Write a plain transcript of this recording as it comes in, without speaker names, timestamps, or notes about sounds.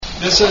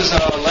This is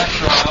a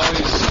lecture I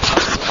always look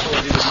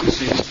forward to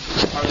introducing.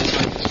 Harley's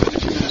going to spend a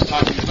few minutes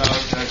talking about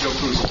Joe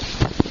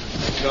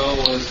Kruzel. Joe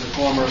was the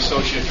former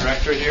associate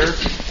director here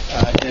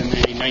in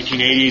the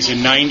 1980s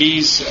and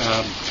 90s.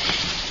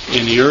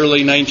 In the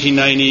early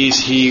 1990s,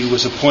 he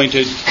was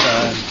appointed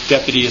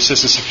Deputy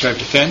Assistant Secretary of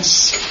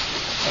Defense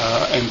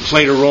and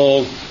played a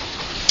role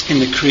in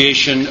the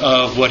creation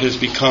of what has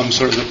become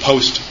sort of the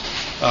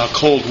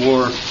post-Cold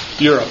War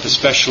Europe,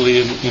 especially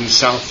in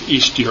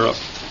Southeast Europe.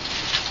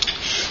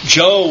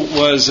 Joe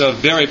was a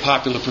very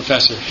popular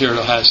professor here at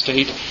Ohio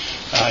State.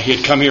 He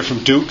had come here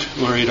from Duke,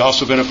 where he'd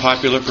also been a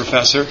popular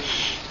professor.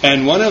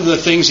 And one of the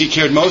things he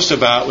cared most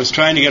about was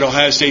trying to get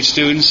Ohio State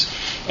students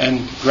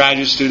and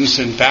graduate students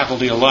and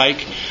faculty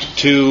alike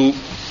to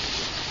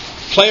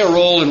play a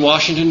role in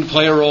Washington, to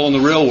play a role in the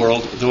real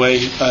world, the way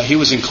he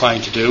was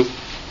inclined to do.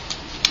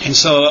 And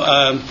so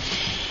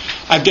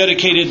I've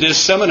dedicated this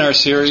seminar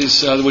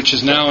series, which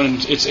is now in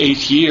its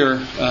 8th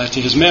year,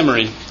 to his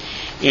memory.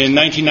 In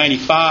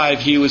 1995,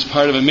 he was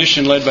part of a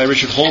mission led by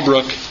Richard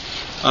Holbrooke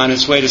on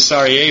its way to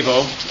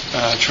Sarajevo,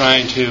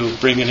 trying to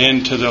bring an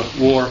end to the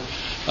war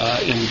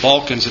in the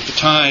Balkans at the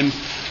time,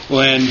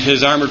 when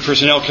his armored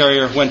personnel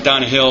carrier went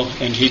down a hill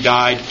and he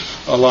died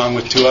along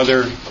with 2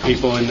 other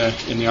people in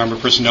the armored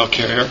personnel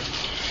carrier.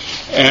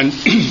 And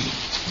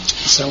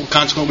so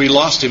consequently we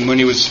lost him when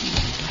he was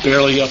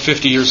barely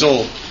 50 years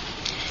old.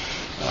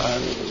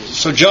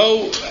 So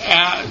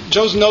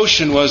Joe's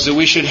notion was that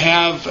we should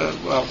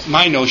have,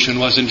 my notion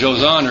was in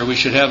Joe's honor, we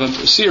should have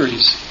a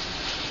series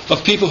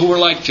of people who were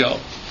like Joe,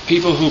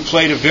 people who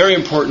played a very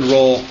important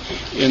role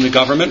in the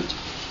government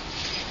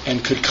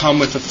and could come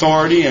with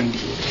authority and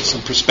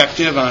some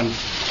perspective on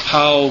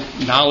how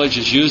knowledge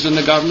is used in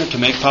the government to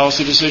make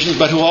policy decisions,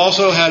 but who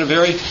also had a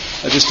very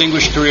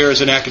distinguished career as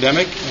an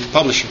academic and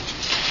publisher.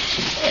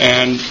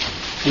 And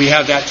we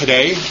have that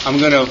today. I'm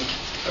going to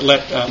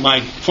let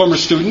my former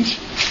student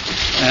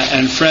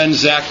and friend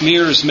Zach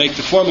Mears make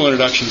the formal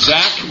introduction.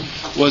 Zach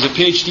was a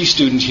PhD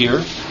student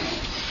here.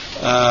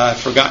 I've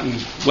forgotten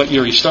what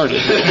year he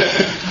started.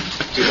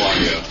 Too long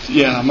ago.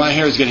 Yeah, my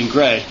hair is getting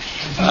gray.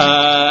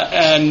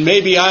 And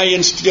maybe I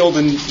instilled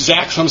in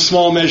Zach some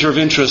small measure of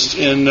interest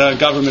in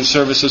government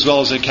service as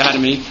well as the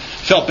academy.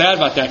 Felt bad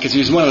about that because he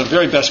was one of the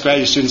very best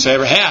graduate students I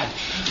ever had.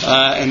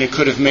 And it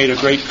could have made a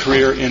great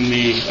career in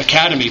the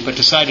academy, but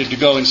decided to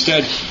go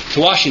instead to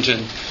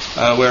Washington,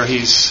 where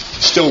he's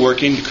still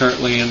working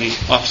currently in the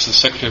Office of the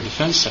Secretary of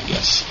Defense, I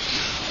guess.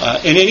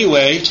 In any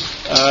way,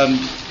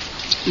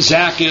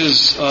 Zach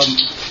is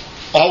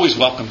always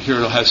welcome here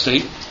at Ohio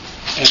State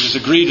and has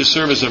agreed to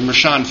serve as a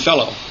Mershon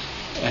Fellow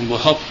and will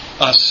help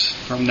us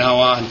from now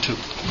on to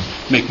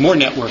make more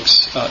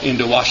networks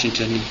into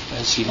Washington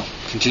as he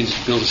continues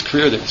to build his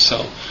career there.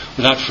 So,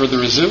 without further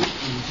ado,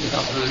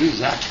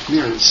 Zach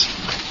Mears.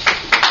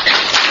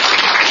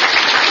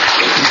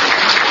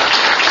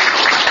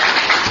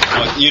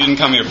 Well, you didn't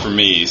come here for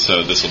me,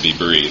 so this will be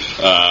brief.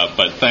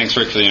 But thanks,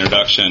 Rick, for the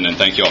introduction, and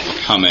thank you all for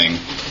coming.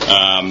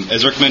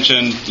 As Rick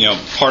mentioned,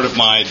 part of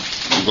my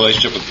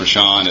relationship with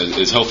Mershon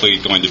is hopefully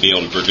going to be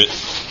able to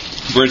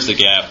bridge the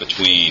gap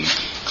between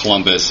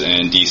Columbus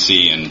and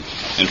D.C. And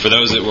for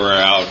those that were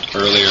out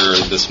earlier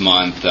this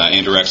month,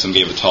 Andrew Exum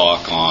gave a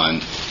talk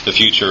on the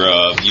future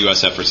of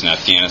U.S. efforts in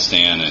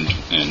Afghanistan in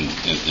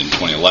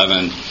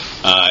 2011.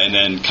 And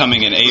then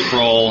coming in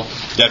April,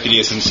 Deputy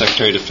Assistant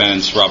Secretary of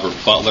Defense Robert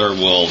Butler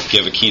will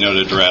give a keynote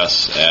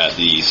address at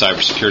the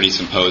Cybersecurity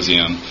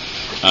Symposium.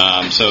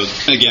 So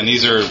again,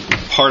 these are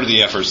part of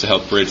the efforts to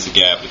help bridge the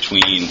gap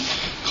between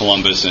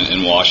Columbus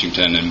and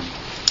Washington and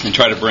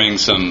try to bring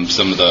some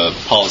of the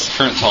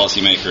current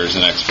policymakers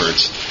and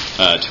experts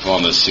to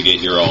Columbus to get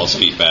your all's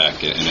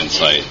feedback and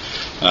insight.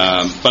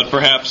 But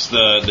perhaps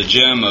the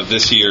gem of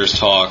this year's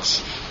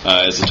talks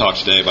is the talk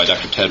today by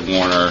Dr. Ted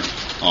Warner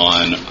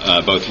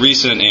on both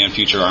recent and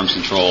future arms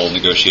control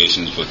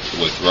negotiations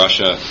with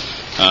Russia.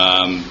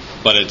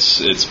 But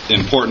it's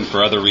important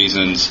for other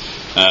reasons.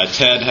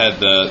 Ted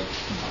had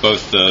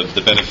both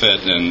the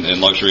benefit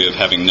and luxury of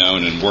having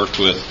known and worked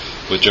with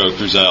Joe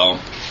Kruzel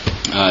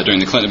during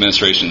the Clinton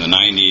administration in the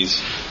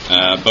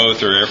 90s.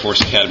 Both are Air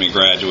Force Academy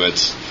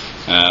graduates.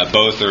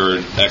 Both are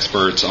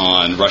experts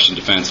on Russian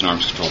defense and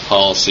arms control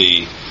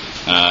policy.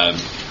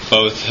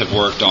 Both have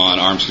worked on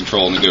arms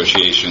control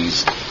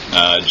negotiations.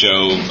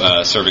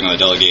 Joe serving on the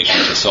delegation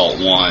to SALT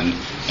I,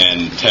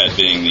 and Ted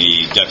being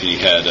the deputy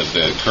head of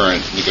the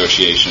current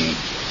negotiation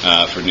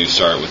for New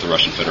START with the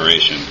Russian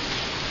Federation.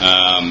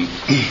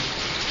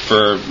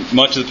 For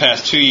much of the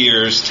past 2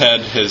 years,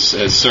 Ted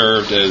has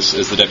served as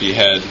the deputy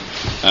head,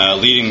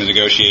 leading the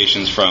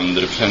negotiations from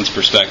the defense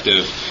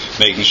perspective,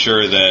 making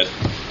sure that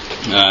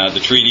the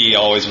treaty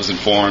always was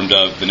informed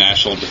of the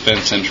national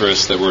defense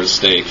interests that were at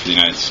stake for the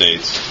United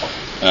States,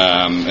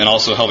 and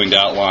also helping to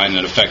outline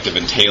an effective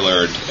and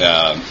tailored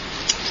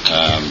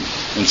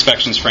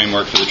inspections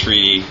framework for the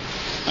treaty,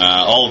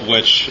 all of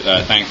which,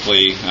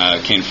 thankfully,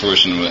 came to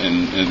fruition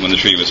when the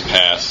treaty was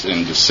passed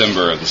in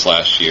December of this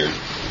last year.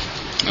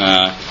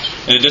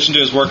 In addition to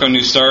his work on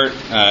New START,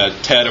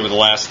 Ted, over the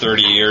last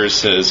 30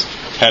 years, has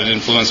had an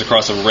influence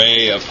across an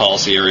array of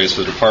policy areas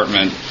for the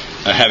department,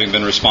 having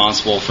been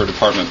responsible for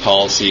department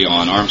policy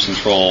on arms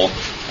control,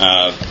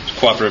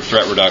 cooperative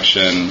threat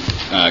reduction,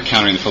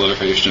 countering the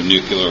proliferation of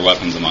nuclear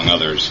weapons, among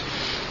others.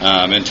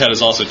 And Ted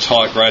has also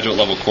taught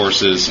graduate-level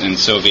courses in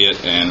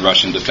Soviet and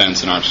Russian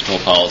defense and arms control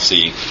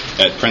policy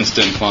at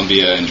Princeton,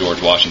 Columbia, and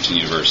George Washington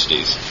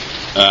universities.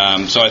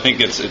 So I think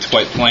it's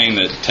quite plain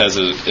that Ted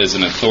is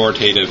an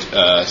authoritative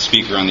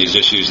speaker on these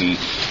issues, and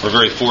we're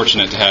very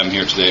fortunate to have him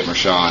here today at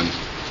Mershon.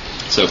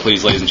 So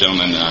please, ladies and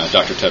gentlemen,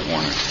 Dr. Ted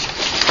Warner.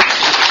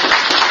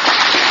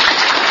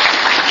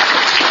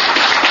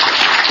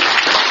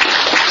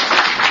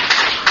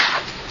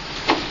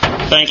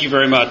 Thank you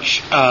very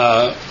much.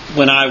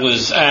 When I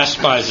was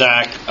asked by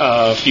Zach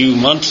a few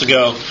months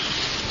ago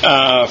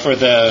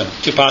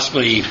to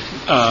possibly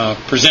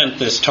present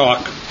this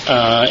talk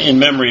in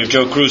memory of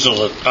Joe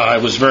Kruzel, I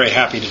was very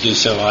happy to do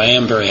so. I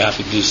am very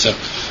happy to do so.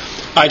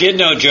 I did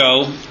know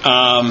Joe.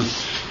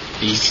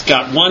 He's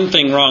got one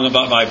thing wrong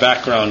about my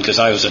background, because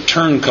I was a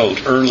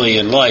turncoat early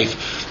in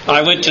life.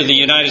 I went to the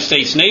United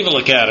States Naval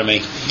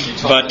Academy,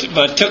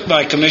 but took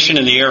my commission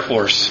in the Air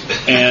Force,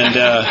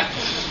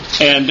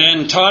 and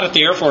then taught at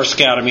the Air Force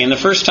Academy. And the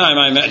first time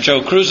I met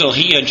Joe Kruzel,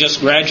 he had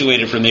just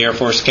graduated from the Air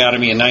Force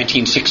Academy in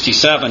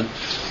 1967,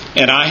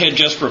 and I had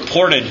just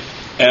reported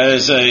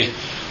as a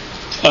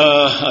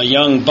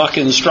young buck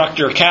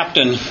instructor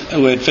captain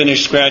who had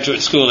finished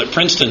graduate school at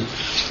Princeton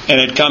and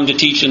had come to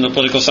teach in the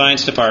political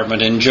science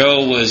department. And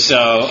Joe was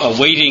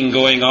awaiting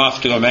going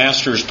off to a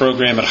master's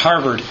program at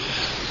Harvard,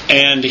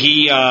 and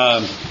he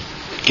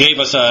gave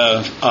us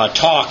a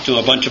talk to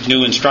a bunch of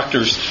new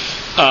instructors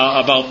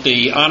about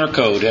the honor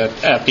code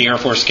at the Air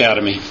Force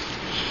Academy.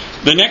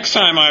 The next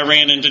time I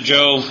ran into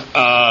Joe,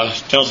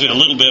 tells you a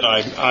little bit.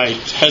 I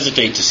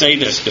hesitate to say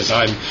this because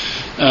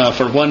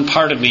for one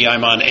part of me,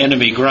 I'm on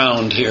enemy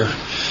ground here.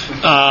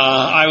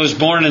 I was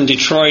born in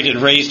Detroit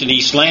and raised in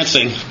East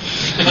Lansing,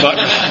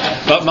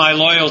 but my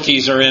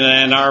loyalties are in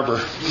Ann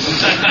Arbor,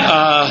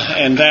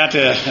 and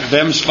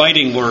them's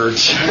fighting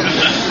words.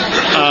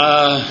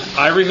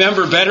 I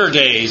remember better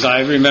days.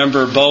 I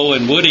remember Bo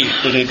and Woody,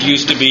 that it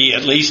used to be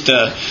at least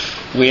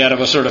we had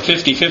a sort of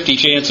 50-50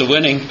 chance of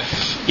winning.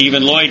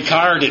 Even Lloyd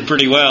Carr did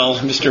pretty well.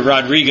 Mr.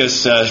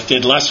 Rodriguez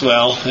did less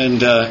well. And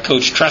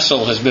Coach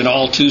Tressel has been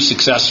all too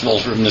successful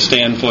from the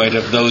standpoint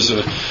of those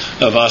of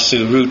us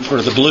who root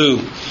for the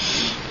blue.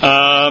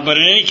 But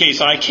in any case,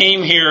 I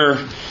came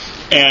here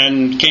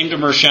and came to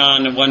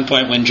Mershon at one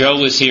point when Joe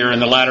was here in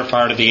the latter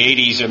part of the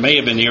 80s. It may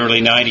have been the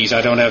early 90s.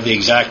 I don't have the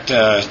exact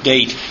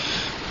date.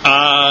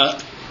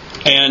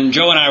 And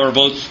Joe and I were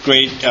both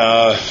great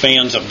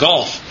fans of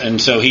golf,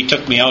 and so he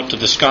took me out to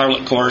the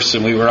Scarlet course,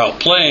 and we were out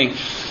playing.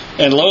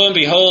 And lo and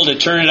behold,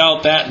 it turned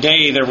out that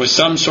day there was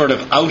some sort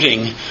of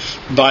outing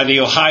by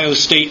the Ohio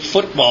State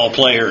football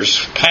players,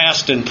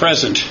 past and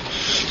present.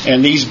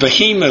 And these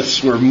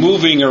behemoths were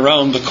moving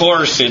around the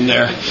course in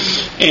their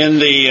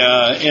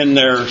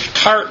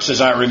carts, as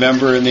I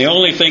remember. And the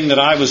only thing that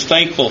I was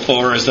thankful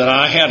for is that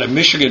I had a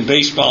Michigan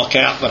baseball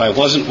cap, but I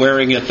wasn't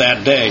wearing it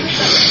that day.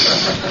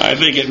 I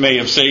think it may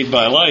have saved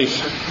my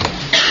life.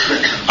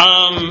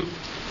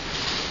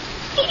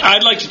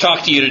 I'd like to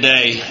talk to you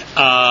today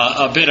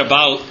a bit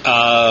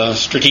about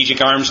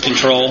strategic arms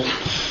control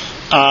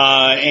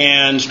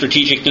and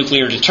strategic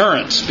nuclear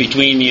deterrence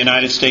between the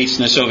United States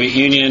and the Soviet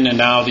Union, and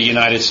now the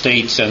United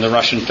States and the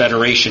Russian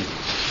Federation.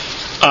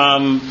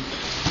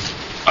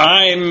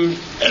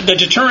 The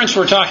deterrence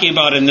we're talking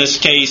about in this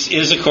case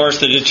is, of course,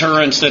 the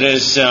deterrence that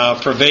has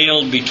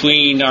prevailed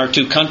between our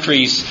two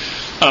countries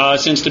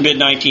since the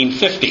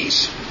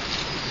mid-1950s.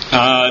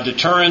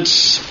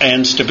 Deterrence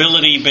and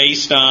stability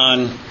based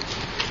on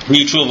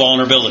mutual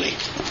vulnerability,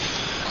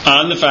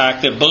 on the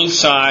fact that both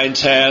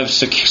sides have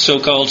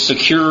so-called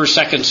secure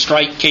second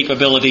strike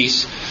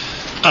capabilities,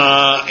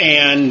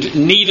 and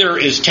neither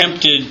is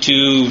tempted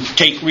to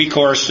take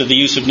recourse to the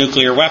use of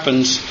nuclear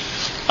weapons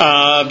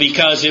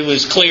because it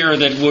was clear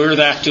that were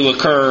that to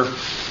occur,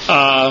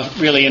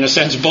 really in a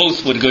sense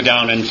both would go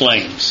down in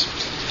flames.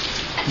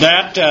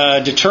 That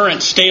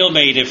deterrent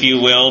stalemate, if you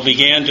will,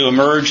 began to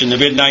emerge in the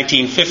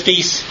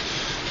mid-1950s.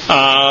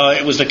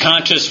 It was the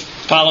conscious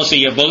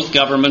policy of both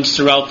governments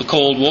throughout the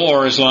Cold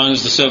War, as long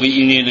as the Soviet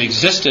Union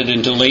existed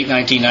until late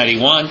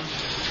 1991,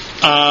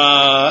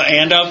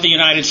 and of the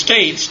United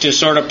States to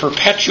sort of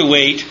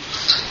perpetuate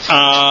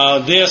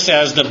this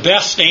as the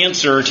best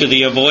answer to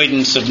the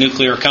avoidance of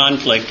nuclear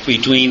conflict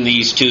between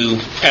these two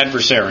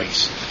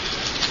adversaries.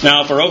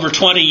 Now, for over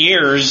 20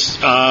 years,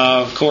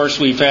 of course,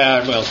 we've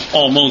had,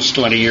 almost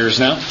 20 years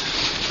now,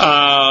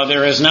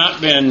 there has not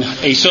been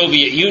a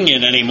Soviet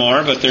Union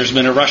anymore, but there's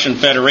been a Russian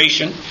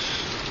Federation.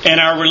 And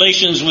our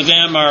relations with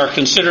them are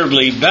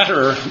considerably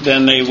better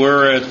than they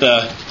were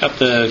throughout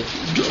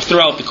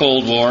the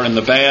Cold War and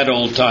the bad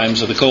old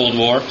times of the Cold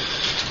War.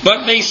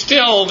 But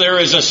there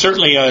is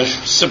certainly a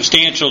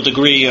substantial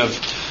degree of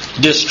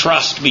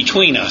distrust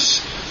between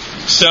us.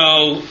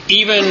 So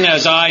even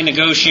as I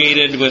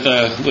negotiated with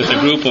a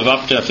group of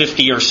up to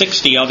 50 or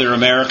 60 other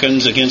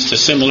Americans against a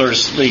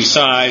similarly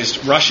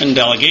sized Russian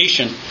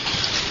delegation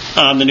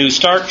on the New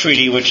START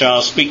treaty, which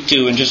I'll speak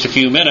to in just a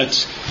few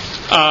minutes,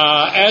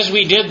 as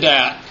we did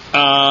that,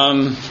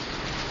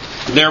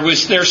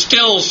 there's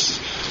still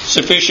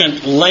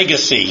sufficient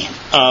legacy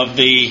of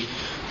the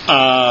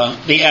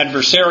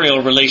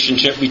adversarial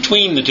relationship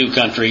between the two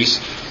countries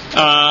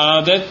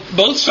that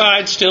both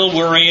sides still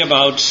worry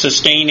about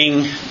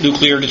sustaining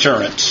nuclear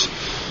deterrence,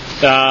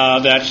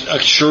 that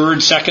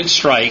assured second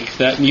strike,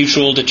 that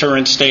mutual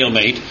deterrent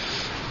stalemate,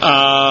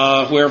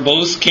 where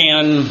both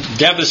can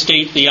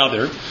devastate the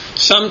other,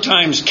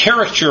 sometimes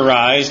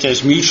characterized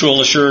as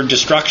mutual assured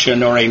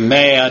destruction or a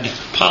mad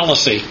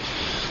policy.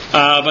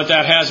 But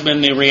that has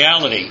been the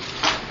reality.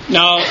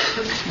 Now,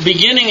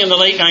 beginning in the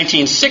late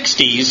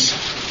 1960s,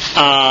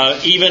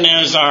 even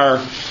as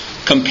our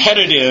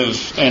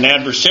competitive and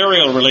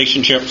adversarial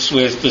relationships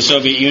with the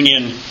Soviet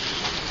Union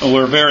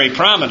were very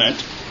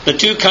prominent, the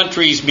two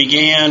countries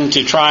began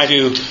to try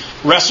to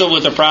wrestle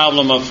with the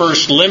problem of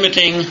first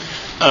limiting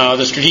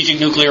the strategic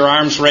nuclear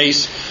arms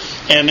race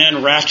and then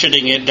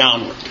ratcheting it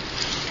downward.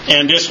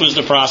 And this was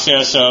the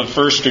process of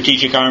first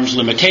strategic arms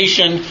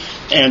limitation,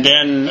 and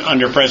then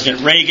under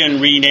President Reagan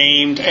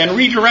renamed and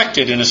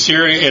redirected in a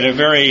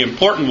very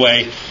important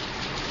way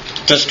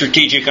to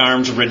strategic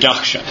arms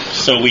reduction.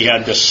 So we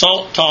had the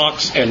SALT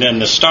talks and then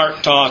the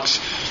START talks,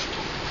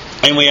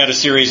 and we had a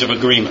series of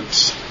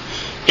agreements.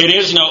 It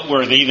is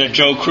noteworthy that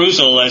Joe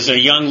Kruzel, as a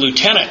young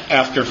lieutenant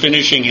after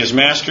finishing his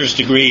master's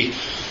degree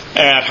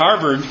at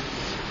Harvard,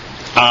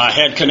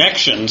 had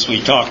connections.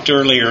 We talked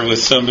earlier with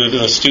some of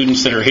the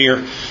students that are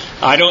here.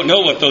 I don't know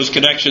what those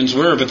connections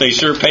were, but they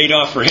sure paid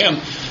off for him.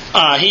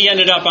 He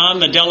ended up on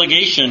the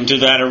delegation to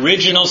that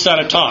original set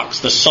of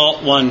talks, the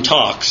SALT I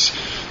talks,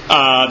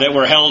 that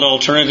were held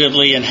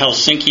alternatively in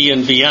Helsinki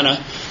and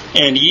Vienna,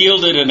 and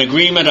yielded an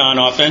agreement on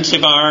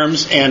offensive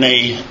arms and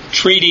a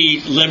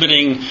treaty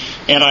limiting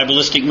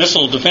anti-ballistic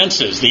missile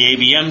defenses, the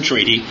ABM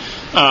treaty,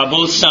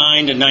 both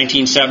signed in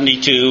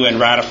 1972 and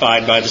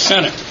ratified by the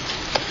Senate.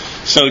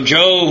 So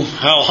Joe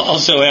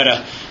also had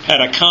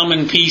a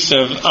common piece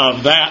of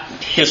that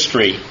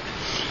history.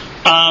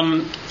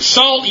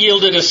 SALT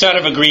yielded a set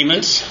of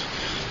agreements.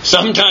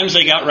 Sometimes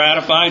they got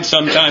ratified,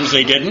 sometimes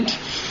they didn't.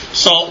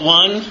 SALT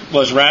I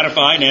was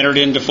ratified and entered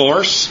into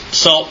force.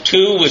 SALT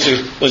II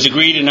was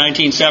agreed in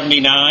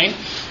 1979,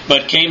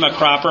 but came a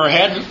cropper,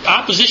 had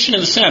opposition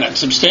in the Senate,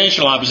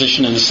 substantial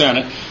opposition in the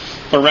Senate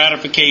for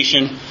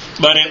ratification,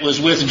 but it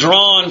was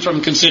withdrawn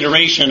from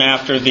consideration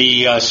after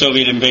the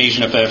Soviet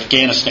invasion of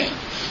Afghanistan.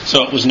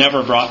 So it was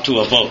never brought to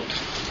a vote.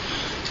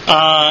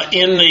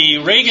 In the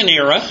Reagan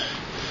era,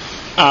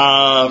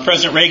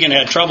 President Reagan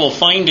had trouble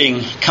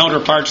finding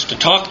counterparts to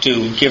talk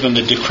to, given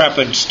the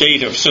decrepit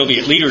state of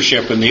Soviet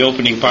leadership in the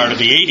opening part of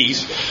the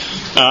 80s,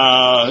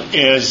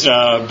 as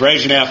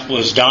Brezhnev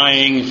was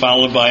dying,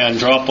 followed by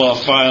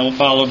Andropov,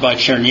 followed by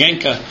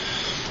Chernyenka.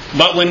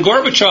 But when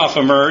Gorbachev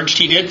emerged,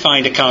 he did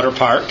find a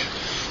counterpart,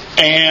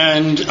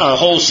 and a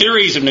whole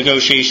series of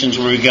negotiations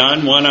were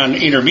begun, one on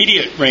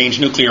intermediate-range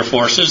nuclear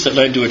forces that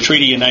led to a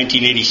treaty in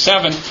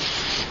 1987,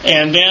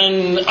 and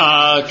then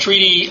a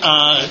treaty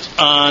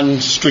on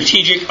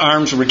strategic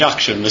arms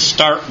reduction, the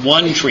START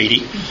I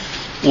treaty,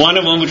 one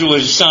of them which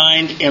was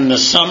signed in the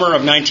summer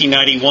of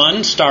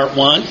 1991, START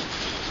I,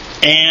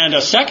 and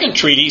a second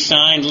treaty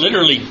signed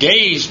literally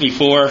days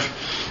before.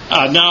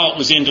 Now it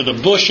was into the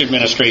Bush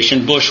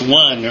administration, Bush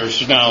I.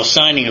 There's now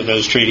signing of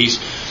those treaties.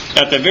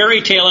 At the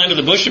very tail end of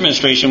the Bush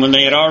administration, when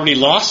they had already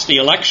lost the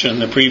election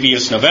the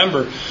previous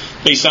November,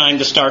 they signed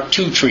the START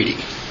II treaty.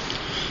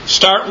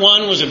 START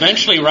I was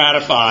eventually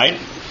ratified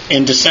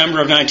in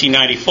December of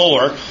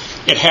 1994.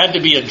 It had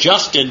to be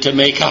adjusted to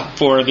make up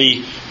for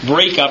the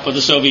breakup of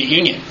the Soviet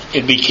Union.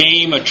 It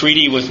became a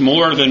treaty with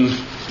more than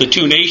the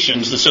two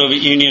nations, the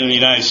Soviet Union and the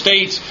United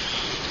States.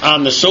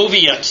 On the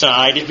Soviet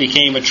side, it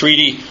became a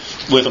treaty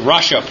with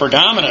Russia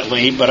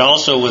predominantly, but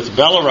also with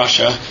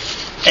Belarusia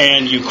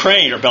and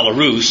Ukraine, or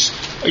Belarus,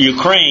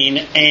 Ukraine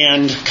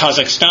and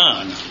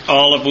Kazakhstan,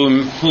 all of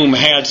whom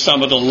had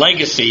some of the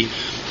legacy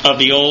of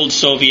the old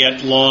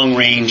Soviet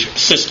long-range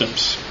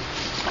systems.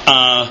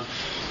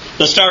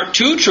 The START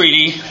II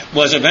treaty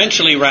was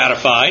eventually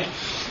ratified,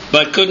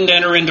 but couldn't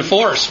enter into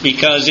force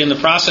because in the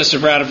process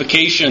of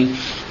ratification,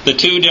 the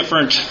two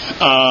different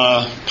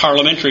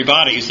parliamentary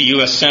bodies, the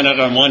U.S. Senate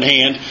on one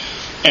hand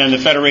and the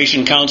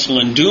Federation Council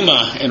and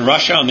Duma in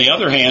Russia on the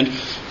other hand,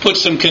 put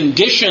some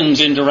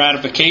conditions into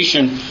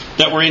ratification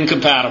that were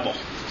incompatible.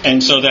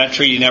 And so that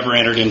treaty never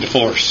entered into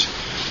force.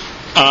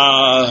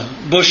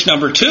 Bush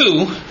number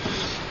 2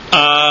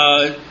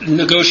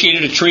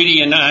 negotiated a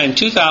treaty in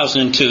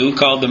 2002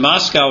 called the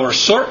Moscow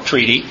SORT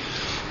Treaty,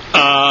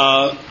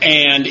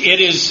 and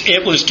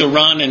it was to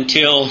run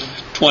until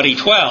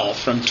 2012,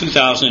 from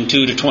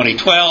 2002 to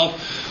 2012.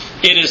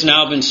 It has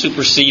now been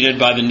superseded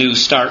by the new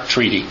START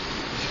Treaty.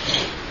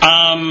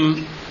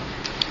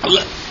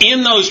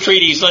 In those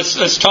treaties,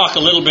 let's talk a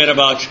little bit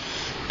about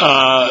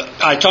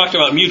I talked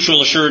about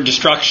mutual assured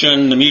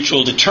destruction, the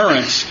mutual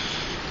deterrence.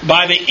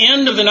 By the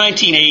end of the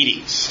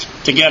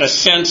 1980s, to get a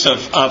sense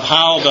of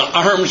how the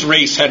arms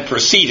race had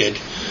proceeded,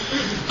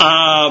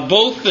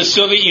 both the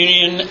Soviet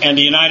Union and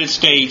the United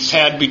States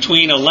had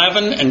between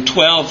 11 and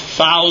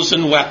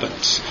 12,000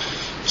 weapons,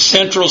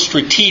 central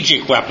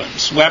strategic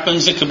weapons,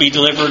 weapons that could be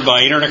delivered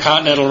by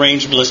intercontinental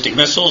range ballistic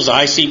missiles,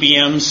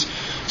 ICBMs,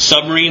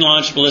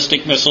 submarine-launched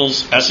ballistic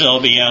missiles,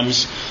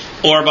 SLBMs,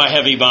 or by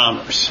heavy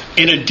bombers.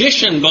 In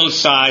addition, both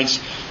sides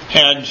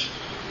had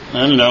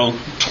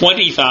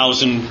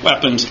 20,000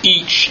 weapons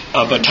each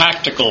of a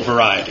tactical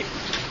variety.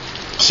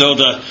 So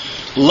the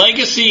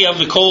legacy of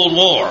the Cold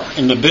War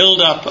and the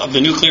buildup of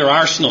the nuclear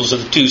arsenals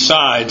of the two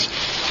sides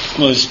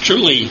was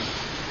truly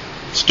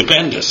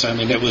stupendous. I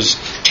mean, it was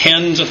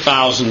tens of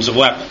thousands of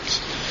weapons.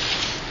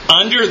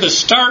 Under the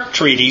START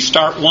Treaty,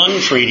 START 1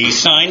 Treaty,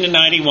 signed in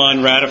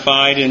 91,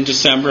 ratified in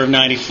December of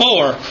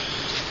 94,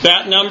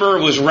 that number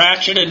was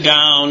ratcheted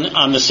down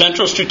on the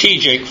Central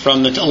Strategic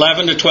from the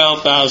 11 to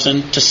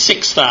 12,000 to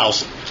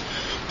 6,000.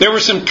 There were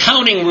some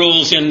counting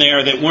rules in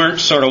there that weren't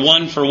sort of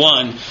one for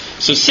one,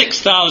 so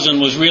 6,000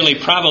 was really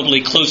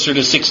probably closer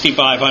to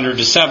 6,500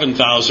 to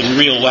 7,000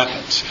 real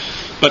weapons.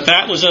 But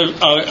that was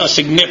a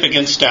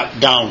significant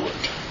step downward.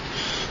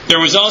 There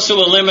was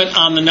also a limit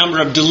on the number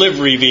of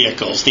delivery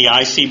vehicles, the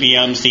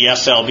ICBMs, the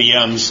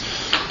SLBMs,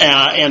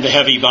 and the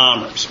heavy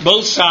bombers.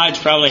 Both sides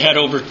probably had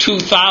over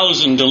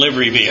 2,000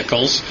 delivery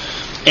vehicles,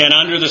 and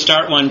under the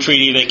START 1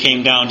 Treaty they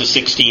came down to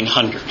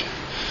 1,600.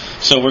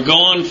 So we're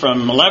going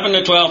from 11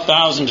 to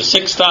 12,000 to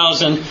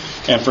 6,000,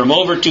 and from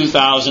over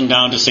 2,000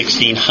 down to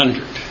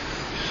 1,600.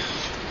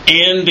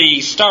 In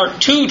the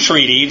START 2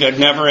 Treaty that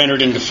never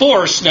entered into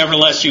force,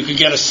 nevertheless you could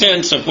get a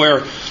sense of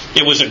where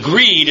it was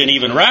agreed and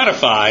even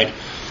ratified.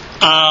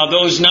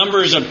 Those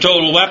numbers of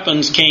total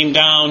weapons came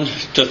down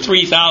to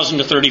 3,000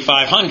 to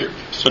 3,500.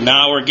 So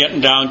now we're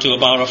getting down to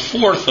about a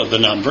fourth of the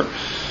number.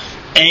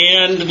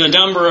 And the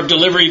number of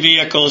delivery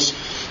vehicles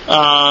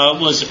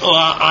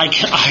I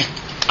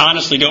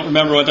honestly don't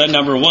remember what that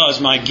number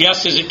was. My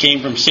guess is it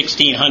came from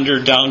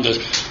 1,600 down to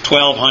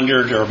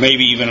 1,200 or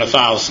maybe even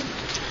 1,000.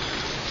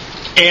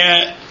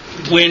 And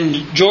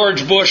when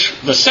George Bush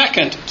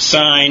II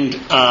signed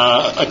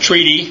a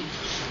treaty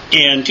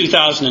in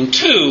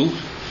 2002,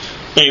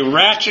 they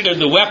ratcheted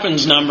the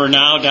weapons number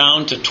now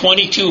down to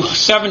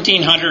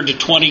 1,700 to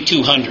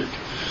 2,200.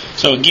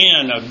 So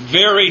again, a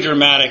very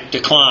dramatic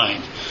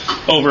decline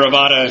over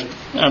about a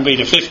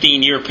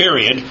 15-year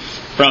period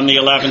from the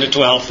 11 to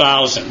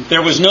 12,000.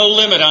 There was no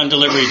limit on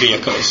delivery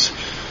vehicles.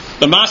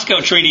 The Moscow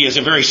Treaty is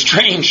a very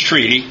strange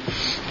treaty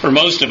for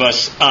most of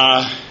us.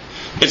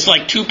 It's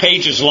like 2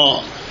 pages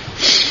long.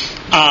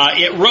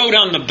 It wrote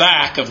on the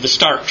back of the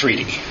START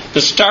Treaty.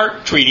 The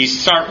START Treaty,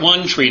 START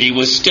 1 Treaty,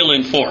 was still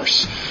in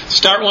force.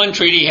 START 1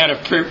 Treaty had a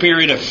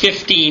period of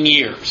 15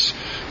 years.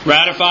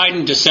 Ratified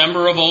in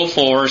December of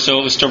 2004, so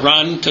it was to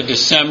run to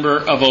December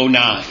of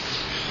 2009.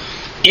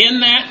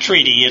 In that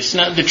treaty,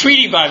 the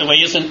treaty, by the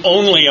way, isn't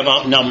only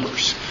about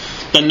numbers.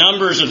 The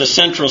numbers of the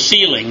central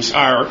ceilings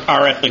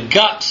are at the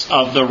guts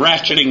of the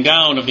ratcheting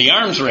down of the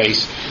arms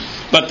race.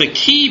 But the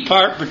key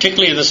part,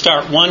 particularly of the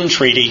START 1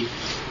 Treaty,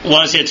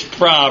 was its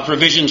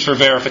provisions for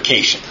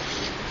verification.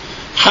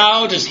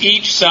 How does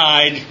each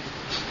side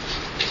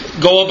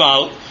go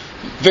about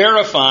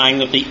verifying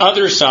that the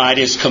other side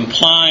is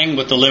complying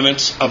with the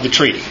limits of the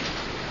treaty?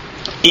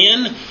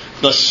 In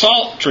the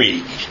SALT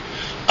Treaty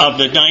of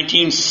the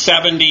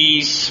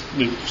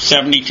 1970s,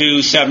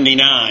 72,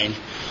 79,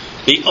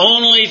 the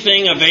only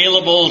thing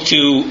available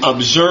to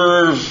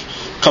observe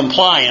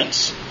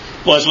compliance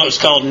was what was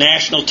called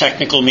national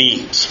technical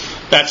means.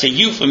 That's a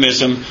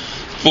euphemism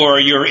for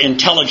your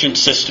intelligence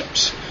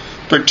systems,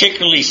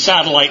 particularly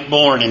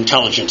satellite-borne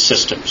intelligence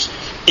systems,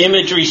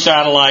 imagery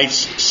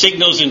satellites,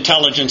 signals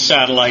intelligence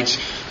satellites,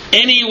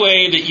 any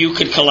way that you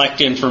could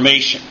collect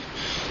information.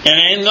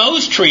 And in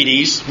those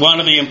treaties, one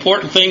of the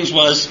important things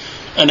was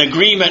an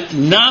agreement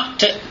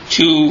not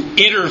to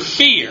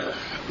interfere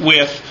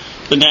with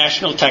the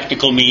national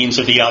technical means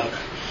of the other.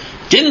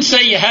 Didn't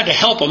say you had to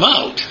help them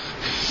out,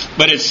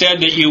 but it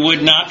said that you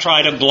would not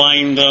try to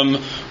blind them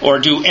or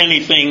do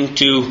anything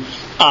to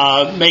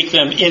make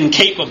them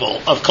incapable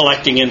of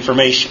collecting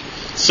information.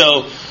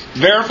 So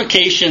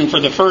verification for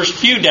the first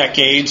few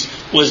decades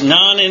was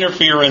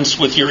non-interference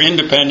with your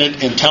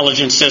independent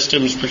intelligence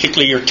systems,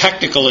 particularly your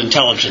technical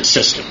intelligence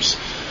systems.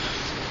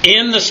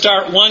 In the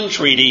START 1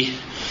 Treaty,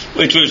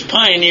 which was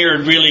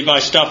pioneered really by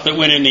stuff that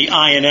went in the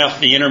INF,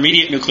 the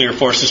Intermediate Nuclear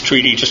Forces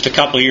Treaty, just a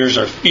couple of years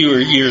or fewer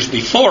years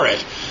before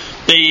it,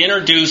 they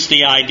introduced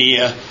the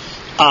idea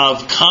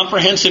of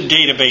comprehensive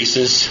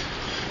databases,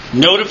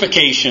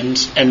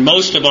 notifications, and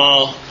most of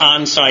all,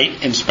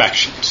 on-site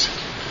inspections.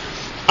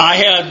 I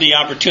had the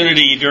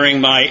opportunity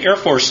during my Air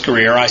Force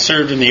career, I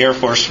served in the Air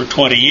Force for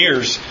 20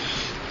 years,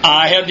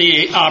 I had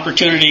the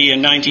opportunity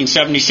in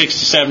 1976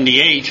 to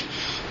 78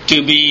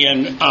 to be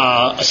an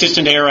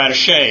assistant air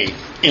attaché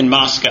in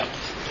Moscow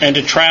and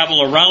to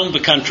travel around the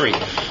country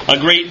a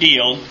great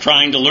deal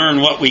trying to learn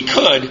what we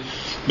could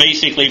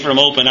basically from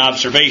open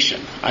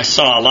observation. I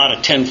saw a lot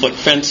of 10-foot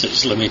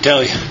fences, let me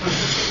tell you.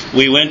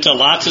 We went to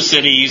lots of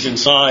cities and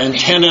saw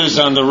antennas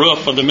on the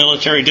roof of the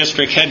military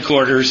district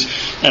headquarters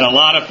and a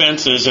lot of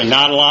fences and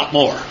not a lot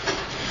more.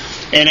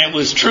 And it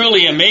was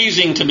truly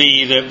amazing to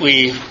me that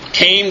we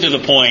came to the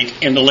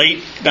point in the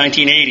late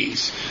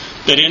 1980s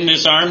that in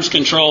this arms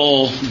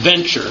control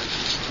venture,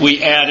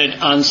 we added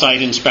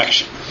on-site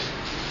inspection.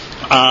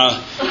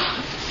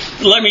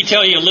 Let me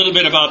tell you a little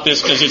bit about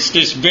this, because it's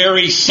this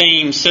very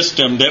same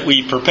system that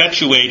we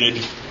perpetuated,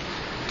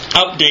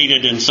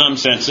 updated in some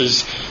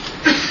senses,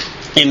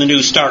 in the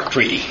New START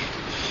Treaty.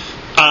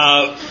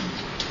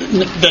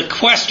 The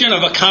question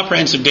of a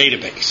comprehensive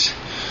database.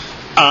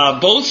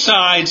 Both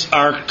sides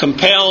are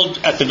compelled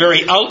at the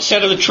very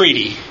outset of the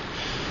treaty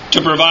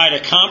to provide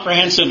a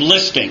comprehensive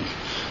listing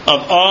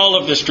of all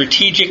of the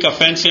strategic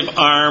offensive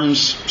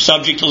arms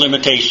subject to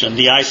limitation,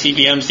 the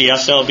ICBMs, the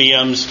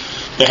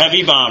SLBMs, the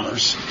heavy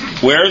bombers,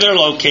 where they're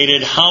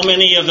located, how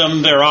many of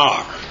them there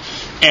are.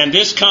 And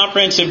this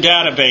comprehensive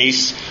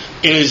database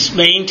is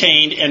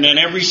maintained, and then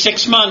every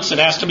 6 months it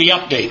has to be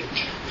updated.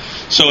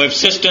 So if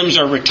systems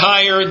are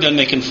retired, then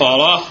they can fall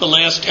off the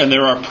list, and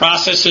there are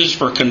processes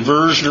for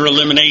conversion or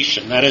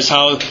elimination. That is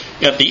how,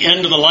 at the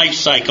end of the life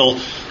cycle,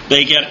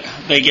 they get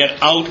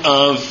out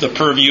of the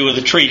purview of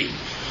the treaty.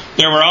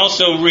 There were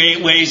also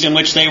ways in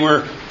which they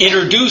were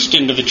introduced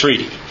into the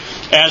treaty.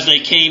 As they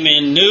came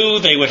in new,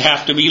 they would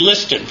have to be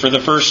listed for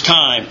the first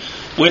time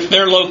with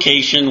their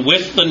location,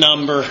 with the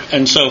number,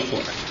 and so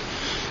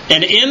forth.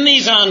 And in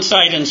these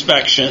on-site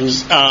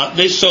inspections,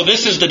 this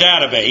is the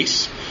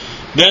database.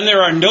 Then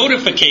there are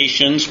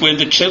notifications when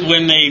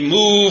they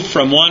move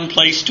from one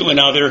place to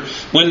another,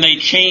 when they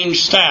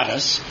change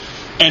status.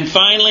 And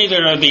finally,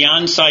 there are the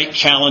on-site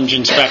challenge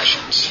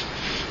inspections.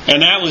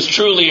 And that was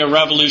truly a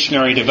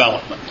revolutionary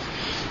development.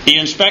 The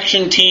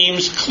inspection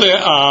teams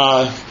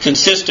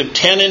consist of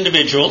 10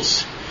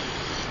 individuals.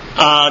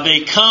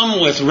 They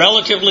come with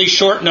relatively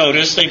short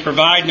notice. They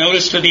provide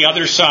notice to the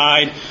other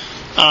side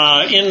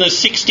in the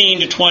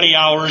 16 to 20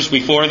 hours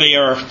before they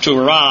are to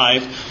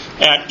arrive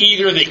at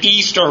either the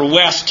east or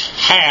west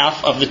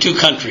half of the two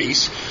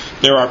countries.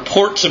 There are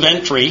ports of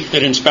entry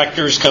that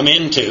inspectors come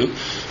into.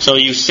 So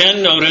you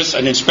send notice,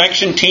 an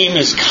inspection team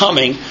is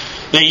coming.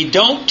 They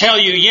don't tell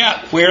you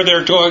yet where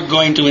they're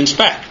going to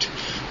inspect.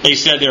 They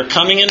said they're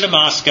coming into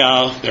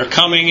Moscow, they're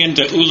coming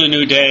into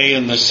Ulan-Ude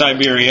in the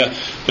Siberia,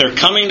 they're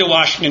coming to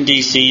Washington,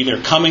 D.C.,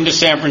 they're coming to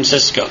San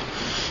Francisco.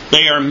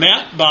 They are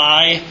met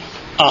by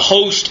a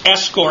host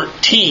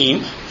escort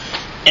team,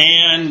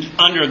 and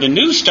under the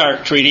New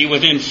START Treaty,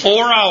 within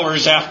 4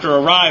 hours after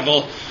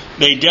arrival,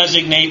 they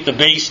designate the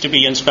base to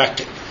be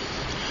inspected.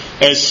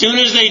 As soon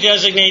as they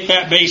designate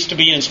that base to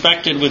be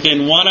inspected,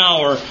 within 1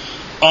 hour,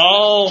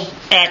 all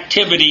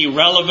activity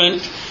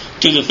relevant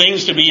to the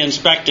things to be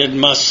inspected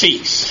must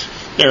cease.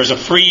 There's a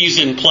freeze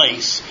in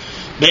place.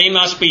 They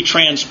must be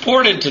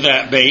transported to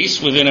that base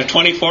within a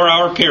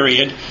 24-hour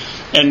period,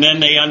 and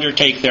then they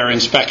undertake their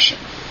inspection.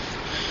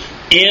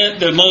 And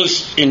the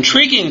most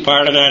intriguing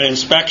part of that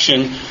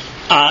inspection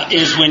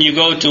is when you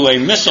go to a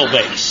missile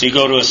base. You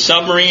go to a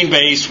submarine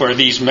base where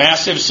these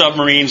massive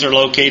submarines are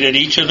located,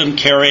 each of them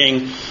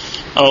carrying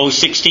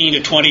 16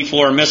 to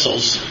 24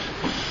 missiles.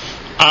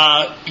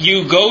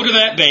 You go to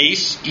that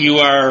base. You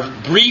are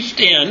briefed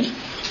in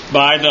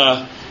by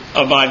the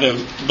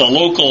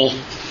local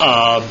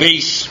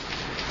base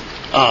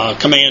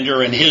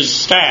commander and his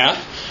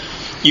staff.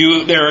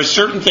 There are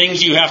certain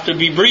things you have to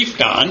be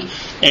briefed on,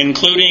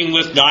 including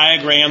with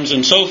diagrams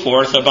and so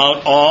forth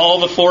about all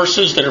the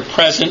forces that are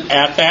present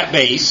at that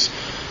base.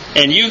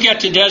 And you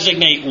get to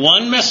designate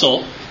one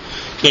missile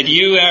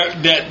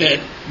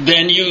that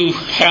then you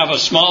have a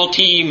small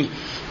team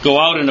go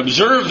out and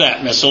observe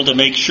that missile to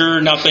make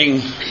sure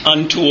nothing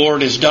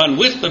untoward is done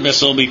with the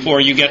missile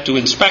before you get to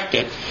inspect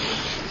it.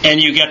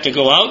 And you get to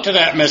go out to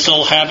that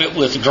missile, have it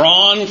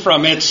withdrawn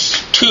from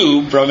its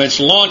tube, from its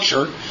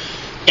launcher,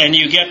 and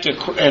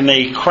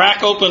they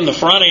crack open the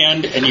front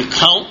end and you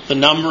count the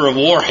number of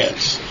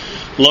warheads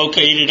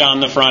located on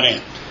the front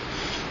end.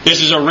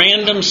 This is a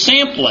random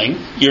sampling.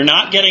 You're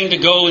not getting to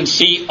go and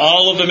see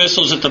all of the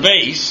missiles at the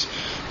base,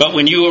 but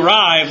when you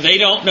arrive, they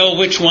don't know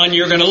which one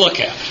you're going to look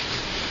at.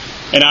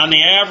 And on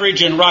the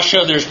average in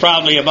Russia, there's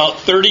probably about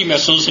 30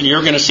 missiles, and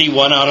you're going to see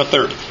 1 out of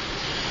 30.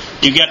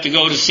 You get to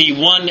go to see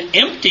one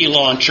empty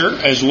launcher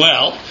as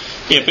well,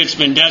 if it's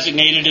been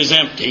designated as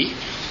empty.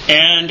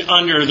 And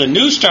under the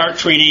New START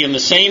Treaty, in the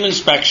same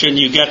inspection,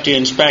 you get to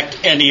inspect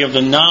any of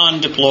the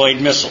non-deployed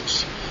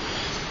missiles.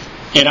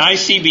 In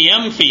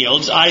ICBM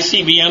fields,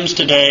 ICBMs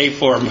today,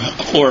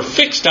 for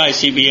fixed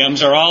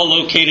ICBMs, are all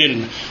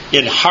located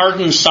in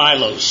hardened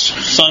silos,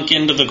 sunk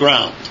into the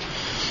ground,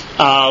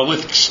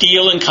 with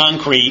steel and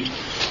concrete,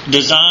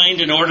 designed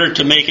in order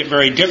to make it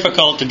very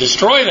difficult to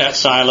destroy that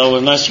silo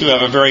unless you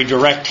have a very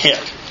direct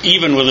hit,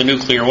 even with a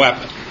nuclear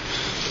weapon.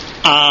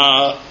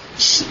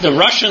 The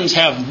Russians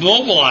have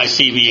mobile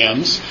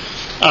ICBMs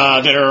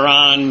that are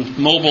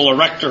on mobile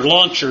erector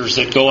launchers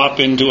that go up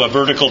into a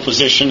vertical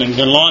position and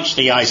can launch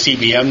the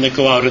ICBM that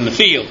go out in the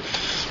field.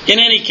 In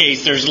any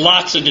case, there's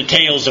lots of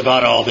details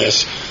about all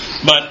this.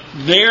 But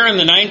there in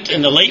the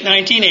late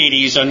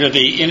 1980s, under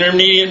the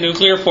Intermediate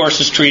Nuclear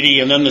Forces Treaty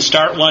and then the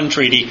START I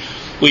Treaty,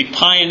 we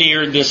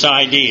pioneered this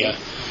idea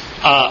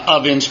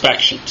of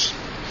inspections.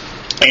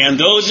 And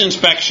those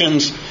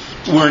inspections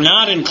were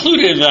not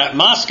included in that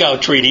Moscow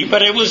Treaty,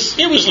 but it was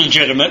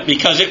legitimate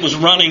because it was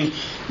running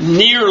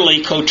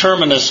nearly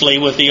coterminously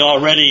with the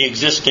already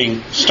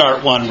existing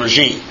START I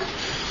regime.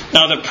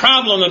 Now, the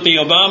problem that the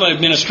Obama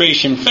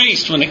administration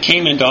faced when it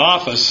came into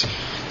office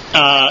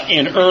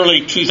in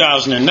early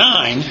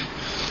 2009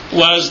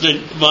 was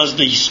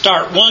the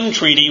START I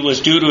treaty was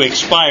due to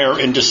expire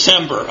in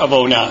December of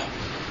 2009.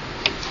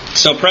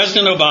 So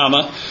President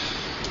Obama,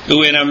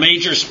 who in a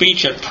major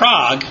speech at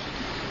Prague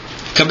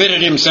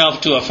committed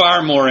himself to a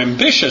far more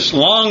ambitious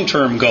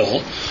long-term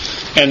goal,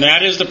 and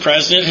that is the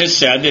President has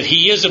said that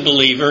he is a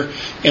believer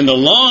in the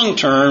long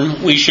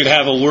term we should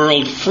have a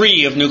world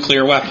free of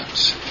nuclear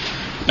weapons.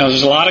 Now,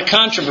 there's a lot of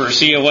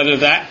controversy of whether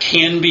that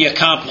can be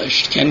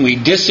accomplished. Can we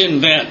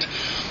disinvent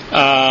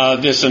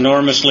this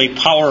enormously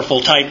powerful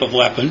type of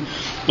weapon,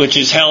 which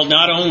is held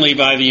not only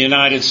by the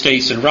United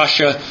States and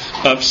Russia,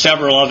 but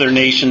several other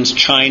nations,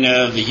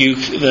 China, the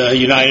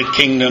United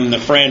Kingdom, the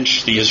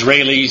French, the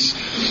Israelis,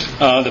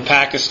 the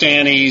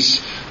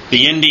Pakistanis,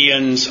 the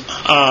Indians,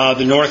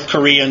 the North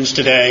Koreans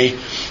today,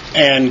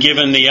 and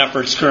given the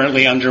efforts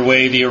currently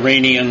underway, the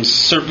Iranians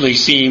certainly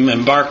seem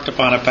embarked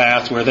upon a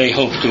path where they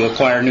hope to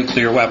acquire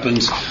nuclear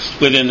weapons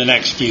within the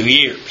next few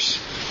years.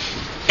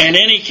 In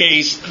any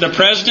case, the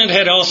President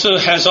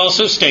has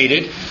also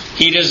stated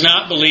he does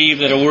not believe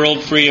that a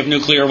world free of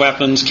nuclear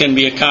weapons can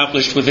be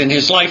accomplished within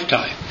his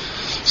lifetime.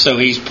 So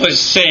he's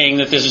saying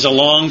that this is a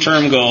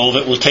long-term goal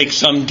that will take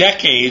some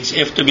decades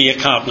if to be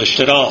accomplished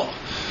at all.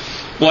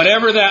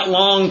 Whatever that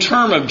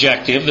long-term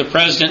objective, the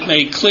President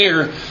made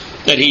clear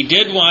that he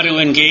did want to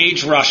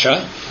engage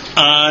Russia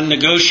on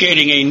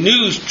negotiating a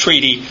new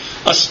treaty,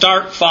 a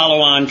START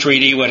follow-on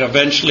treaty, what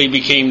eventually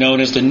became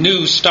known as the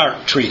New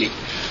START Treaty.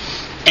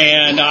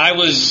 And I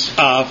was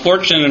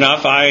fortunate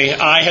enough,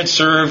 I had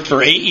served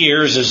for 8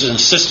 years as an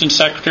Assistant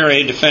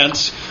Secretary of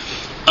Defense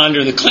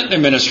under the Clinton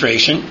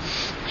administration,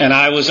 and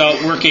I was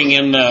out working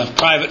in the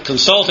private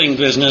consulting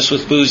business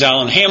with Booz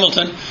Allen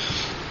Hamilton,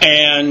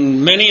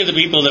 and many of the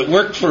people that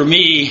worked for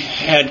me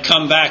had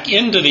come back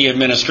into the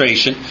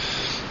administration,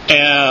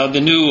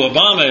 the new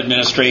Obama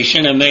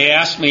administration, and they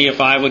asked me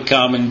if I would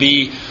come and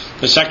be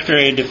the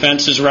Secretary of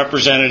Defense's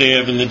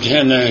representative and the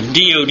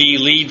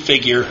DoD lead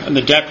figure and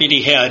the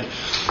deputy head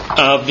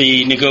of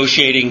the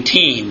negotiating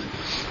team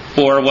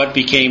for what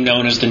became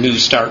known as the New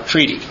START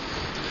Treaty.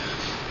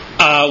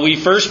 We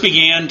first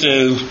began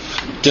to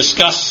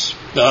discuss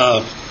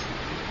the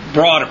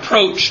broad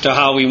approach to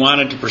how we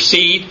wanted to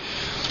proceed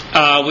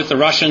with the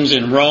Russians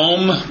in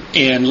Rome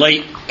in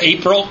late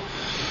April.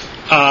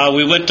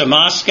 We went to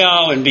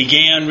Moscow and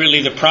began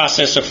really the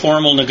process of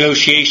formal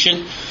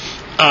negotiation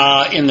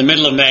in the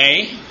middle of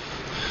May.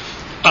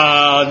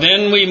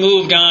 Then we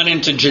moved on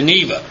into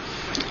Geneva.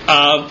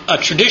 A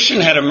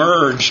tradition had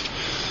emerged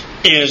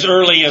as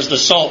early as the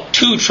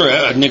SALT II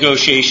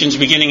negotiations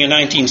beginning in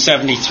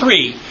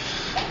 1973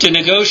 to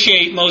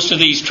negotiate most of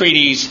these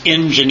treaties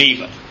in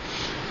Geneva.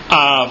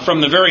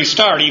 From the very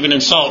start, even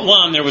in SALT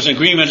I, there was an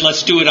agreement,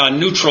 let's do it on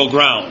neutral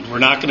ground. We're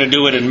not going to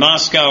do it in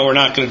Moscow, we're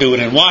not going to do it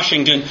in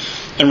Washington.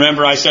 And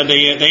remember, I said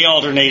they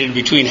alternated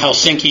between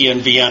Helsinki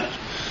and Vienna.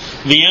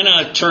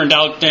 Vienna turned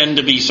out then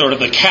to be sort of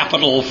the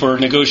capital for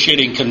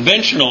negotiating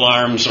conventional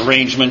arms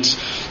arrangements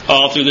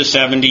all through the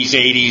 70s,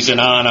 80s,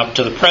 and on up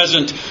to the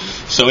present.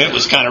 So it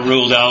was kind of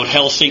ruled out.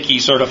 Helsinki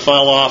sort of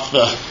fell off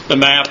the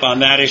map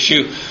on that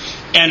issue.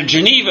 And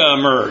Geneva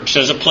emerged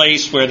as a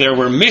place where there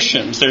were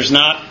missions. There's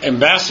not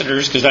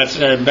ambassadors, because that's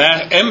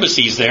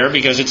embassies there,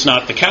 because it's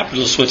not the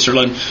capital of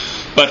Switzerland.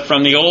 But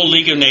from the old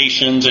League of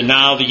Nations and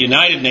now the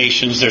United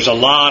Nations, there's a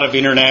lot of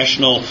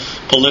international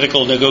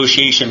political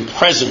negotiation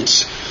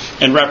presence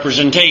and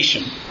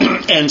representation.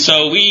 And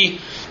so we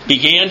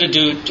began to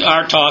do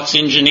our talks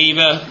in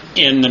Geneva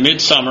in the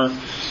midsummer.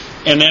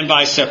 And then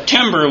by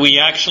September, we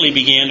actually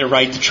began to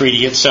write the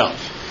treaty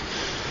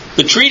itself.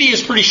 The treaty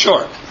is pretty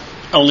short,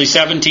 only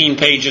 17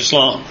 pages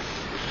long.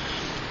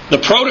 The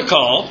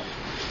protocol,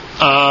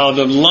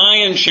 the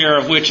lion's share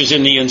of which is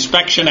in the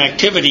inspection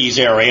activities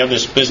area,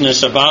 this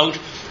business about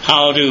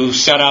how to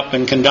set up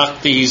and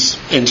conduct these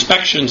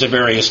inspections of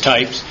various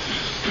types,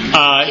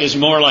 is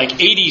more like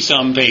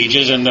 80-some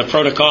pages, and the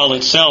protocol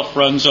itself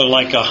runs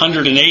like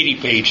 180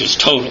 pages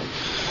total.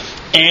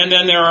 And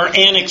then there are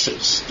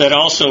annexes that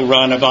also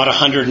run about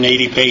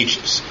 180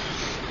 pages.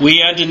 We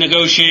had to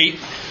negotiate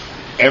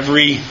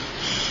every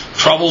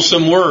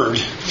troublesome word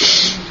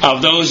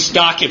of those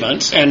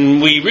documents,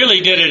 and we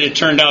really did it, it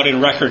turned out,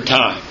 in record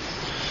time.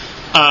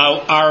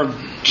 Our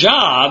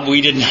job,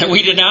 we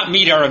did not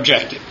meet our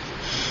objective.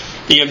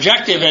 The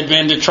objective had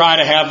been to try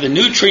to have the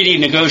new treaty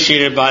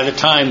negotiated by the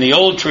time the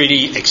old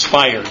treaty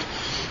expired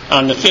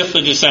on the 5th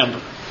of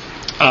December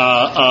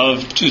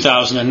of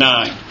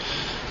 2009.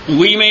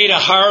 We made a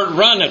hard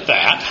run at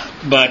that,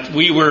 but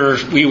we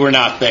were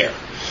not there.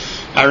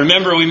 I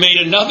remember we made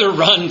another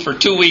run for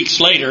 2 weeks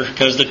later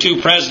because the two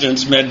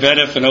presidents,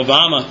 Medvedev and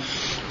Obama,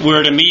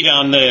 were to meet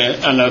on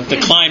the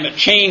Climate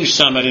Change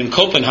Summit in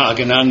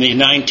Copenhagen on the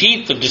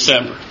 19th of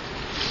December.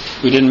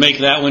 We didn't make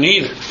that one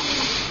either.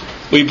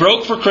 We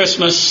broke for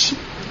Christmas,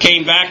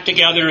 came back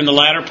together in the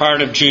latter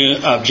part of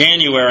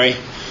January,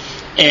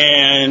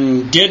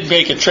 and did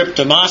make a trip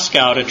to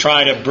Moscow to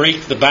try to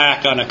break the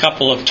back on a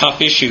couple of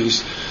tough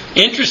issues.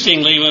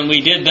 Interestingly, when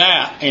we did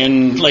that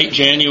in late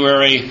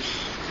January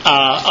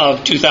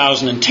of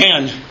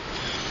 2010,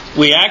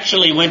 we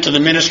actually went to the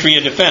Ministry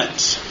of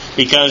Defense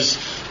because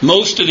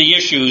most of the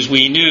issues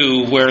we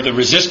knew where the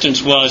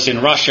resistance was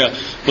in Russia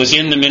was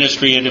in the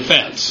Ministry of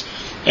Defense.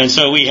 And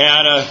so we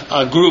had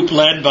a group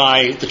led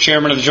by the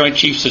chairman of the Joint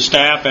Chiefs of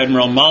Staff,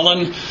 Admiral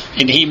Mullen,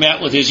 and he met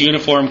with his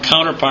uniformed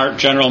counterpart,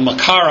 General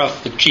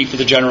Makarov, the Chief of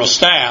the General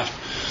Staff.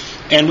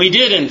 And we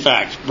did, in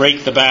fact,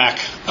 break the back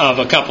of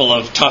a couple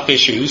of tough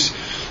issues.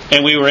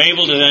 And we were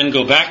able to then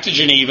go back to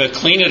Geneva,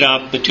 clean it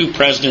up. The two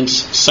presidents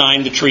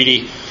signed the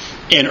treaty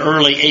in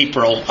early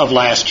April of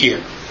last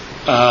year,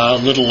 a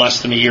little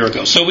less than a year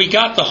ago. So we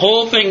got the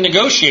whole thing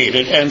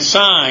negotiated and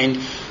signed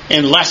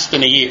in less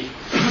than a year,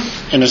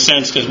 in a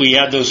sense, because we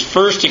had those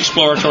first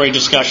exploratory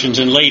discussions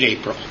in late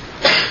April.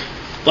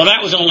 Well,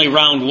 that was only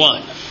round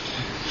one.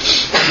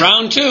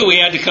 Round two, we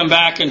had to come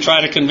back and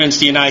try to convince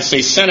the United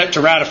States Senate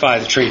to ratify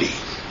the treaty.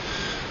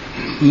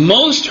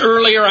 Most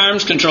earlier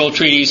arms control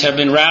treaties have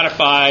been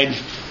ratified.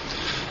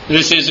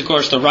 This is, of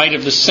course, the right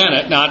of the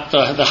Senate, not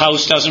the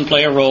House doesn't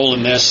play a role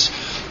in this,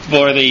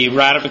 for the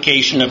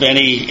ratification of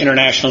any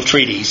international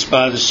treaties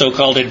by the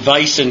so-called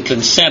advice and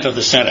consent of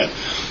the Senate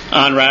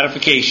on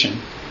ratification.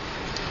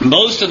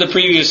 Most of the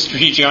previous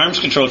strategic arms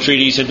control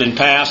treaties had been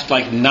passed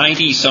like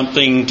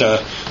 90-something to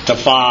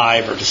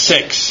 5 or to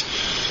 6.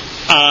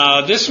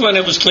 This one,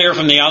 it was clear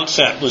from the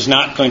outset, was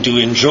not going to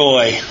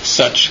enjoy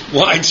such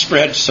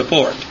widespread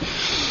support.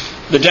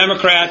 The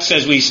Democrats,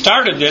 as we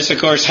started this, of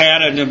course,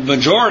 had a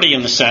majority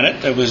in the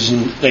Senate.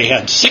 They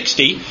had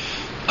 60.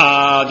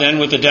 Then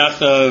with the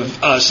death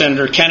of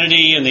Senator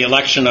Kennedy and the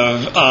election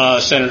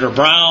of Senator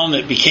Brown,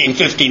 it became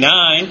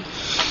 59.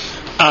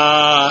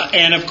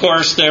 And, of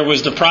course, there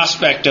was the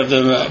prospect of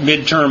the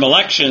midterm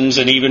elections,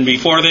 and even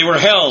before they were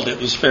held, it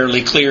was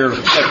fairly clear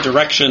what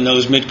direction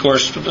those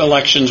mid-course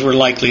elections were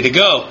likely to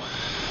go.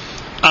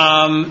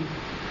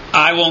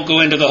 I won't go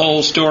into the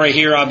whole story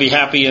here. I'll be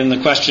happy in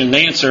the question and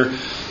answer.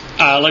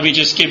 Let me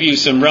just give you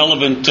some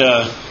relevant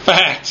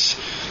facts.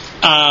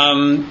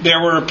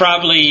 There were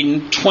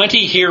probably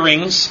 20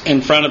 hearings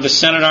in front of the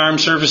Senate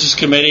Armed Services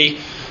Committee,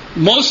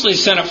 mostly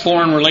Senate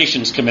Foreign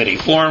Relations Committee.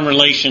 Foreign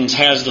Relations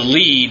has the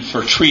lead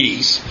for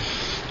treaties,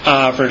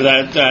 for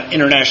that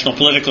international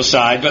political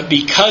side. But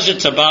because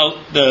it's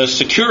about the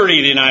security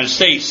of the United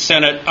States,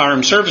 Senate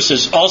Armed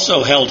Services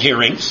also held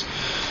hearings.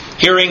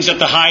 Hearings at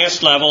the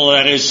highest level,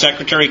 that is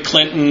Secretary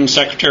Clinton,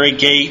 Secretary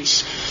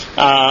Gates,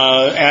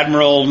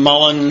 Admiral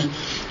Mullen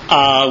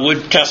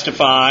would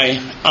testify.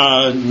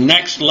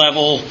 Next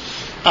level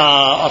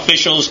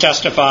officials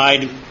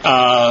testified.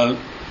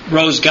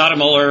 Rose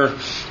Gottemoeller,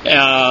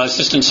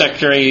 Assistant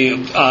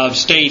Secretary of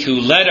State,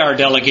 who led our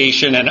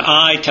delegation, and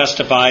I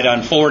testified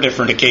on 4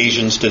 different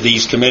occasions to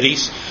these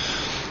committees.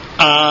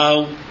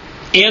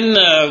 In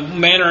the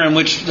manner in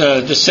which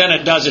the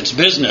Senate does its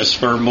business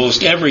for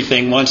most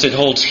everything, once it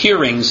holds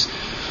hearings,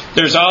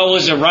 there's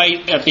always a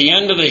right at the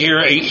end of the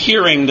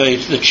hearing,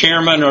 the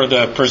chairman or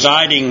the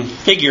presiding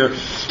figure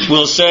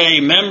will say,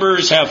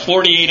 members have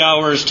 48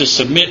 hours to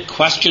submit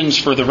questions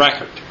for the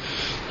record.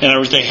 In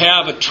other words, they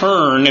have a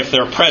turn, if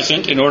they're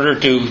present, in order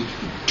to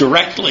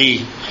directly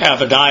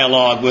have a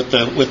dialogue with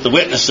the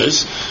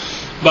witnesses.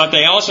 But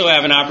they also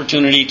have an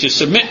opportunity to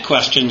submit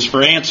questions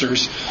for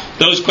answers.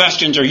 Those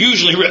questions are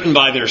usually written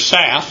by their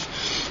staff,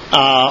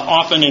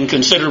 often in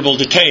considerable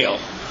detail.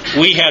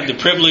 We had the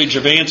privilege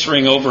of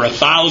answering over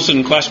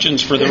 1,000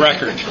 questions for the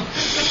record.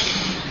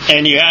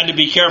 And you had to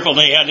be careful.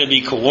 They had to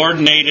be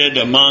coordinated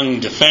among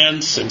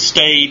Defense and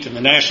State and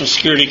the National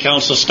Security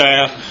Council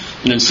staff,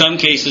 and in some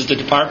cases the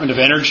Department of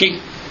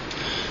Energy,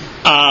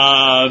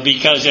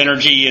 because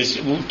energy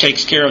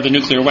takes care of the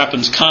nuclear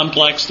weapons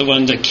complex, the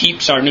one that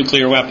keeps our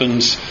nuclear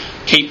weapons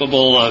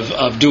capable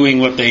of doing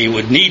what they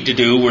would need to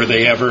do were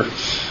they ever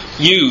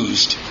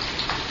used.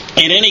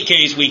 In any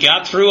case, we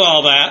got through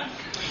all that.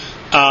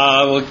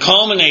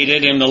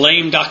 Culminated in the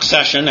lame duck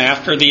session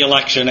after the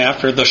election,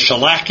 after the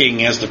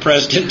shellacking, as the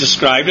president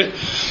described it,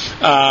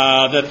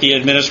 that the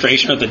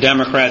administration of the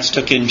Democrats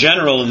took in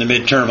general in the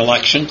midterm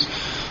elections.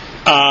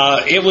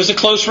 It was a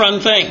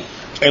close-run thing.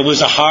 It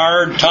was a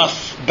hard,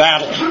 tough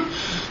battle.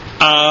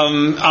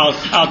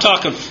 I'll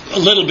talk a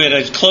little bit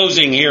at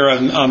closing here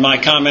on my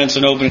comments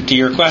and open it to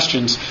your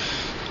questions.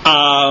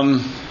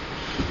 The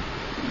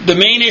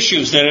main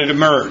issues that had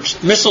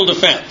emerged: missile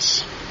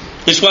defense.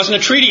 This wasn't a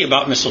treaty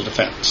about missile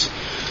defense.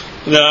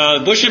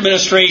 The Bush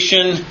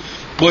administration,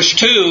 Bush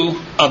II,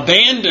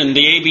 abandoned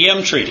the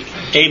ABM treaty.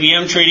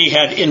 ABM treaty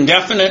had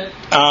indefinite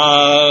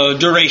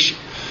duration.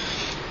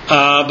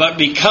 But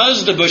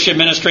because the Bush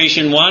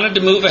administration wanted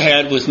to move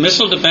ahead with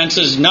missile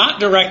defenses not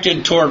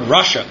directed toward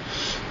Russia,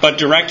 but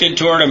directed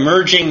toward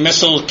emerging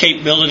missile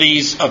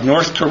capabilities of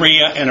North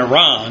Korea and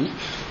Iran,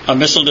 a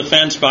missile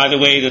defense, by the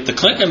way, that the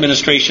Clinton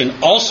administration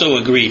also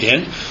agreed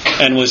in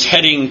and was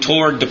heading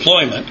toward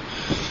deployment,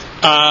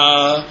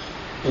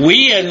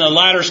 we, in the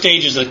latter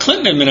stages of the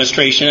Clinton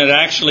administration, had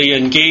actually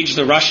engaged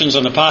the Russians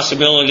on the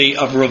possibility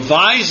of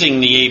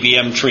revising the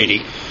ABM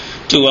treaty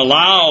to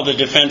allow the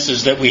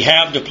defenses that we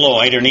have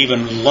deployed, and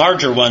even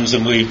larger ones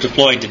than we've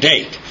deployed to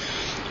date,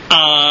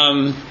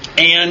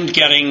 and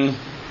getting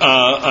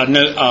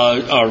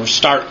a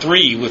Start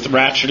 3 with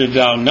ratcheted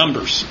down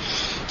numbers.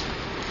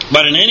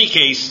 But in any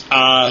case,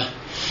 I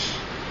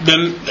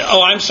want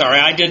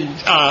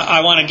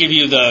to give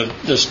you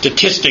the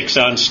statistics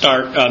on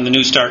the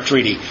New START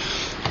treaty.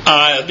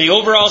 The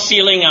overall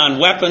ceiling on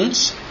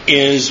weapons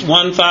is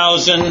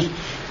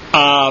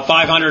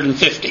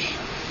 1,550.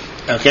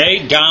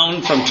 Okay,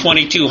 down from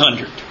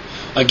 2,200.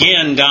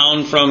 Again,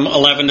 down from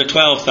 11 to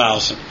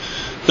 12,000.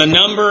 The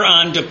number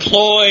on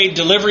deployed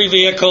delivery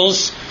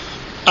vehicles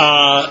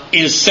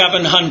is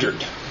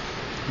 700,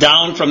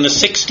 down from the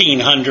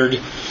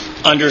 1,600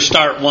 under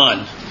Start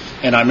 1.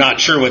 And I'm not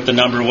sure what the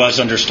number was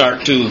under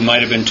Start 2. It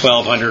might have been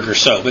 1,200 or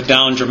so, but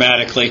down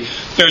dramatically.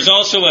 There's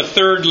also a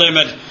third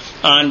limit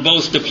on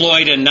both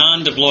deployed and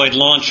non-deployed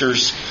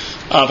launchers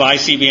of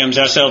ICBMs,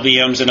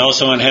 SLBMs, and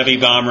also on heavy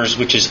bombers,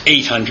 which is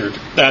 800.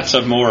 That's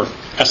a more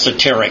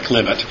esoteric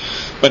limit.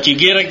 But you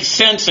get a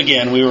sense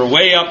again, we were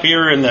way up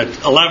here in the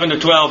 11 to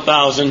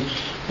 12,000.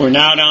 We're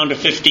now down to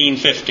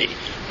 1,550.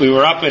 We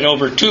were up at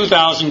over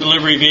 2,000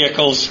 delivery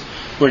vehicles.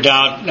 We're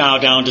now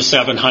down to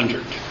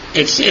 700.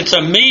 It's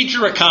a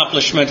major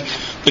accomplishment.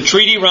 The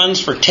treaty runs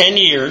for 10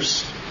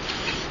 years.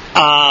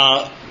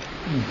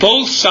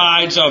 Both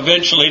sides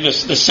eventually,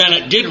 the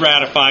Senate did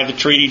ratify the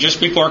treaty just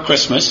before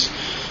Christmas.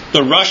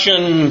 The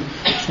Russian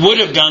would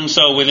have done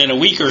so within a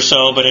week or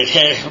so, but it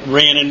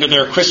ran into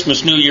their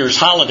Christmas New Year's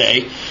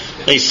holiday.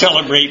 They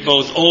celebrate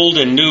both old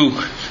and new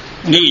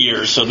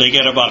Year's, so they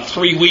get about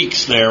 3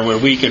 weeks there where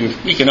we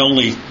can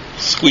only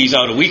squeeze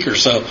out a week or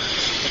so.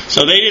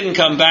 So they didn't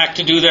come back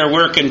to do their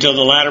work until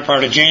the latter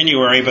part of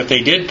January, but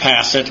they did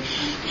pass it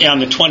on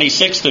the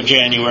 26th of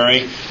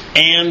January,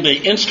 and the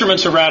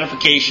instruments of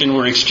ratification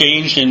were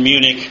exchanged in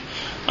Munich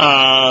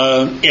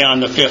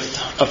on the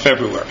 5th of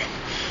February.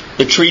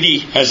 The treaty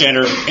has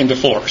entered into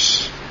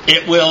force.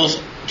 It will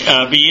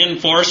be in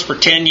force for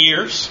 10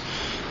 years.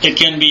 It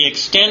can be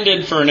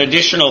extended for an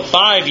additional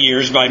 5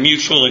 years by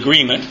mutual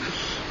agreement,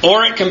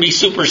 or it can be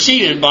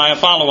superseded by a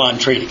follow-on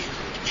treaty,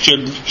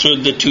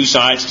 should the two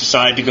sides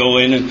decide to go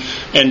in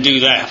and do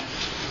that.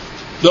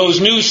 Those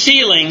new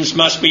ceilings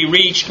must be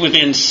reached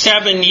within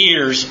 7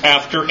 years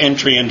after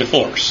entry into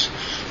force.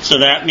 So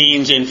that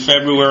means in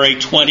February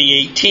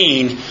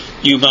 2018,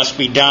 you must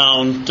be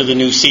down to the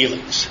new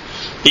ceilings.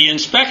 The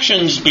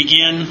inspections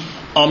begin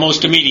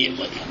almost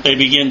immediately. They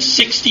begin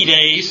 60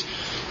 days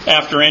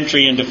after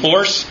entry into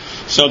force,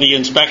 so the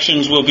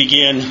inspections will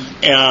begin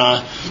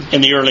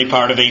in the early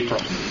part of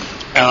April.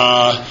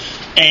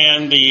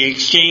 And the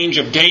exchange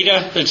of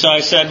data, as I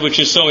said, which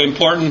is so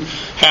important,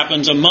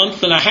 happens a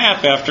month and a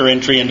half after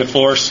entry into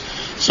force,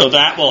 so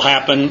that will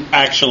happen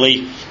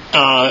actually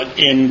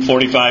in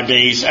 45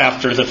 days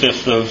after the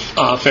 5th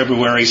of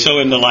February, so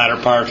in the latter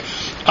part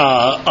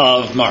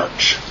of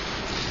March.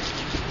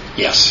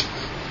 Yes.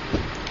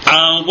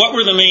 What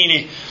were the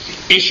main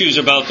issues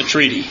about the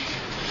treaty?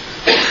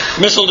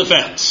 Missile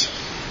defense.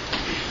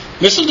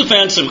 Missile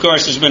defense, of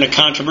course, has been a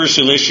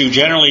controversial issue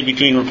generally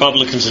between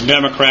Republicans and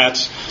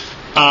Democrats,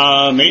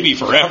 maybe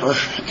forever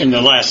in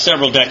the last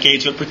several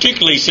decades, but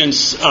particularly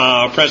since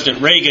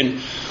President Reagan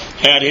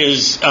had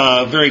his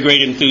very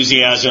great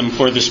enthusiasm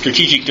for the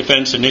Strategic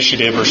Defense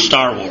Initiative, or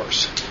Star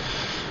Wars.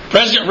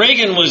 President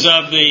Reagan was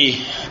of the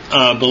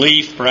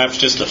belief, perhaps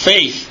just the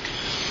faith,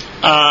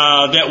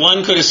 that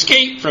one could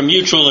escape from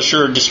mutual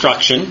assured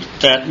destruction,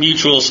 that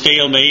mutual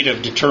stalemate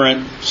of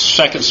deterrent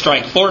second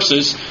strike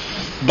forces,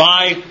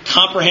 by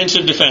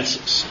comprehensive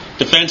defenses.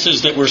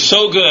 Defenses that were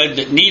so good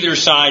that neither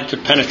side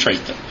could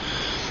penetrate them.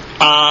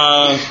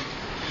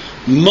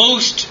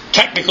 Most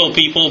technical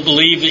people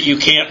believe that you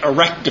can't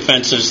erect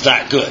defenses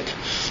that good.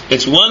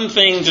 It's one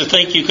thing to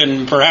think you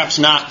can perhaps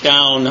knock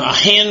down a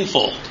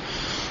handful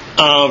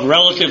of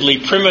relatively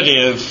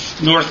primitive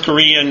North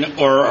Korean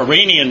or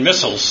Iranian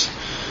missiles.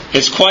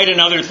 It's quite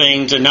another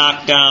thing to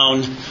knock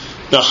down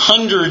the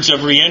hundreds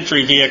of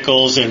reentry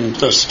vehicles and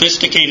the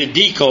sophisticated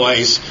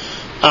decoys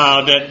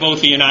that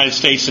both the United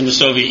States and the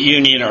Soviet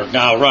Union, or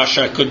now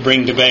Russia, could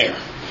bring to bear.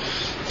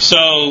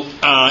 So,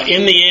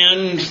 in the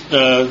end,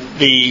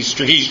 the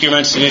Strategic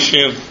Defense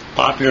Initiative,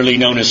 popularly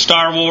known as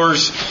Star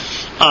Wars,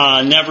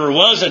 never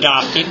was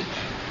adopted.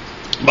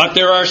 But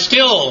there's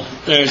still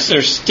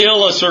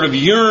a sort of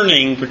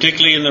yearning,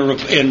 particularly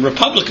in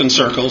Republican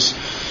circles,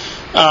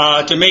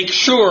 to make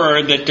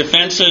sure that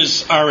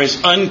defenses are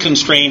as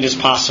unconstrained as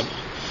possible.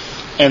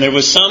 And there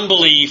was some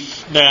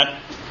belief that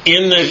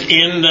in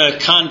the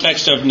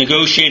context of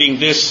negotiating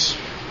this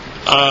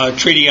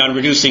Treaty on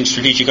Reducing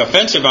Strategic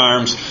Offensive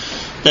Arms,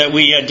 that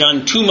we had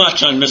done too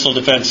much on missile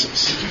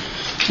defenses.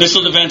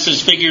 Missile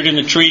defenses figured in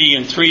the treaty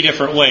in three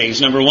different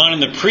ways. Number one, in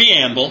the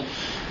preamble,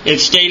 it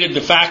stated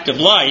the fact of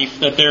life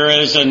that there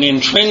is an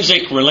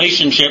intrinsic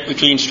relationship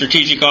between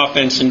strategic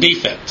offense and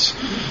defense.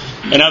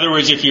 In other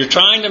words, if you're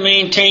trying to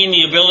maintain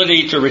the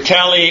ability to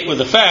retaliate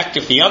with effect,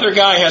 if the other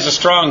guy has a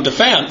strong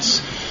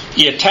defense,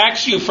 he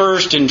attacks you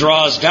first and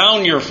draws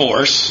down your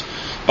force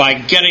by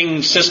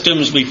getting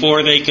systems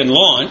before they can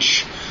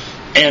launch,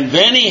 and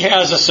then he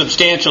has a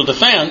substantial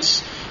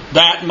defense,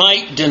 that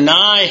might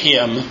deny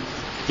him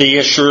the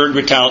assured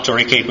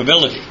retaliatory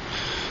capability.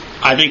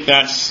 I think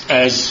that's,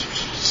 as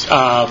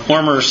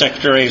former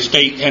Secretary of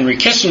State Henry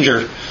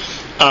Kissinger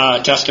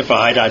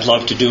testified. I'd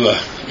love to do an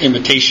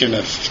imitation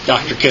of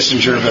Dr.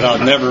 Kissinger, but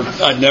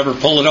I'd never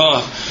pull it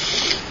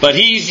off. But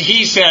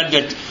he said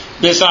that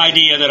this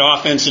idea that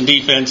offense and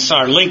defense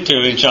are linked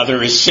to each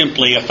other is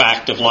simply a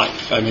fact of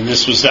life. I mean,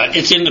 this was that.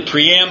 It's in the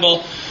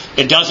preamble.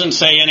 It doesn't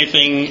say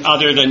anything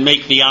other than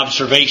make the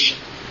observation.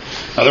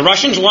 Now, the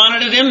Russians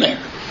wanted it in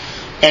there,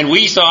 and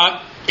we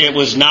thought it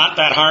was not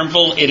that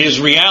harmful. It is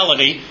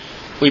reality.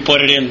 We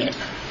put it in there.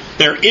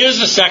 There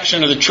is a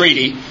section of the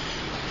treaty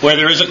where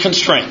there is a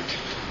constraint.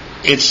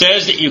 It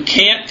says that you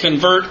can't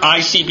convert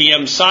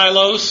ICBM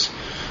silos,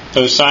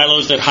 those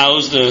silos that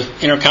house the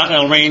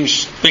intercontinental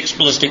range fixed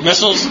ballistic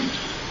missiles,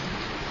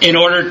 in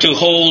order to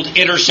hold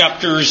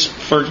interceptors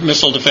for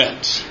missile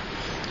defense.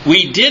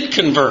 We did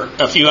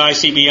convert a few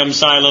ICBM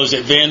silos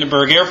at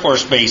Vandenberg Air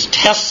Force Base,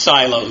 test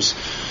silos,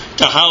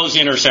 to house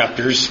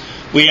interceptors.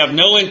 We have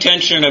no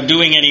intention of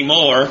doing any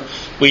more.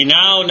 We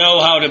now know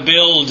how to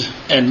build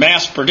and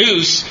mass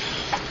produce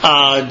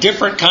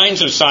different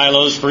kinds of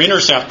silos for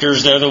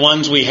interceptors. They're the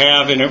ones we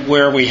have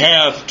where we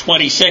have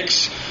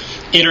 26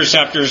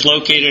 interceptors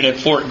located at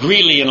Fort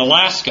Greely in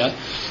Alaska.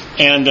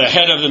 And the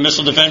head of the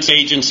Missile Defense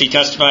Agency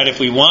testified if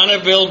we want to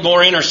build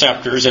more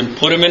interceptors and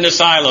put them into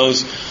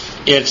silos,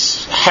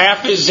 it's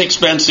half as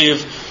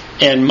expensive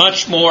and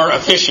much more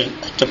efficient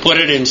to put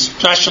it in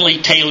specially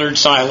tailored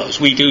silos.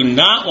 We do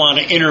not want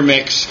to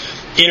intermix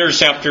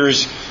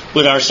interceptors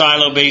with our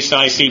silo-based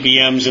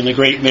ICBMs in the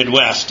Great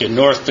Midwest, in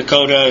North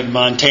Dakota, and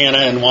Montana,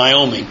 and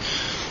Wyoming.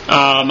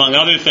 Among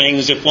other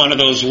things, if one of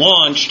those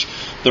launched,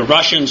 the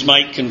Russians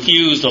might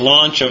confuse the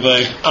launch of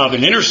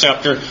an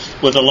interceptor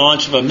with the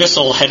launch of a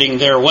missile heading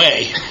their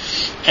way,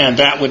 and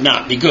that would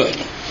not be good.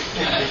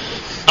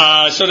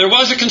 So there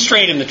was a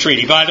constraint in the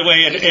treaty. By the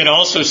way, it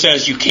also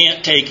says you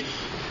can't take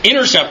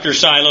interceptor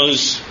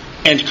silos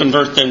and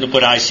convert them to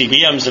put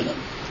ICBMs in them.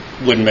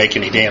 Wouldn't make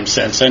any damn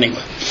sense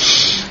anyway.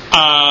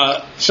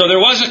 So there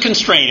was a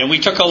constraint, and we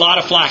took a lot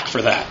of flack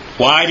for that.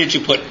 Why did you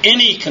put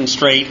any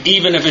constraint,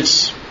 even if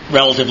it's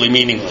relatively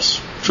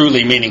meaningless,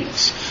 truly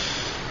meaningless?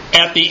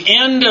 At the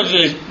end of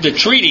the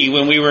treaty,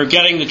 when we were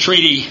getting the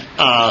treaty,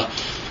 at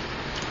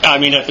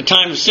the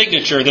time of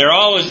signature, there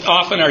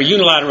often are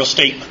unilateral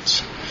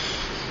statements.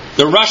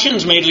 The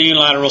Russians made a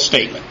unilateral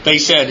statement. They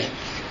said,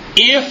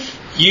 if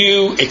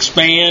you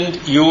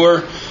expand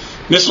your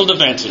missile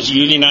defenses,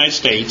 you the United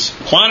States,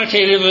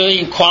 quantitatively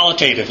and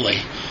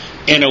qualitatively,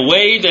 in a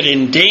way that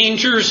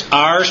endangers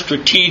our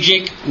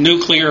strategic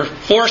nuclear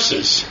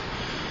forces,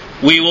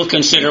 we will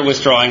consider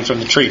withdrawing from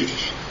the treaty.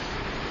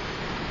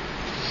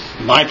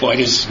 My point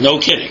is, no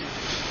kidding.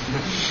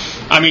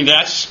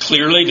 That's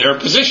clearly their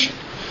position.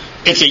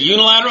 It's a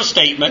unilateral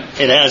statement.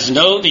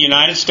 The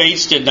United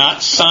States did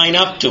not sign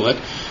up to it.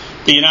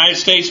 The United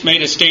States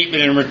made a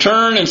statement in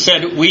return and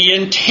said, we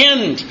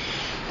intend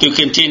to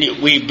continue.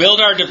 We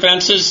build our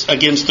defenses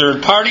against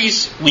third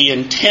parties. We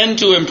intend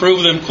to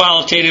improve them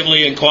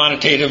qualitatively and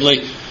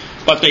quantitatively,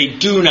 but they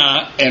do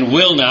not and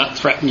will not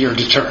threaten your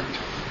deterrent.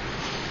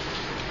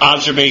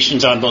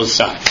 Observations on both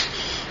sides.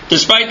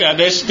 Despite that,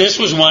 this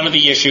was one of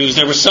the issues.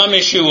 There was some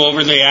issue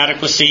over the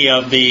adequacy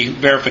of the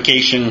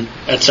verification,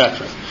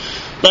 etc.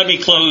 Let me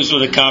close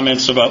with the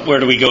comments about where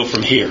do we go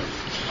from here.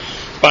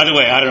 By the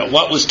way, I don't know,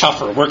 what was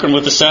tougher, working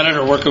with the Senate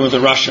or working with the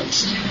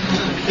Russians?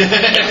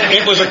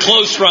 It was a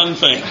close-run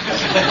thing.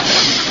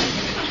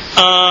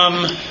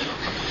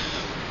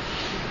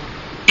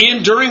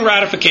 During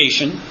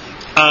ratification,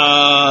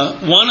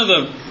 one of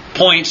the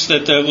points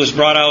that was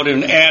brought out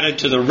and added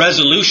to the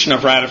resolution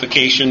of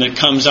ratification that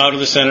comes out of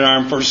the Senate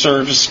Armed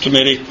Services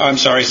Committee,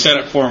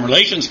 Senate Foreign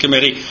Relations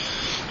Committee,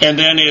 and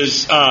then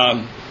is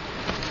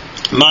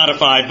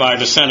modified by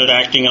the Senate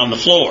acting on the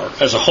floor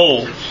as a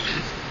whole,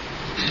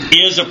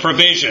 is a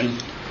provision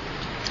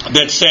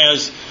that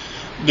says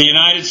the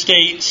United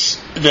States,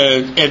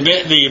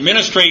 the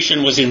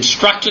administration was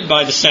instructed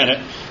by the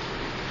Senate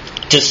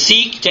to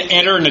seek to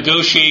enter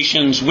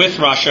negotiations with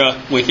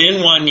Russia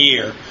within 1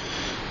 year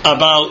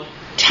about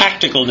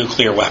tactical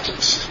nuclear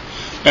weapons.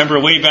 Remember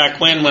way back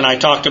when I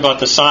talked about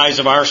the size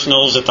of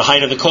arsenals at the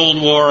height of the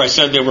Cold War, I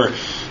said there were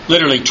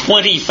literally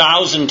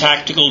 20,000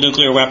 tactical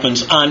nuclear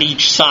weapons on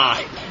each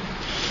side.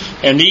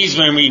 And these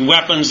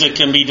weapons that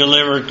can be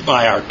delivered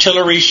by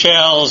artillery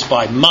shells,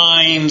 by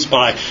mines,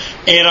 by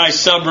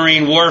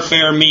anti-submarine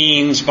warfare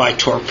means, by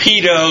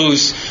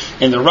torpedoes,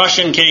 In the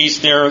Russian case,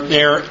 their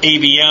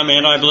ABM,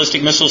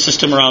 anti-ballistic missile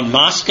system around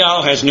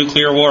Moscow, has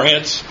nuclear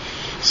warheads.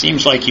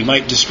 Seems like you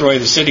might destroy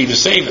the city to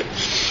save it.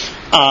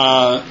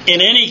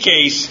 In any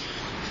case,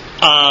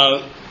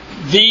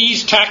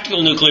 these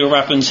tactical nuclear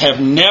weapons have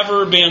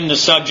never been the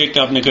subject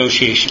of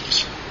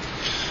negotiations.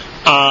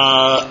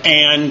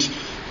 And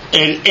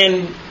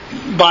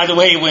by the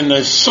way, when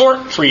the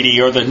SORT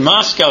Treaty or the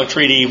Moscow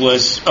Treaty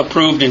was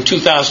approved in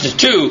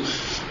 2002,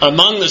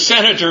 among the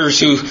senators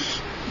who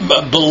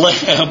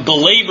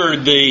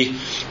belabored the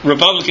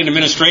Republican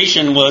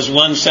administration was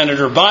one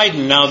Senator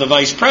Biden, now the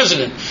vice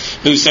president,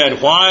 who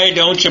said, "Why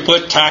don't you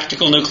put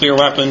tactical nuclear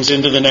weapons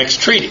into the next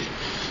treaty?"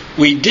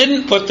 We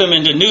didn't put them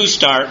into New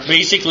START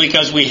basically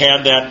because we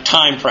had that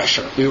time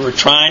pressure. We were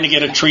trying to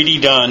get a treaty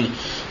done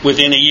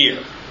within a year,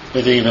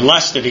 within even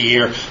less than a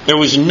year. There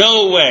was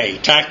no way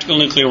tactical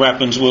nuclear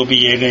weapons will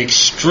be an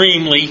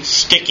extremely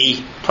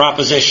sticky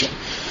proposition.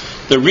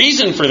 The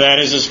reason for that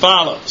is as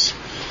follows.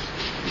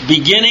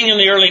 Beginning in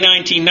the early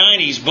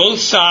 1990s,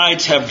 both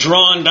sides have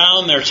drawn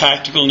down their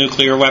tactical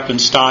nuclear weapon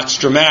stocks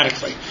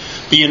dramatically.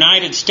 The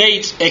United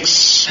States,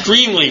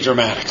 extremely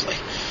dramatically.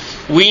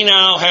 We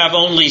now have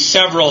only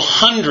several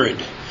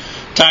hundred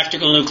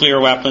tactical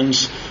nuclear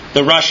weapons.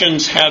 The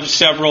Russians have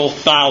several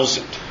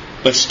thousand,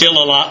 but still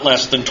a lot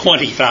less than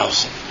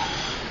 20,000.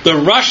 The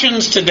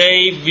Russians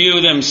today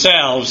view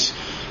themselves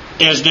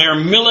as their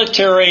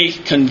military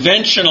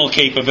conventional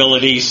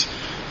capabilities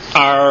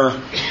are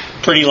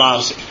pretty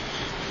lousy.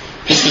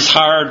 This is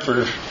hard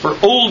for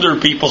older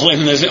people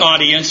in the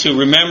audience who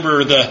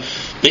remember the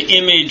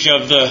image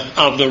of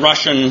the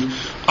Russian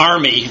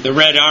army, the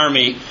Red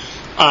Army,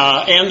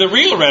 and the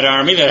real Red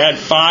Army that had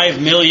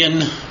 5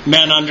 million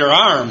men under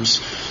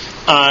arms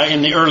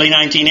in the early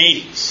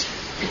 1980s.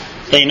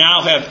 They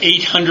now have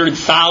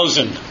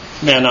 800,000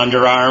 men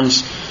under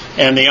arms,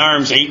 and the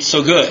arms ain't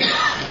so good.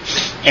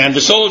 And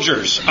the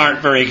soldiers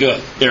aren't very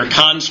good. They're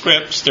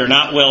conscripts, they're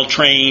not well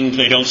trained,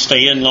 they don't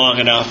stay in long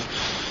enough.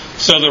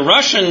 So the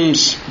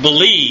Russians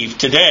believe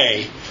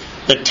today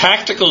that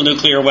tactical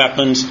nuclear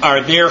weapons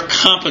are their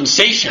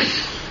compensation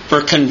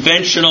for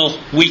conventional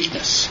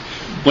weakness.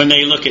 When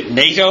they look at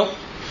NATO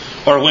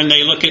or when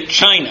they look at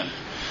China,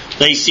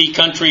 they see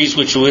countries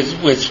with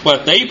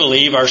what they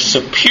believe are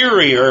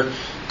superior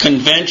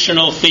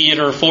conventional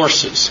theater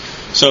forces.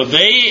 So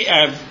they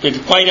have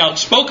been quite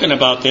outspoken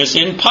about this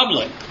in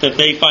public, that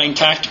they find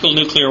tactical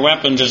nuclear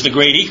weapons as the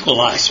great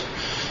equalizer.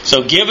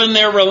 So given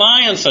their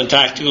reliance on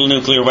tactical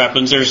nuclear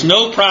weapons, there's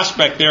no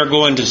prospect they're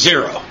going to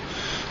zero.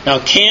 Now,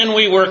 can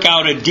we work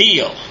out a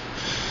deal?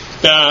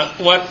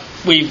 What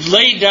we've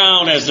laid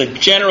down as the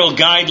general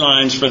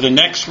guidelines for the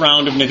next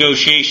round of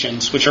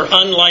negotiations, which are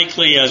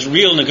unlikely as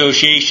real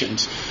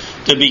negotiations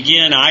to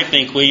begin, I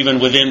think, even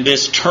within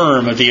this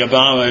term of the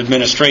Obama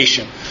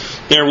administration.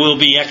 There will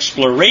be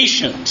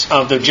explorations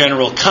of the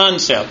general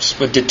concepts,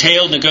 but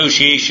detailed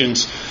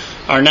negotiations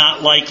are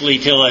not likely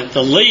till at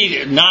the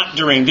late, not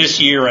during this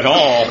year at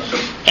all,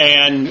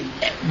 and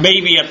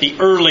maybe at the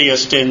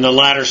earliest in the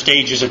latter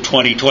stages of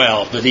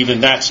 2012, but even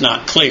that's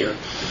not clear.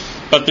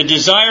 But the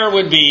desire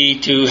would be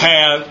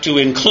to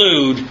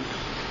include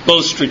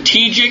both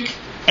strategic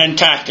and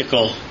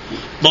tactical,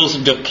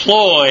 both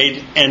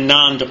deployed and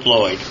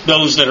non-deployed,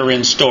 those that are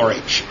in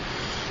storage.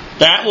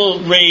 That will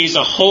raise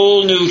a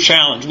whole new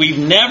challenge. We've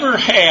never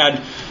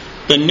had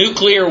the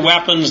nuclear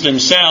weapons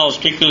themselves,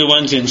 particularly the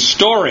ones in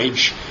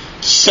storage,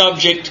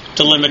 subject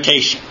to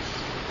limitation.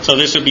 So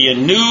this would be a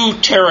new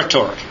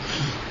territory.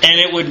 And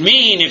it would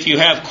mean, if you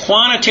have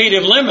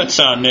quantitative limits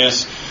on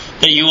this,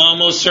 that you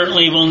almost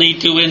certainly will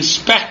need to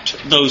inspect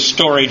those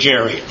storage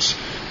areas,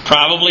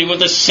 probably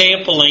with a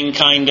sampling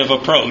kind of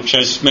approach,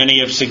 as many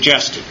have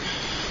suggested.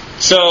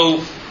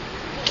 So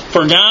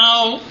for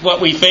now,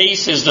 what we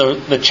face is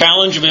the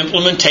challenge of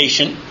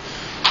implementing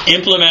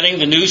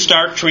the New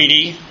START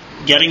Treaty,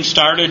 getting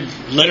started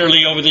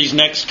literally over these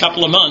next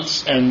couple of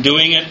months and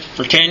doing it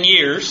for 10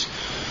 years,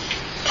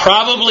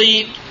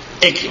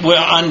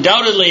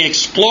 undoubtedly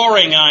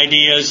exploring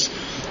ideas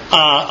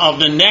of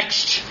the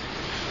next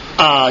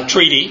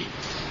treaty,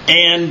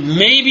 and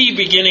maybe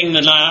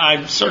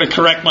I sort of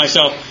correct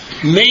myself,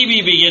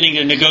 maybe beginning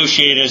to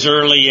negotiate as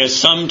early as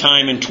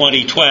sometime in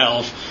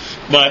 2012,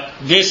 but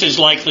this is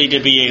likely to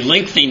be a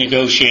lengthy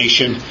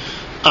negotiation,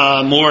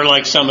 more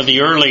like some of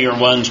the earlier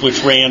ones,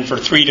 which ran for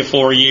 3 to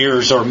 4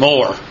 years or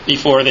more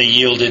before they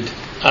yielded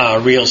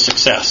real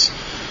success.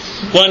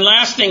 One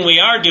last thing we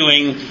are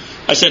doing,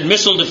 I said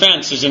missile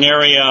defense is an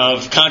area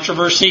of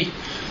controversy.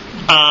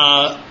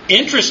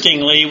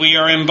 Interestingly, we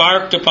are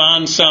embarked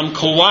upon some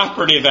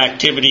cooperative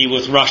activity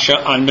with Russia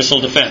on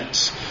missile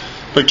defense,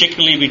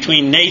 particularly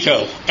between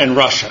NATO and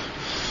Russia.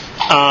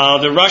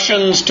 The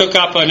Russians took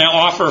up an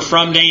offer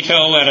from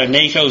NATO at a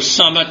NATO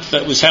summit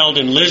that was held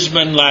in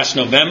Lisbon last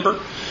November.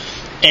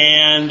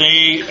 And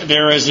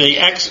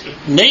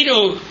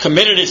NATO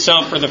committed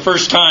itself for the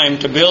first time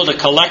to build a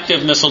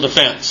collective missile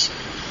defense,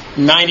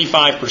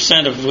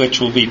 95% of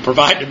which will be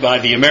provided by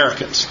the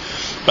Americans.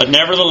 But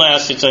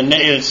nevertheless, it's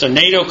a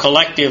NATO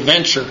collective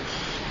venture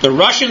The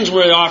Russians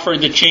were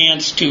offered the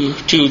chance to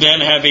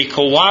then have a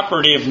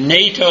cooperative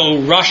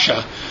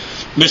NATO-Russia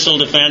missile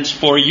defense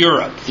for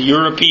Europe, the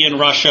European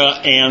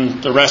Russia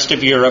and the rest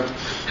of Europe.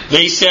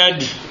 They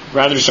said,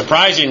 rather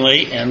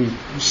surprisingly and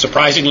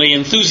surprisingly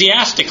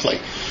enthusiastically,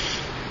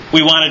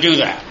 we want to do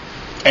that.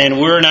 And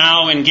we're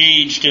now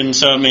engaged in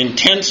some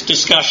intense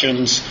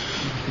discussions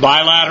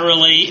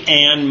bilaterally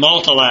and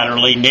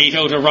multilaterally,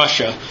 NATO to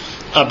Russia,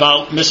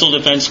 about missile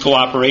defense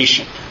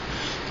cooperation.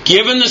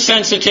 Given the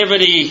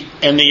sensitivity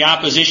and the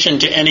opposition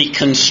to any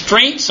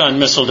constraints on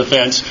missile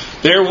defense,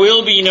 there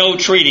will be no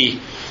treaty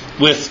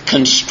with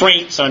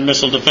constraints on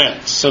missile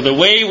defense. So the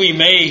way we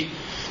may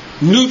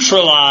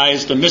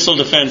neutralize the missile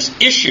defense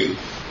issue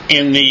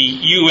in the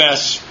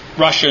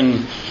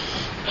U.S.-Russian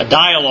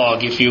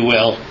dialogue, if you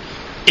will,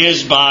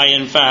 is by,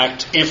 in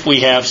fact, if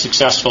we have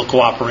successful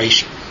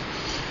cooperation.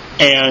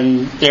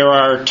 And there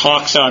are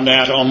talks on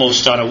that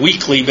almost on a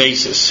weekly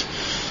basis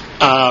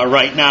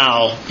right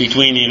now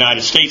between the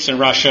United States and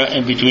Russia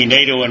and between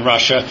NATO and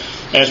Russia,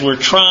 as we're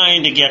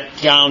trying to get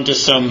down to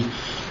some,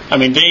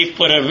 they've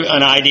put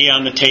an idea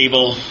on the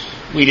table.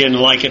 We didn't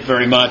like it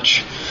very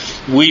much.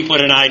 We put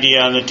an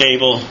idea on the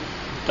table.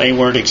 They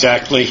weren't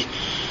exactly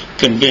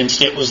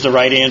convinced it was the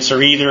right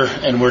answer either,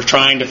 and we're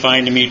trying to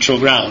find a mutual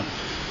ground.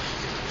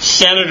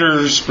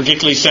 Senators,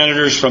 particularly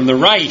senators from the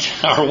right,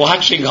 are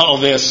watching all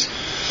this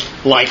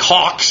like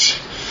hawks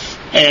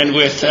and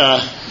with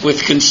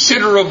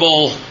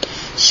considerable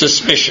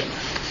suspicion.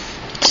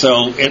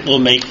 So it will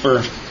make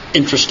for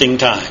interesting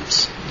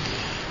times.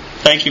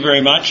 Thank you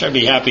very much. I'd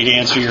be happy to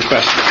answer your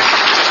questions.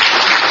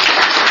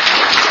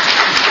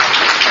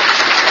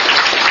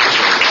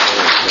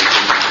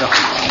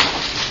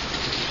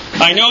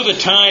 I know the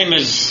time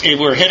is,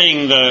 we're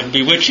hitting the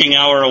bewitching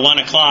hour of 1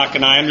 o'clock,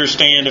 and I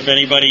understand if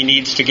anybody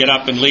needs to get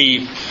up and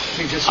leave. I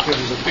think just because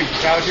there's a big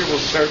crowd here, we'll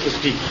start with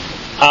Pete.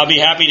 I'll be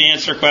happy to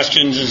answer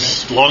questions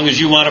as long as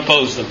you want to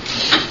pose them.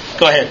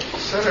 Go ahead.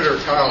 Senator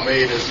Kyle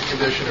made as a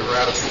condition of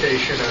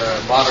ratification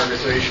a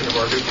modernization of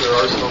our nuclear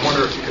arsenal. I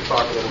wonder if you could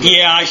talk a little bit.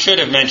 Yeah, I should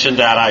have mentioned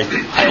that. I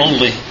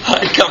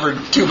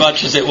covered too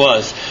much as it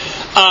was.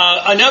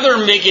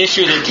 Another big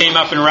issue that came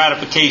up in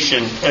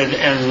ratification,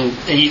 and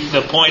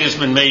the point has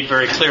been made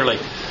very clearly,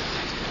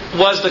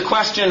 was the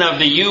question of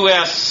the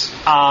U.S.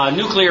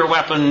 Nuclear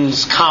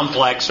weapons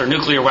complex, or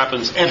nuclear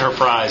weapons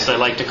enterprise, I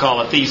like to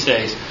call it these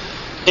days.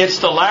 It's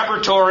the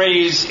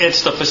laboratories,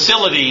 it's the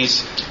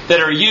facilities that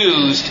are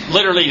used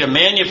literally to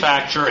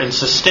manufacture and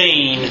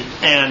sustain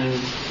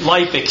and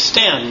life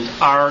extend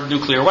our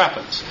nuclear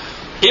weapons.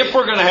 If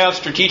we're going to have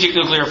strategic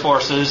nuclear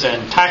forces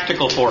and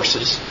tactical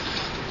forces,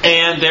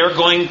 and they're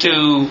going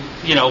to,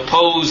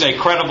 pose a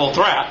credible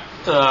threat,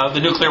 the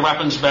nuclear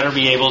weapons better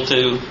be able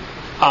to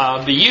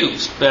be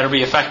used, better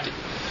be effective.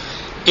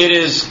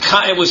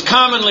 It was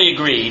commonly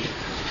agreed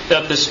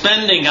that the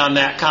spending on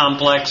that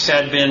complex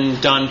had been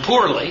done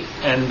poorly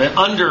and been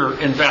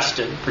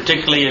underinvested,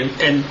 particularly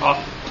in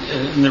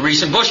the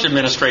recent Bush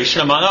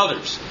administration, among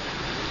others.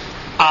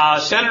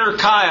 Senator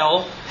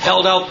Kyle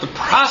held out the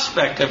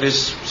prospect of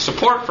his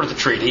support for the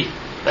treaty.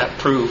 That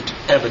proved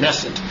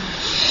evanescent.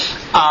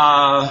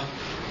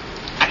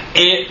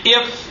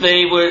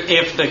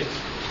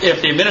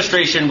 If the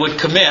administration would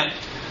commit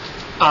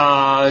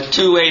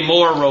to a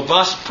more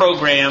robust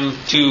program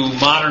to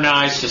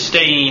modernize,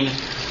 sustain,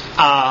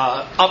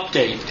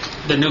 update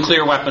the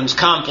nuclear weapons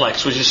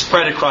complex, which is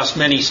spread across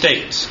many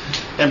states.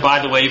 And by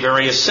the way,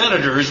 various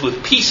senators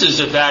with pieces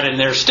of that in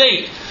their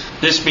state,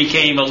 this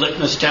became a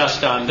litmus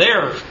test on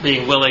their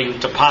being willing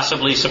to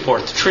possibly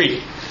support the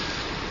treaty.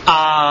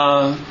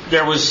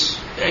 There was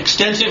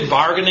extensive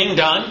bargaining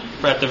done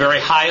at the very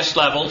highest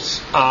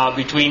levels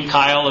between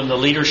Kyle and the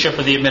leadership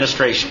of the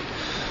administration.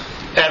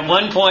 At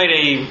one point,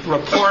 a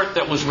report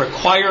that was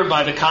required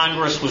by the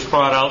Congress was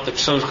brought out, the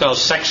so-called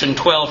Section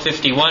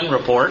 1251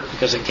 report,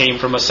 because it came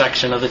from a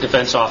section of the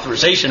Defense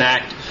Authorization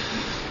Act.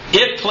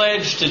 It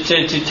pledged to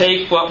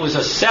take what was a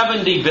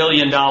 $70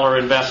 billion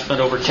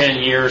investment over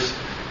 10 years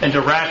and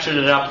to ratchet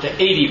it up to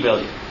 $80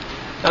 billion.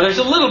 Now, there's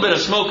a little bit of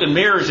smoke and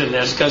mirrors in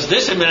this, because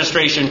this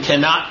administration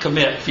cannot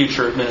commit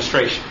future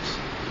administrations.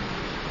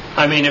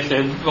 If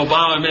the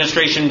Obama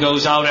administration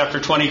goes out after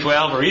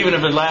 2012, or even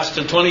if it lasts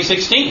to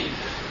 2016,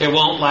 it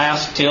won't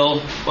last till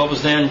what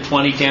was then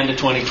 2010 to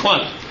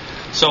 2020.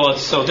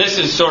 So this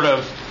is sort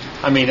of,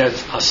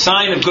 a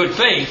sign of good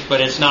faith, but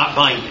it's not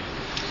binding.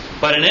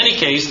 But in any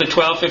case, the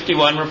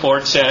 1251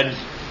 report said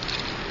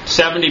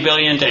 $70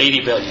 billion to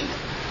 $80 billion.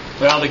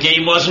 Well, the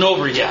game wasn't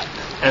over yet.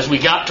 As we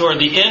got toward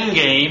the end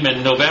game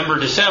in November,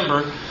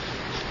 December,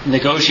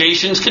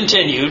 negotiations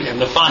continued, and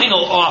the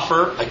final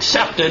offer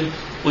accepted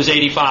was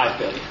 $85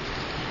 billion.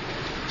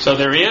 So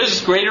there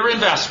is greater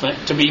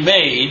investment to be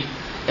made.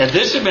 And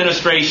this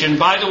administration,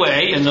 by the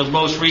way, in the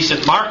most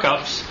recent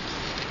markups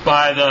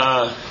by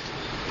the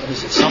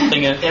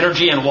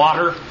Energy and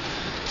Water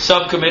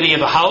Subcommittee of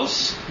the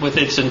House, with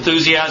its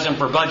enthusiasm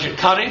for budget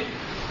cutting,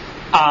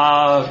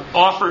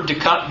 offered to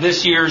cut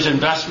this year's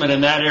investment in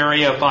that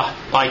area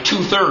by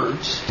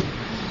 2/3,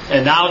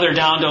 and now they're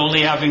down to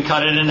only having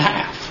cut it in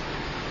half.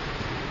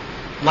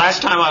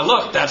 last time I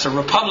looked, that's a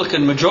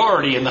Republican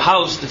majority in the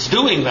House that's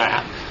doing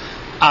that.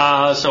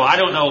 So I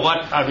don't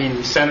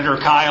know Senator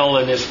Kyle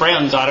and his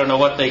friends, I don't know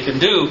what they can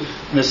do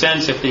in the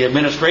sense if the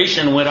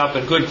administration went up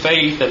in good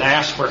faith and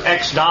asked for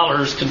X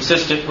dollars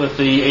consistent with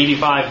the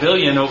 $85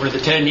 billion over the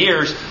 10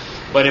 years,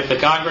 but if the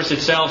Congress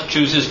itself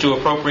chooses to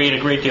appropriate a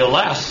great deal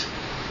less,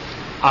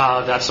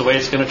 that's the way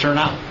it's going to turn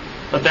out.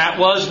 But that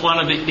was one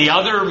of the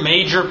other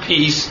major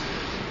piece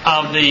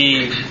of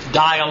the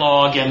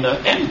dialogue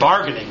and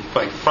bargaining,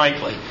 quite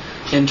frankly,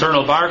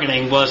 internal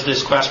bargaining, was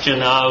this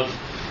question of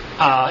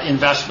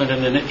investment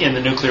in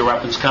the nuclear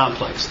weapons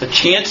complex. The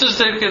chances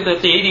that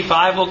the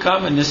 85 will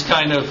come in this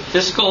kind of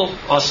fiscal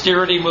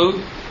austerity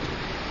mood,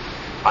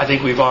 I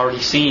think we've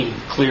already seen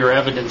clear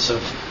evidence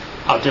of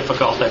how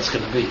difficult that's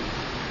going to be.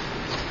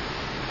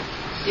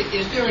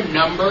 Is there a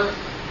number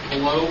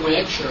below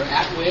which or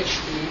at which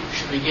we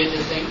should begin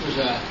to think there's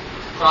a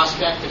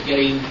prospect of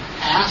getting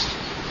past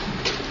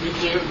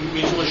nuclear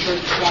mutual assured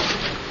destruction?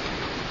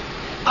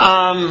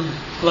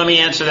 Let me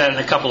answer that in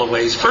a couple of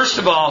ways. First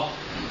of all,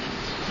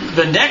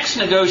 the next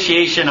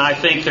negotiation, I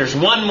think there's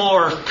one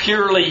more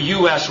purely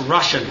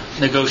U.S.-Russian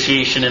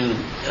negotiation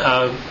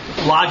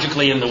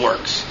logically in the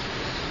works.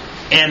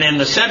 And in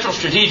the Central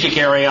Strategic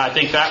Area, I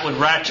think that would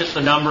ratchet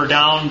the number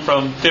down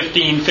from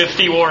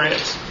 1,550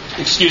 warheads,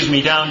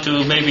 down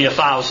to maybe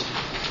 1,000.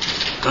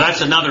 So that's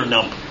another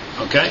number,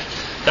 okay?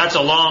 That's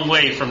a long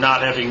way from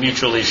not having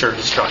mutually assured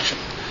destruction.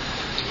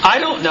 I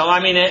don't know.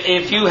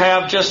 If you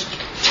have just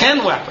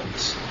 10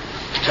 weapons,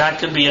 that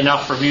could be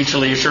enough for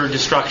mutually assured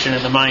destruction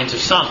in the minds of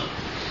some.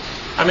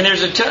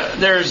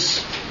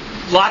 There's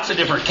lots of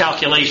different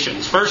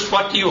calculations. First,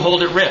 what do you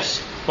hold at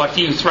risk? What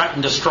do you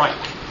threaten to strike?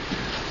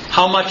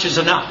 How much is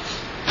enough?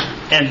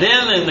 And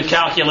then in the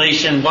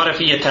calculation, what if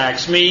he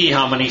attacks me?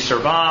 How many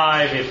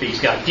survive? If he's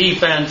got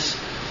defense,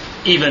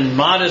 even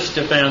modest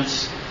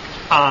defense,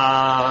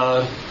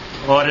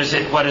 what is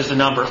it? What is the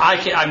number?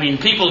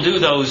 People do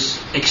those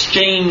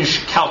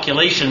exchange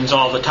calculations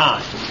all the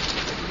time.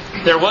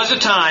 There was a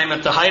time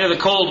at the height of the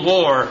Cold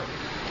War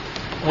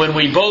when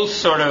we both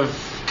sort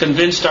of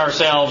convinced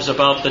ourselves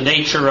about the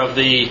nature of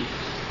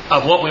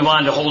what we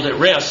wanted to hold at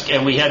risk,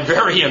 and we had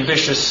very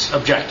ambitious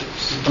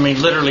objectives.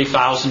 Literally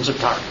thousands of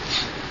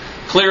targets.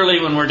 Clearly,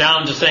 when we're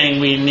down to saying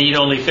we need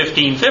only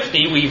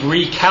 1,550, we've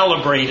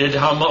recalibrated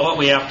what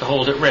we have to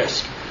hold at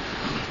risk.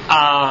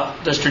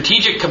 The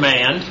Strategic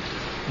Command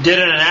did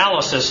an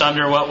analysis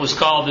under what was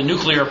called the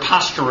Nuclear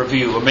Posture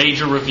Review, a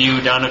major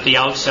review done at the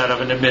outset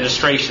of an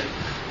administration.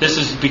 This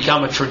has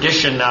become a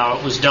tradition now.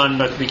 It was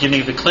done at the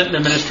beginning of the Clinton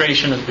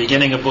administration, at the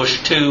beginning of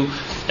Bush II,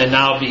 and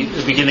now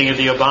the beginning of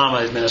the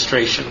Obama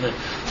administration.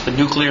 The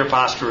Nuclear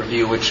Posture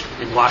Review, which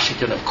in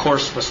Washington, of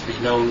course, must be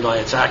known by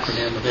its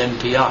acronym of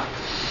NPR.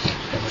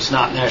 It was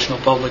not National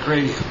Public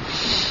Radio.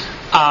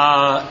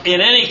 In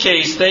any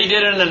case, they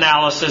did an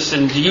analysis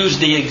and used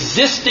the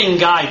existing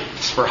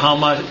guidance for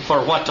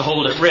what to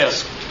hold at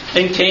risk,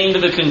 and came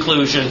to the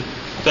conclusion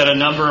that a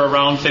number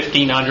around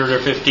 1,500 or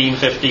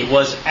 1,550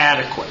 was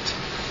adequate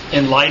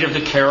in light of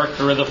the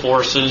character of the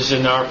forces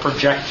and our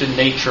projected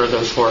nature of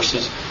those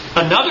forces.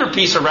 Another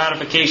piece of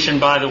ratification,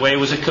 by the way,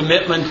 was a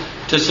commitment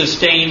to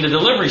sustain the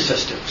delivery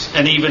systems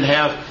and even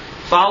have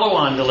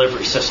follow-on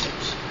delivery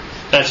systems.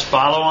 That's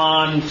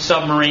follow-on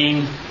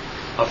submarine,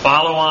 a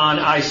follow-on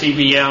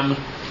ICBM,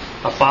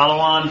 a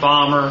follow-on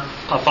bomber,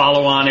 a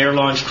follow-on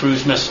air-launched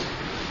cruise missile.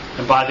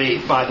 And by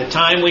the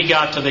time we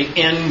got to the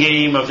end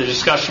game of the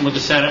discussion with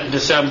the Senate in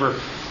December,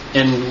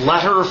 in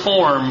letter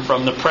form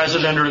from the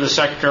President or the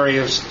Secretary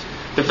of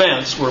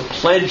Defense were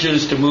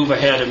pledges to move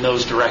ahead in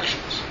those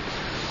directions.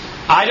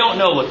 I don't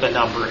know what the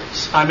number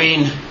is.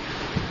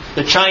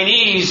 The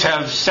Chinese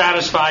have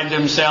satisfied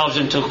themselves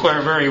until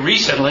very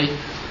recently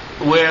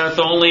with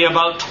only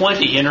about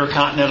 20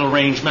 intercontinental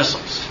range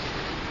missiles.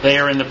 They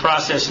are in the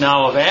process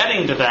now of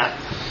adding to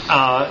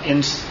that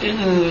in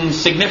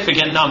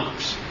significant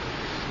numbers.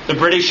 The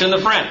British and the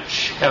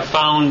French have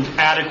found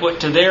adequate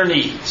to their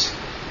needs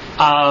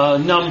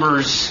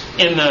numbers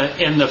in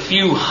the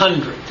few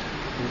hundred.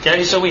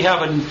 Okay, so we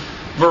have a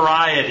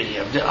variety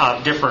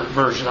of different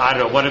versions. I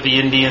don't know, what do the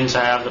Indians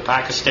have, the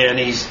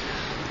Pakistanis?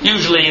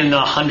 Usually in the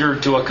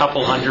 100 to a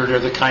couple hundred are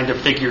the kind of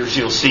figures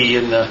you'll see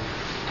in the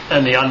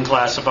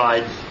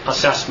unclassified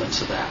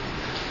assessments of that.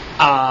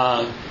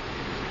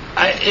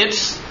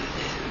 It's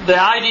the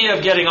idea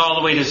of getting all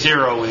the way to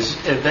zero is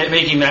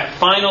making that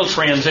final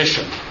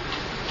transition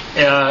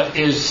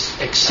is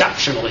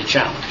exceptionally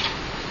challenging.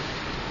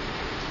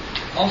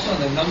 Also,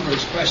 the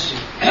numbers question.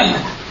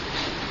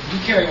 Do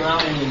you carry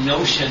around any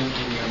notion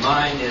in your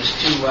mind as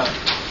to what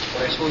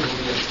I suppose will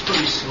be a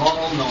pretty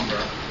small number,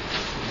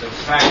 the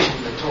fraction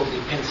of the total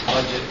defense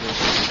budget was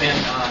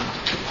spent on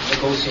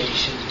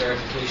negotiations,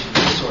 verification,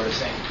 this sort of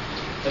thing?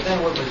 But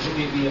then what would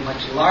presumably be a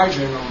much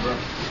larger number,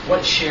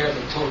 what share of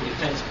the total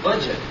defense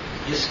budget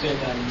is spent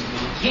on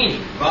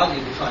maintaining,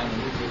 broadly defined, the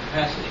nuclear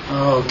capacity?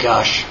 Oh,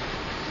 gosh.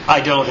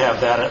 I don't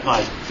have that at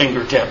my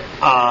fingertip.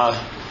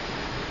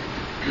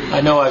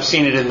 I know I've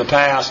seen it in the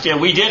past. Yeah,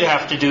 we did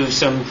have to do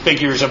some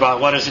figures about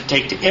what does it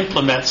take to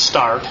implement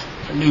START,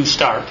 a new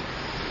start.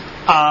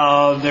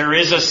 There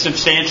is a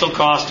substantial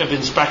cost of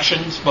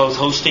inspections, both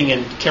hosting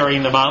and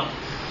carrying them out.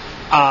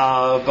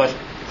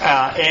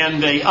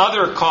 And the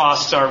other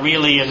costs are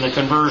really in the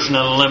conversion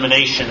and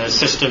elimination of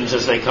systems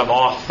as they come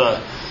off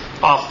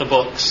the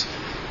books.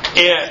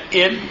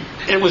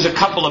 It was a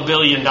couple of $1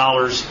 billion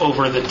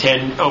over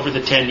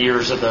the 10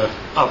 years of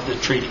the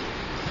treaty.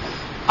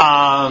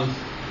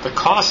 The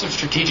cost of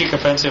strategic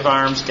offensive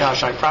arms,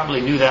 gosh, I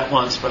probably knew that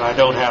once, but I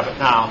don't have it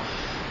now.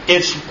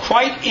 It's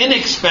quite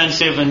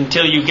inexpensive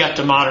until you get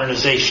to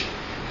modernization.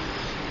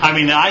 I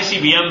mean, the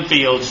ICBM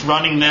fields,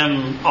 running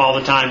them all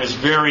the time is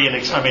very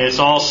inexpensive. I mean, it's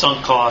all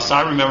sunk costs.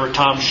 I remember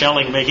Tom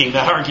Schelling making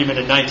that argument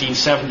in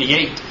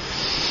 1978.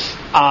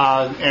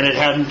 And it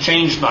hadn't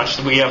changed much.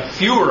 We have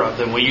fewer of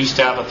them. We used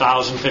to have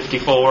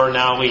 1,054.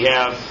 Now we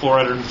have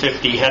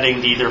 450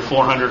 heading to either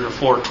 400 or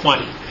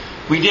 420.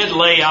 We did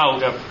lay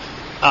out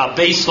a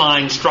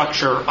baseline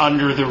structure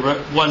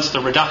once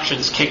the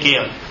reductions kick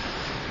in.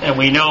 And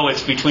we know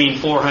it's between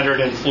 400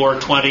 and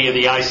 420 of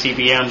the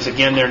ICBMs.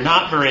 Again, they're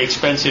not very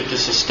expensive to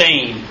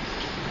sustain.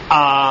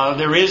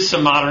 There is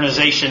some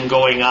modernization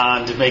going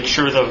on to make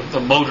sure the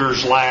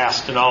motors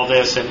last and all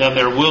this. And then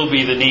there will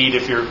be the need,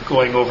 if you're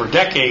going over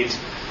decades,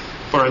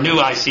 for a new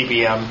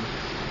ICBM.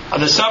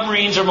 The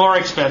submarines are more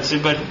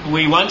expensive, but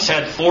we once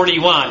had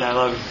 41. I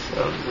love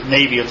the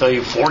Navy will tell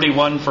you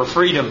 41 for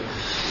freedom.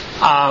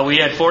 We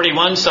had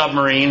 41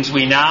 submarines.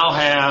 We now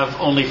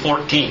have only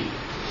 14.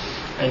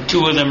 And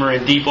 2 of them are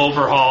in deep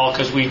overhaul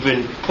because we've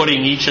been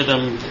putting each of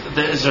them.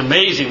 It's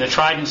amazing. The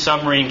Trident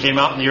submarine came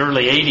out in the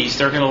early 80s.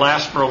 They're going to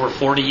last for over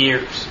 40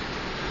 years.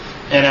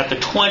 And at the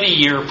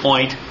 20-year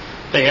point,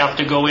 they have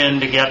to go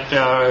in to get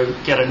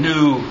a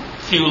new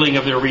fueling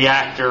of their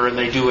reactor, and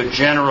they do a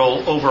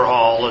general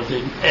overhaul,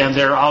 and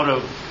they're out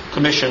of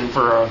commission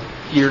for a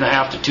year and a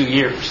half to 2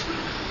 years.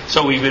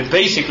 So we've been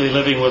basically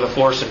living with a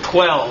force of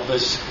 12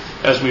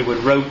 as we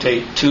would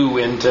rotate 2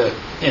 into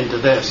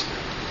this.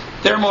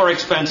 They're more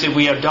expensive.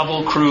 We have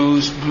double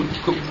crews,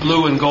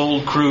 blue and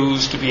gold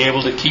crews, to be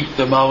able to keep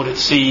them out at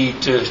sea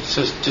to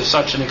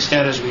such an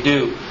extent as we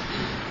do.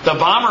 The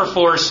bomber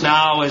force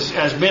now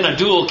has been a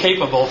dual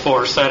capable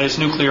force, that is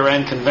nuclear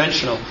and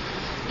conventional.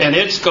 And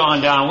it's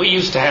gone down. We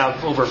used to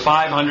have over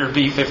 500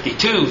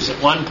 B-52s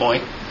at one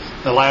point.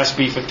 The last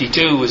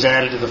B-52 was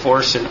added to the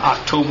force in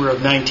October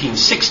of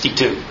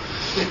 1962.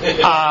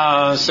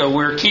 So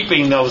we're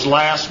keeping those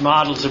last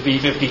models of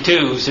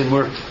B-52s, and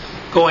we're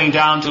going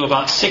down to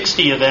about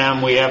 60 of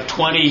them. We have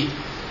 20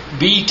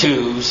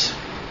 B-2s,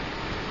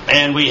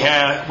 and we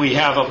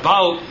have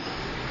about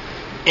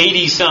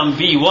 80-some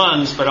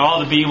B-1s, but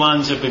all the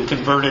B-1s have been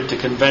converted to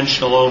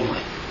conventional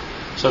only.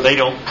 So they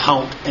don't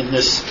count in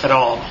this at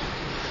all.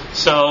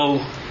 So,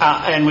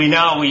 and we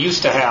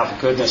used to have,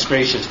 goodness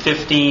gracious,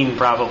 15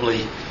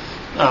 probably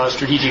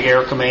Strategic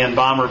Air Command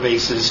bomber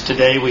bases.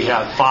 Today we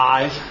have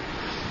 5,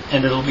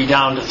 and it'll be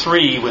down to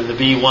 3 when the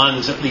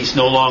B-1s at least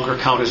no longer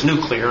count as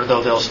nuclear,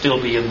 though they'll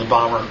still be in the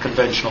bomber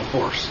conventional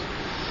force.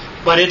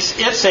 But it's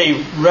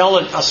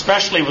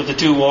especially with the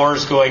 2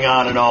 wars going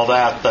on and all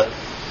that,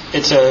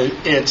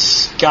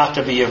 it's got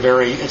to be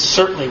it's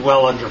certainly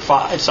well under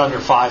 5. It's under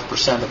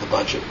 5% of the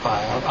budget,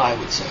 I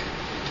would say.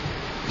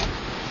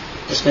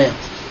 Yes, ma'am.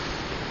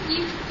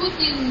 If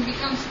Putin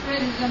becomes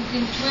president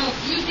in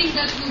 12, do you think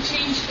that will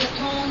change the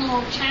tone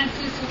or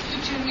chances of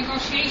future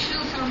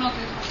negotiations, or not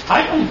at all?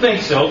 I don't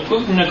think so.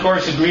 Putin, of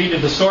course, agreed to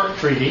the SORT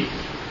treaty,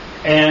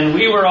 and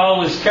we were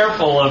always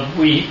careful of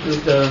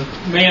the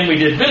man we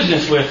did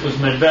business with was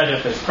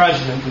Medvedev as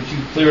president, which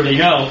you clearly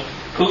know.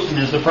 Putin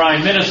is the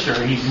prime minister.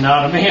 He's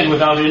not a man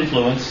without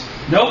influence.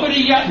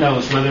 Nobody yet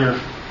knows whether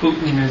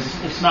Putin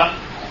it's not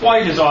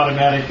quite as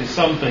automatic as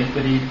some think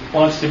that he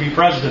wants to be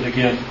president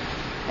again.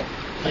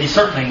 He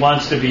certainly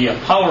wants to be a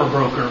power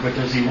broker, but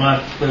does he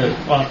want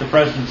the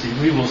presidency?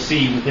 We will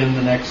see within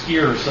the next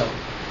year or so.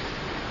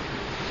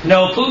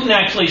 No, Putin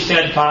actually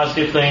said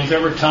positive things. There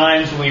were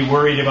times when we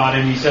worried about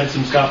him. He said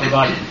some stuff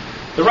about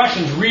the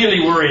Russians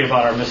really worry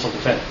about our missile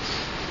defense.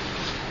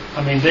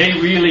 I mean, they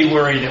really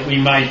worry that we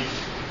might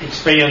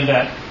expand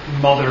that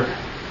mother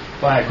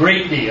by a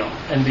great deal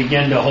and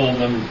begin to hold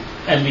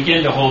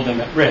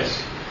them at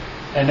risk.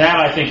 And that,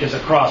 I think, is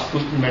across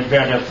Putin,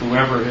 Medvedev,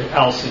 whoever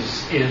else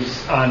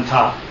is on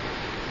top.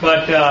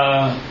 But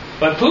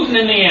Putin,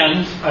 in the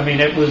end, I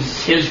mean, it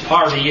was his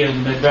party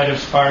and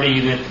Medvedev's party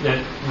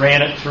that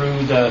ran it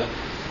through the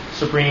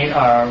Supreme,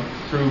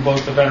 through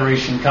both the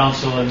Federation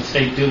Council and the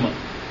State Duma.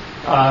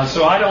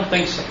 So I don't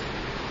think so.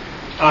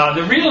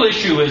 The real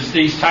issue is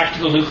these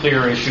tactical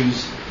nuclear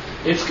issues.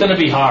 It's going to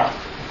be hard.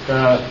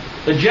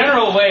 The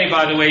general way,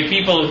 by the way,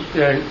 people,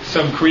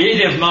 some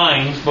creative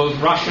minds, both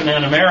Russian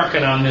and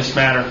American on this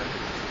matter,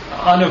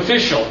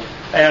 unofficial,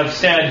 have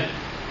said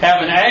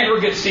have an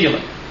aggregate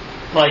ceiling,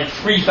 like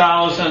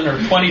 3,000 or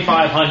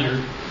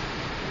 2,500,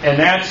 and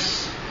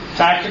that's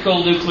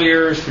tactical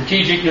nuclear,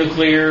 strategic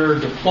nuclear,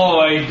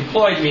 deployed.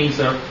 Deployed means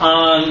they're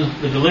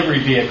on the delivery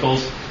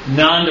vehicles.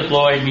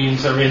 Non-deployed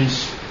means they're in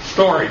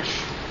storage,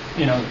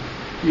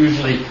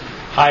 usually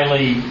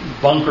highly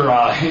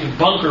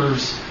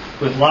bunkers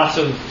with lots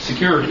of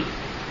security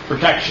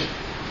protection.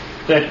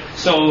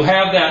 So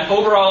have that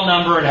overall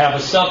number and have a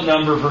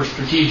sub-number for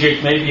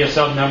strategic, maybe a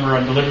sub-number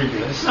on delivery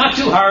vehicle. It's not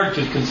too hard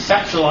to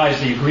conceptualize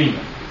the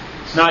agreement.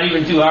 It's not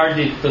even too hard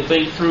to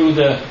think through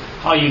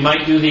how you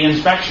might do the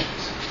inspections.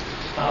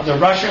 The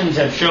Russians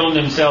have shown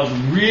themselves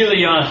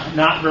really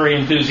not very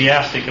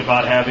enthusiastic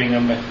about having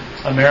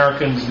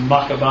Americans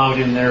muck about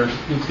in their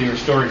nuclear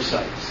storage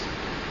sites.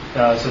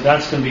 So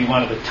that's going to be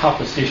one of the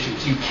toughest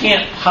issues. You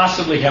can't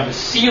possibly have a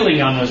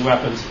ceiling on those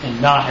weapons and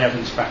not have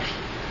inspection.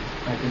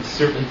 I can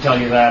certainly tell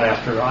you that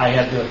after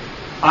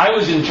I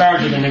was in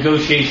charge of the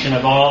negotiation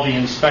of all the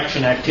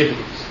inspection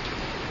activities.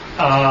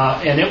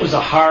 And it was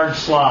a hard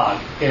slog,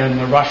 and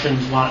the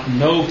Russians want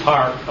no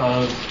part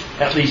of,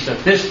 at least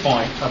at this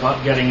point,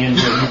 about getting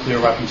into nuclear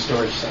weapon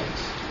storage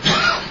sites.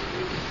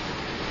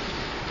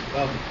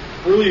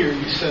 Earlier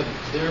you said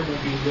there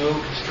will be no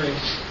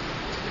constraints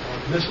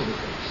on missile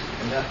defense,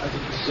 and that, I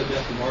think you said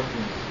that to Mark.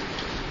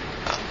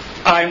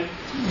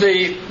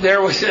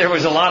 There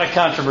was a lot of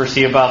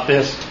controversy about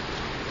this.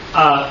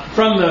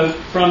 From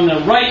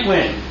the right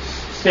wing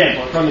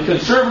standpoint, from the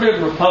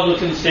conservative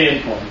Republican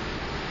standpoint,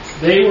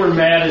 they were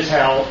mad as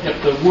hell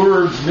if the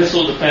words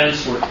missile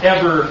defense were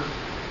ever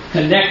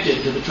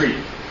connected to the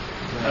treaty.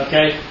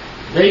 Okay?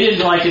 They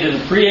didn't like it in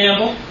the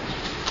preamble.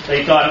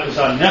 They thought it was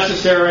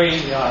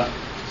unnecessary.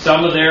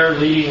 Some of their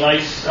leading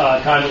lights,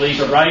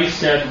 Condoleezza Rice,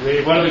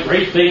 said one of the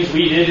great things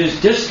we did is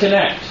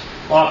disconnect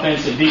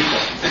offense and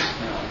defense.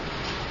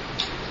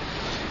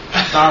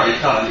 Sorry,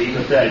 Condi,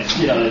 but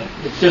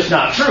it's just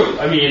not true.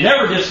 I mean, you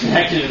never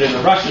disconnected it in the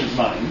Russians'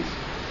 minds.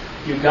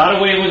 You got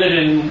away with it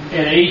in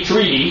a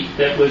treaty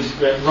that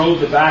rode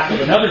the back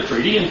of another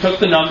treaty and took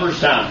the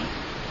numbers down.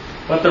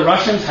 But the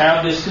Russians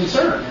have this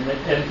concern,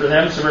 and for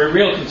them it's a very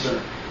real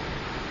concern.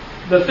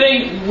 The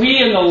thing,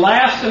 we in the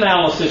last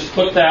analysis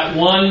put that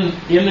one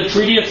in the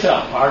treaty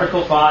itself,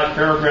 Article 5,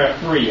 Paragraph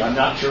 3. I'm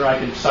not sure I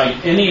can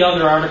cite any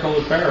other article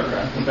or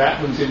paragraph, and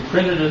that one's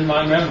imprinted in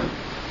my memory.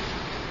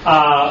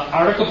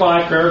 Article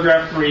 5,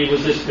 Paragraph 3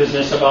 was this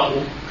business about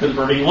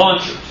converting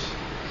launchers.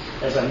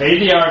 As I made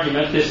the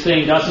argument, this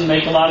thing doesn't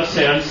make a lot of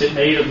sense. It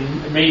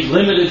made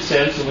limited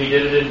sense when we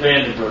did it in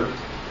Vandenberg.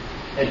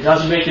 It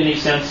doesn't make any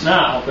sense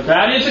now, but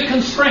that is a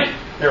constraint.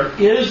 There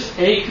is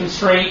a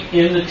constraint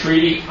in the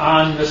treaty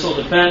on missile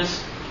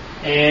defense,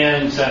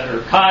 and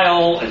Senator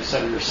Kyle and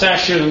Senator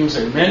Sessions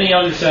and many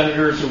other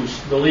senators who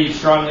believe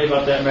strongly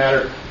about that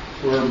matter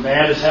were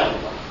mad as hell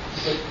about it.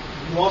 But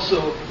you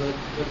also,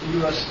 that the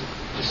U.S.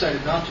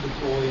 decided not to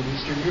deploy in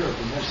Eastern Europe,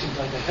 and that seems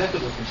like a heck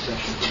of a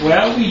concession.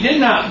 Well, we did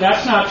not.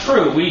 That's not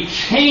true. We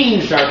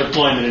changed our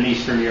deployment in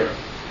Eastern Europe.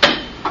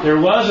 There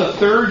was a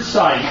third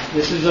site.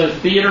 This is a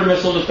theater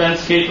missile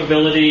defense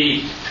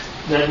capability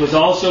that was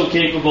also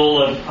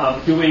capable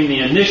of doing the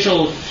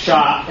initial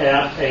shot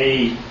at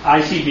a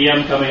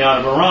ICBM coming out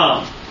of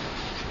Iran.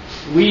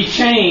 We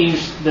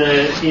changed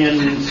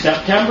in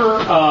September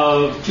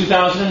of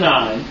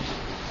 2009.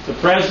 The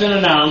President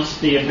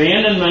announced the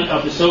abandonment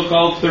of the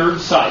so-called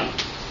third site,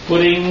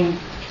 putting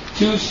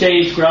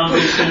 2-stage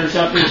ground-based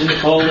interceptors into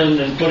Poland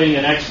and putting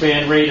an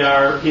X-band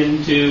radar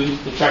into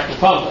the Czech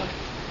Republic.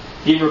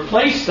 He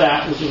replaced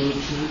that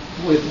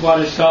with what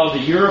is called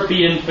the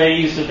European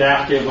Phased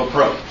Adaptive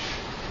Approach.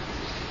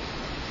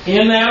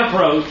 In that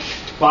approach,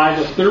 by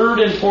the third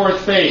and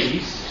fourth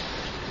phase,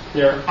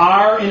 there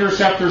are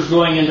interceptors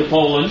going into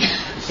Poland,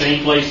 the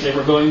same place they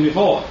were going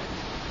before.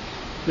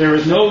 There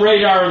is no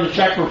radar in the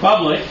Czech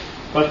Republic,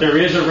 but there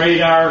is a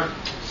radar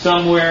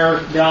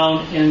somewhere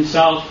down in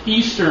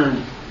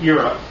southeastern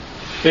Europe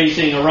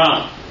facing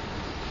Iran.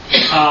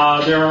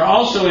 There are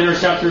also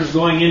interceptors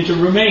going into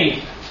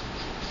Romania.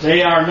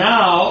 They are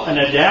now an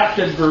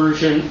adapted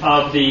version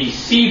of the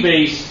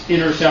sea-based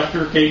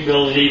interceptor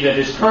capability that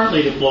is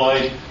currently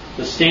deployed,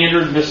 the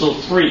Standard Missile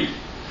 3.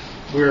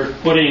 We're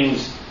putting,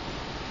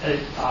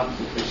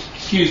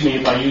 excuse me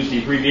if I use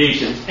the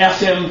abbreviations,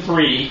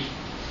 SM-3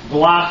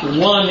 Block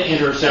 1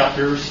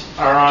 interceptors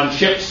are on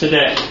ships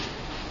today.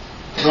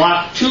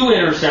 Block 2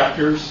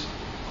 interceptors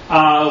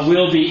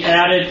will be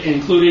added,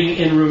 including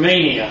in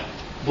Romania,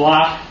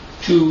 Block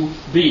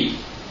 2B.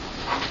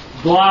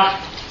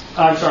 Block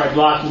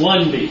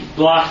 1B.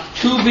 Block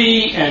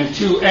 2B and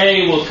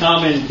 2A will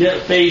come in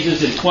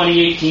phases in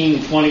 2018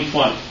 and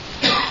 2020.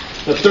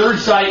 The third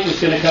site is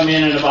going to come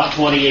in about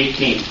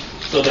 2018.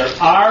 So there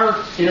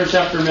are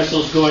interceptor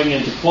missiles going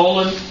into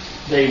Poland.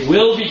 They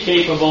will be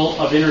capable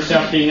of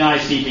intercepting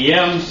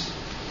ICBMs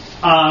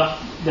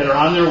that are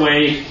on their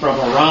way from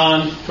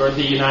Iran toward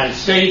the United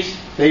States.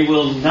 They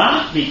will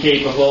not be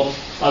capable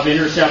of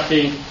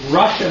intercepting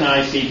Russian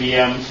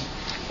ICBMs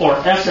or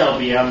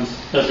SLBMs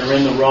because they're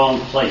in the wrong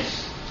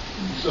place.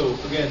 So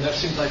again, that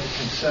seems like a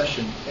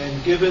concession.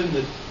 And given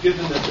that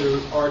there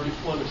are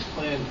deployments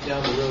planned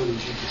down the road,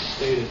 as you just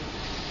stated,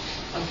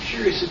 I'm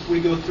curious if we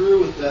go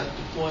through with that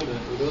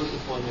deployment or those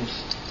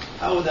deployments,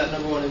 how would that,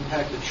 number one,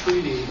 impact the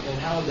treaty, and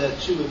how would that,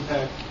 two,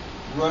 impact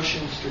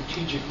Russian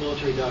strategic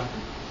military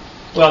doctrine?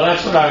 Well,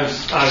 that's what I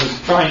was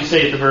trying to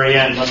say at the very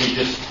end. Let me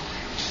just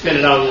spin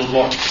it out a little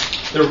more.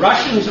 The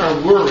Russians are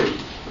worried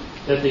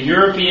that the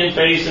European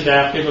phased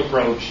adaptive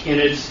approach in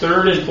its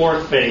third and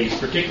fourth phase,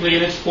 particularly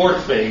in its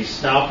fourth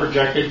phase, now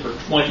projected for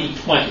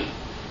 2020,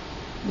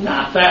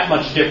 not that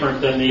much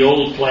different than the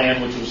old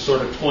plan, which was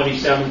sort of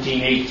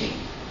 2017-18.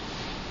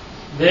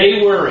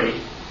 They worry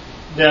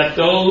that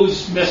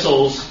those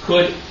missiles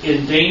could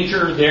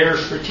endanger their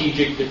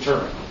strategic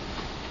deterrent.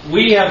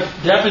 We have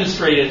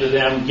demonstrated to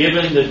them,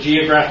 given the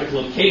geographic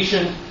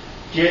location,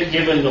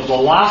 given the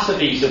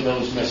velocities of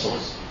those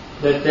missiles,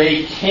 that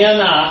they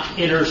cannot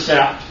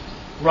intercept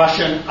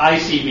Russian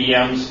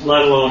ICBMs,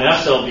 let alone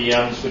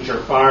SLBMs, which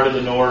are far to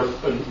the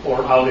north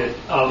or out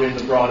in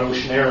the broad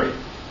ocean area.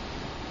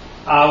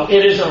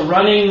 It is a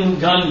running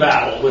gun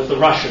battle with the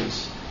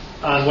Russians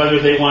on whether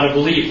they want to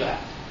believe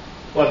that.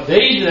 What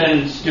they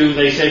then do,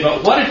 they say,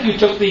 but what if you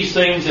took these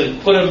things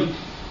and put them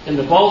in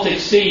the Baltic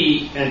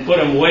Sea and put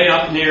them way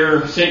up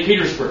near St.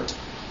 Petersburg,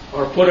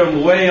 or put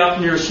them way up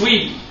near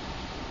Sweden?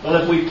 Well,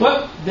 if we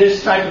put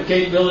this type of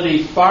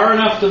capability far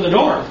enough to the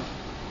north,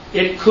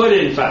 it could,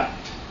 in fact,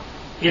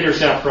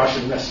 intercept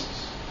Russian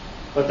missiles.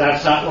 But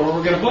that's not where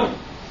we're going to put them.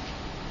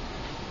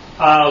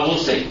 We'll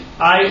see.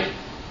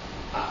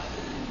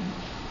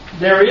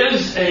 There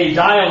is a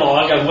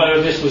dialogue on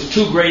whether this was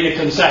too great a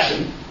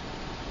concession.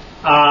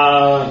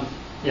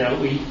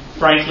 We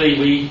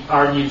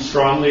argued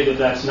strongly that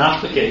that's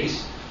not the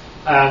case.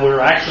 We're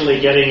actually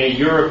getting a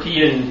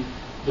European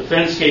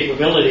defense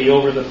capability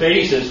over the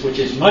phases, which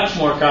is much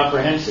more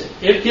comprehensive.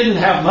 It didn't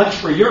have much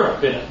for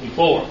Europe in it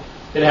before.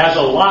 It has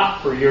a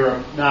lot for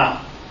Europe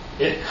now.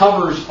 It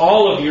covers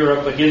all of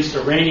Europe against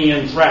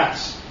Iranian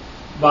threats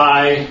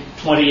by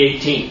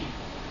 2018.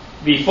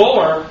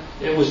 Before,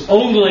 it was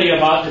only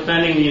about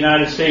defending the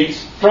United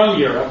States from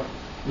Europe.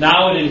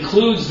 Now it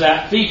includes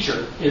that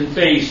feature in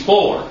Phase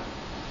 4,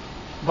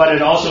 but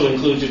it also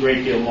includes a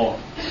great deal more.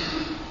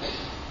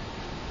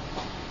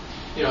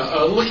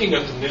 Looking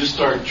at the New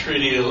START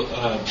Treaty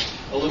a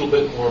little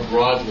bit more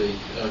broadly,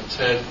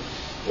 Ted,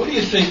 what do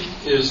you think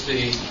is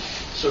the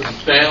sort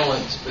of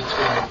balance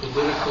between the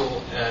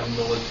political and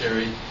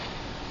military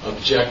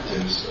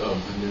objectives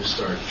of the New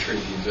START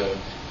Treaty? The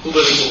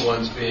political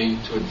ones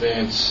being to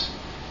advance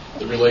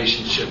the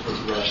relationship with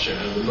Russia,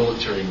 and the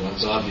military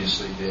ones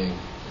obviously being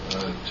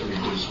to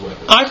reduce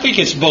weapons. I think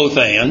it's both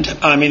and.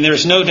 I mean,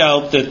 there's no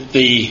doubt that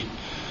the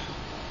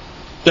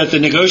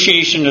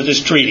negotiation of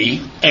this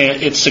treaty,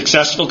 its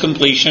successful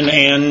completion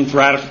and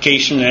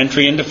ratification and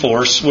entry into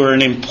force were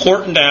an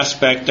important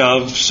aspect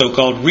of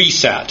so-called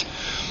reset.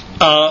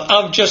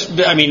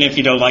 If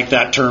you don't like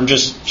that term,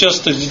 just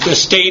the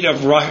state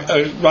of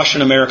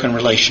Russian-American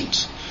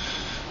relations.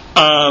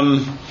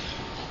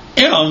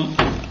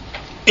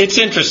 It's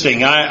interesting.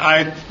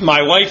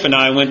 My wife and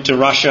I went to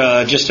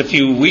Russia just a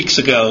few weeks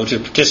ago to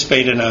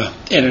participate in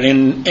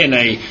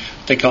a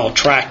they call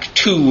track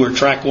 2 or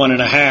track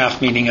 1.5,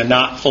 meaning a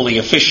not fully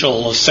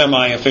official, a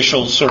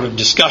semi-official sort of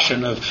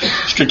discussion of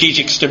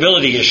strategic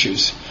stability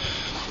issues.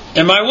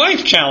 And my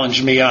wife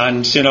challenged me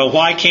on,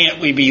 why can't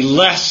we be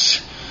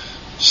less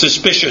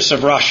suspicious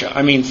of Russia?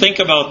 I mean, think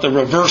about the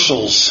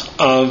reversals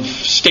of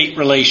state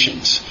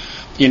relations.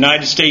 The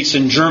United States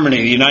and Germany,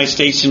 the United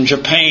States and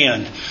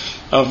Japan,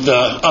 of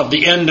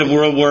the end of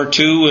World War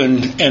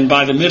II, and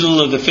by the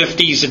middle of the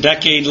 50s, a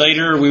decade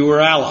later, we were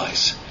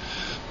allies.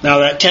 Now,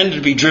 that tended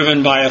to be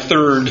driven by a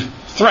third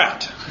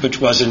threat,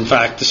 which was, in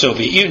fact, the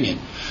Soviet Union.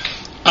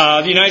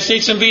 The United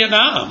States and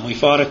Vietnam. We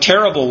fought a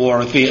terrible war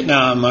with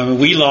Vietnam. I mean,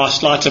 we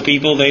lost lots of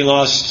people. They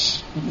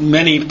lost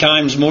many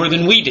times more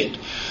than we did.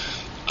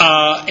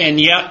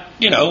 And yet,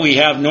 we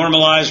have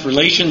normalized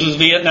relations with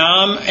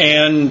Vietnam,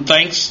 and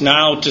thanks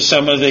now to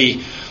some of the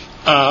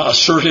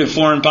assertive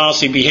foreign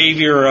policy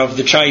behavior of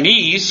the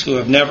Chinese, who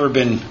have never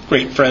been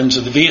great friends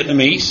of the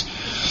Vietnamese,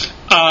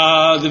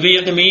 the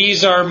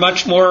Vietnamese are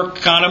much more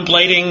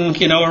contemplating,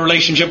 a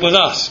relationship with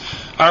us.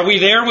 Are we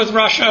there with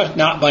Russia?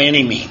 Not by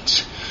any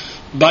means.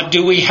 But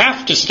do we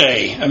have to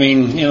stay? I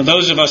mean,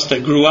 those of us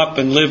that grew up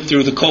and lived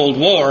through the Cold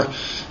War,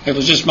 it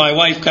was just my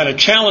wife kind of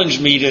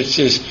challenged me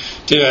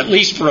to at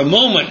least for a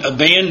moment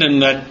abandon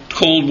that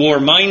Cold War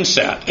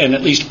mindset and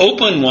at least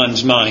open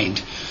one's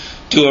mind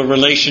to a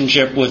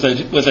relationship with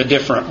a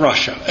different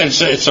Russia.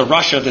 It's a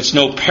Russia that's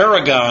no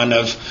paragon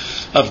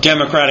of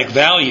democratic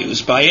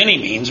values by any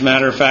means.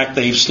 Matter of fact,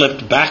 they've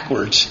slipped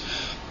backwards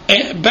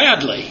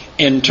badly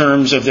in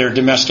terms of their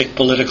domestic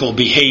political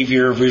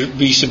behavior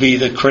vis-a-vis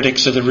the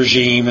critics of the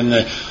regime and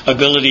the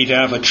ability to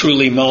have a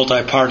truly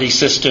multi-party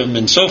system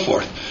and so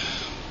forth.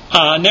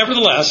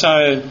 Nevertheless,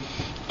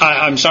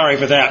 I'm sorry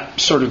for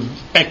that sort of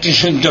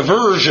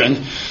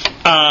diversion.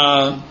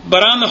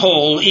 But on the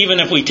whole, even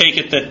if we take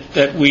it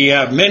that we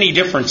have many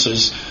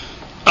differences,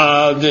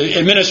 the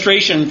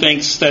administration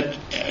thinks that,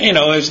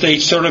 as they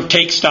sort of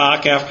take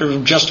stock after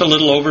just a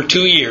little over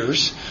 2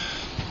 years,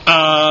 we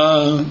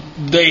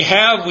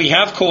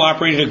have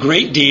cooperated a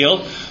great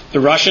deal. The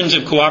Russians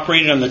have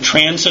cooperated on the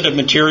transit of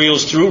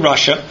materials through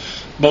Russia,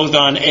 both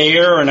on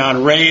air and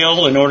on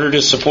rail, in order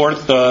to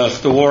support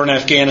the war in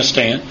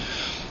Afghanistan.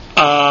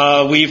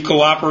 We've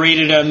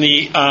cooperated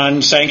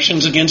on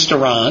sanctions against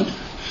Iran.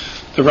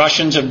 The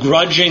Russians have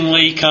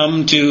grudgingly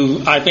come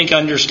to, I think,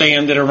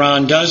 understand that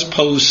Iran does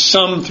pose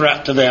some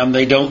threat to them.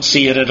 They don't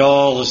see it at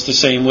all as the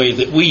same way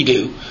that we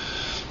do.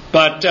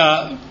 But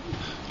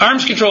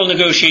arms control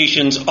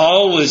negotiations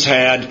always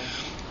had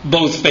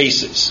both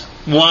faces.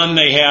 One,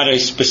 they had a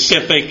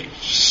specific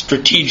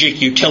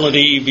strategic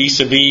utility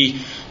vis-a-vis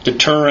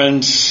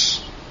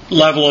deterrence,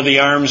 level of the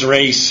arms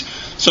race,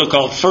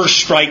 so-called first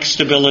strike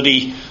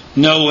stability,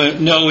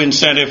 no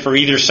incentive for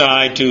either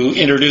side to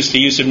introduce the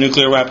use of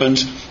nuclear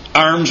weapons,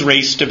 arms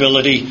race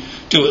stability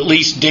to at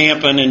least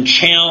dampen and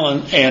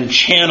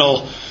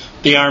channel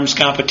the arms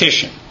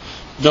competition.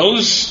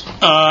 Those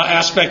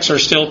aspects are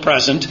still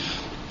present,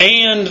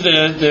 and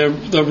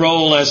the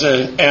role as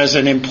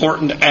an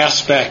important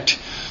aspect,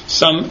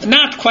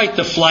 not quite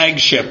the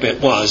flagship it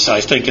was,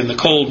 I think, in the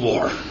Cold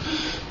War,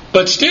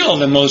 but still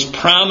the most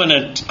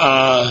prominent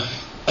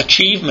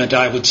achievement,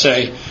 I would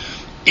say,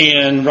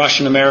 in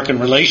Russian-American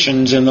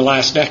relations in the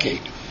last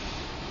decade.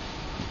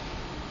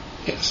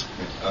 Yes.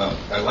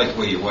 I like the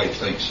way your wife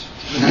thinks.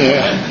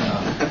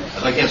 Yeah.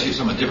 I'd like to ask you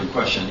a different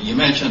question. You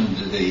mentioned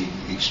the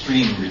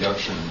extreme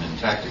reduction in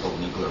tactical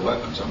nuclear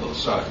weapons on both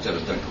sides. That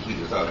was done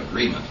completely without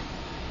agreement.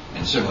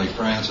 And similarly,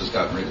 France has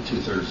gotten rid of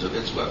 2/3 of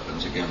its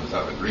weapons, again,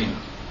 without agreement.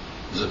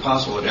 Is it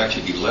possible it'd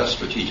actually be less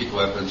strategic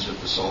weapons if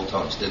the START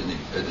talks didn't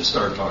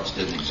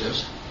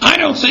exist? I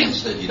don't think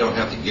that you don't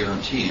have to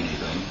guarantee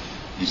anything.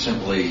 You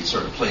simply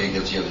sort of play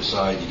against the other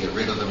side. You get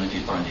rid of them if you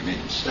find you made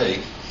a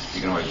mistake.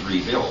 You can always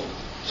rebuild.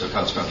 So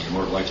consequently, you're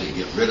more likely to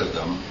get rid of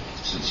them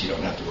since you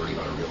don't have to worry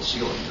about a real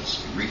ceiling that's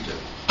agreed to.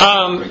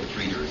 Break a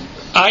treaty or anything.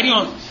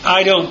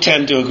 I don't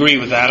tend to agree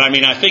with that. I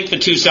mean, I think the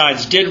two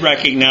sides did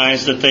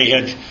recognize that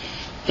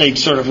they'd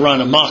sort of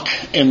run amok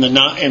in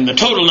the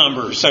total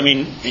numbers. I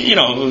mean, it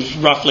was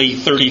roughly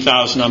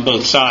 30,000 on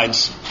both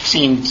sides.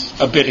 Seemed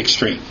a bit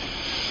extreme.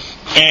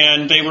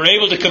 And they were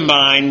able to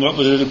combine what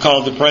was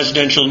called the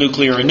presidential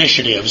nuclear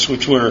initiatives,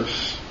 which were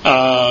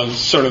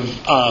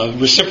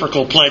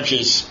reciprocal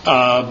pledges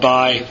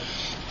by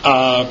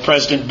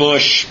President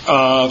Bush,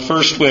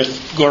 first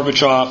with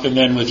Gorbachev and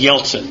then with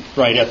Yeltsin,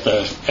 right at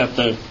the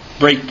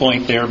break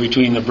point there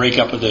between the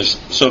breakup of the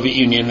Soviet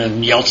Union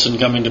and Yeltsin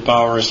coming to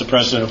power as the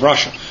president of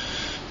Russia.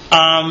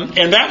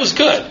 And that was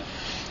good.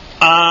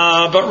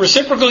 But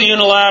reciprocal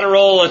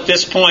unilateral, at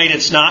this point,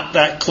 it's not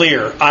that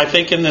clear. I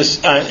think in this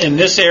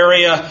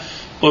area,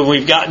 where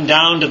we've gotten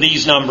down to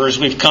these numbers,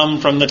 we've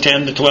come from the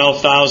 10 to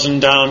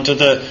 12,000 down to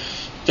the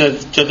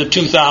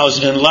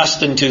 2,000 and less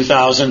than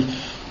 2,000.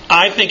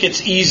 I think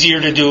it's easier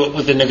to do it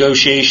with the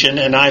negotiation,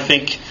 and I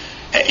think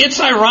it's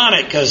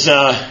ironic because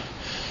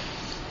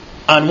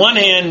on one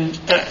hand,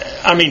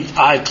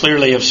 I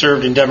clearly have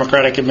served in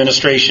Democratic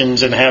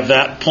administrations and have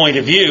that point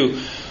of view.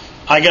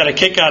 I got a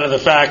kick out of the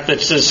fact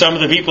that some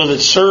of the people that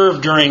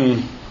served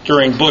during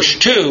Bush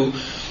 2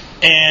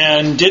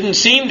 and didn't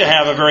seem to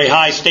have a very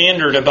high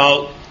standard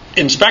about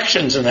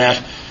inspections and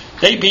that,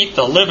 they beat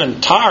the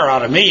living tar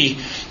out of me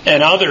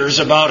and others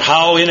about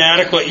how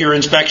inadequate your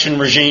inspection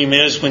regime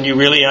is when you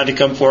really had to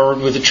come forward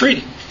with a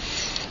treaty.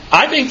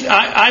 I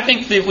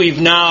think that we've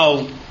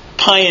now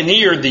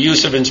pioneered the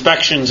use of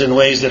inspections in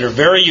ways that are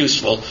very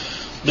useful.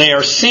 They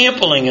are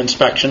sampling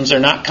inspections. They're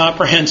not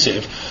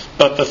comprehensive.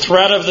 But the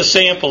threat of the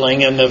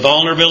sampling and the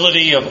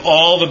vulnerability of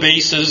all the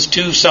bases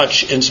to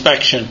such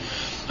inspection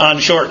on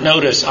short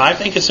notice, I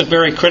think it's a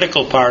very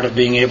critical part of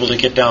being able to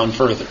get down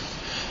further.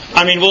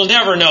 I mean, we'll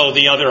never know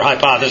the other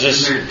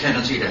hypothesis. Is there a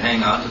tendency to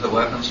hang on to the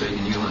weapons so you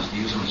can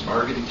use them as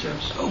bargaining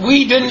chips?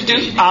 We didn't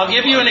do. I'll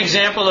give you an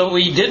example that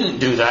we didn't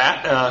do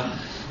that.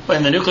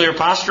 In the Nuclear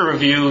Posture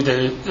Review,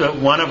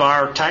 one of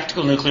our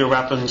tactical nuclear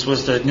weapons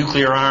was the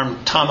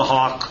nuclear-armed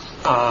Tomahawk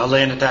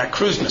land attack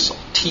cruise missile,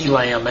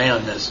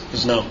 TLAM-N, as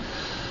is known.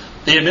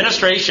 The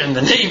administration,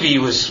 the Navy,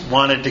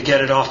 wanted to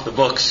get it off the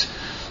books,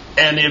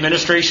 and the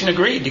administration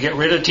agreed to get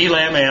rid of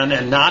TLAM-N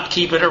and not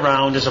keep it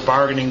around as a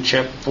bargaining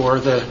chip for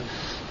the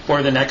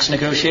next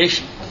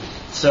negotiation.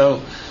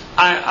 So,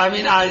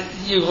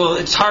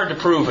 it's hard to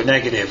prove a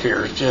negative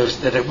here,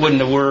 just that it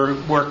wouldn't have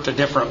worked a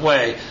different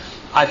way.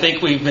 I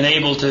think we've been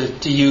able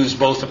to use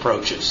both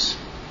approaches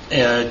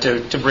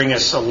to bring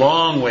us a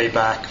long way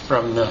back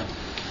from the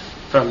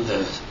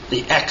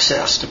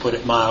excess, to put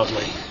it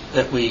mildly,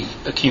 that we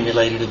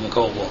accumulated in the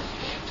Cold War. I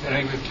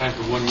think we have time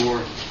for one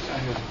more.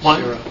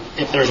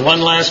 If there's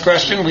one last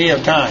question, we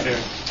have time.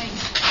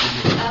 Thanks.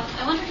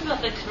 I wondered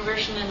about the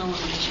conversion and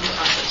elimination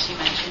process you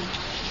mentioned.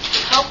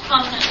 How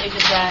prominently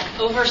did that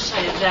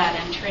oversight of that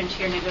enter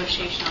into your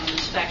negotiation on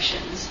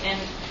inspections? And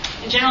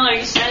in general, are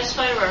you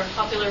satisfied, or are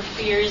popular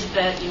fears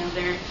that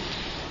they're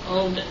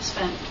old,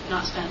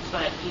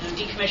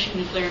 decommissioned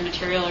nuclear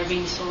material are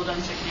being sold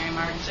on secondary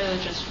markets? So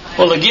just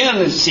well,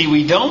 again,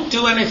 we don't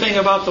do anything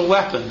about the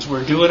weapons.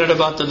 We're doing it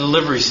about the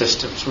delivery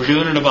systems. We're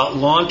doing it about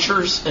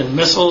launchers and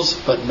missiles,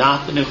 but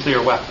not the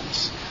nuclear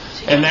weapons.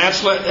 And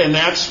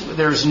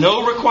there's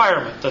no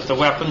requirement that the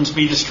weapons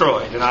be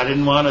destroyed. And I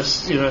didn't want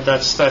to,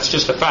 that's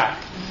just a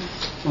fact.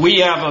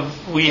 We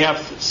have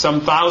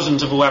some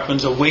thousands of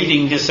weapons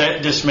awaiting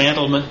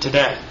dismantlement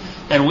today.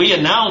 And we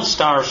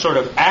announced our sort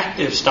of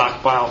active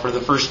stockpile for the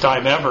first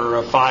time ever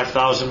of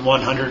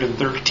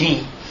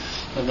 5,113.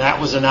 And that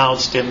was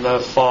announced in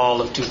the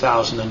fall of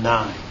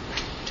 2009.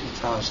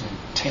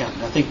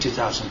 2010. I think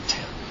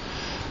 2010.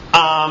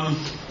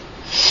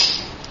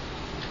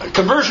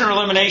 Conversion or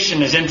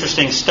elimination is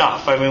interesting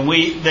stuff. I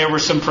mean, there were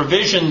some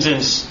provisions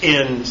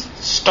in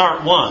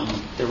Start 1,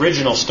 the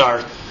original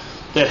Start,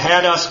 that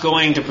had us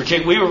going to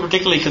we were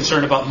particularly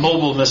concerned about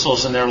mobile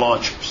missiles and their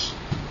launchers.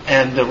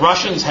 And the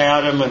Russians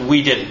had them and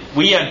we didn't.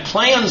 We had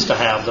plans to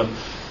have them.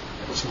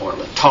 It was more of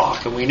a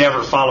talk, and we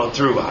never followed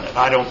through on it.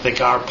 I don't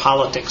think our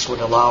politics would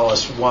allow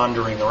us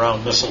wandering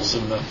around missiles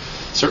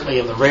certainly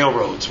in the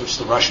railroads, which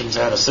the Russians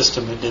had a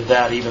system that did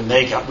that. Even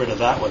they got rid of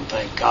that one,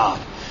 thank God.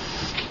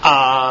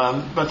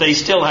 But they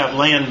still have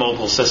land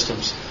mobile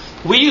systems.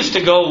 We used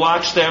to go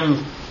watch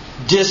them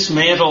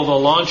dismantle the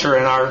launcher,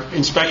 and our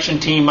inspection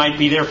team might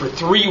be there for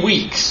 3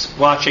 weeks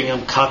watching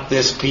them cut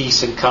this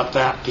piece and cut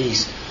that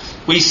piece.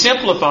 We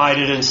simplified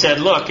it and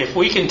said, look, if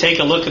we can take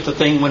a look at the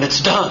thing when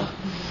it's done.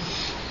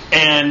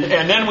 And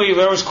then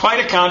there was quite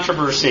a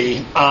controversy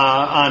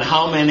on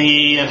how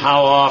many and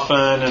how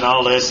often and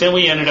all this. And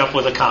we ended up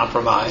with a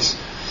compromise.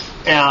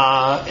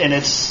 And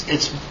it's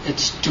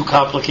too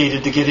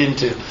complicated to get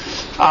into.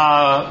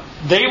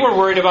 They were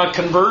worried about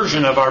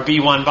conversion of our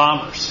B-1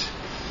 bombers.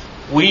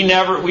 We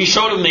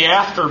showed them the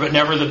after, but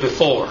never the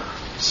before.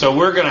 So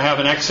we're going to have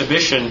an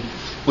exhibition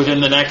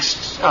within the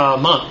next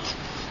month,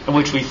 in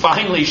which we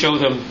finally show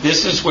them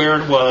this is where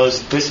it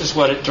was, this is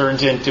what it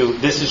turns into,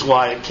 this is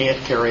why it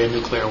can't carry a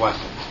nuclear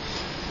weapon,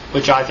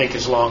 which I think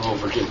is long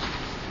overdue.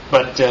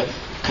 But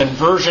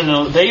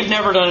conversion, they've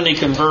never done any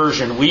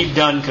conversion. We've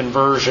done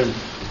conversion,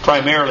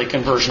 primarily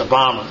conversion of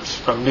bombers,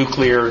 from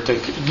nuclear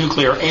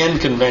and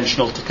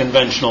conventional to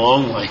conventional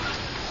only.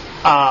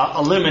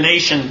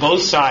 Elimination,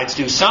 both sides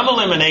do. Some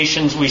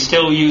eliminations we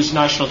still use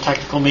national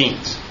technical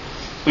means.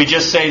 We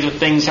just say that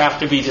things have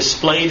to be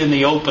displayed in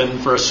the open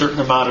for a certain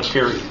amount of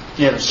period,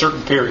 a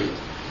certain period.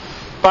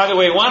 By the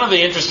way, one of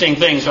the interesting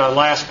things, our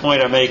last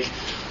point I make,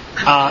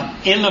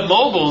 in the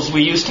mobiles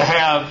we used to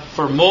have,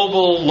 for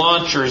mobile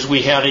launchers,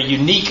 we had a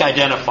unique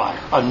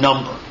identifier, a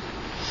number.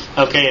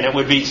 Okay, and it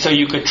would be, so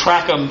you could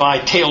track them by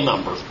tail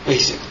number,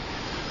 basically.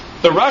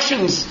 The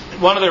Russians,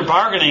 one of their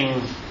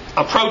bargaining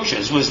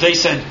approaches was they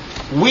said,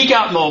 we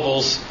got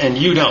mobiles and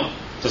you don't.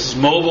 This is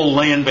mobile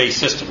land-based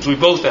systems. We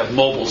both have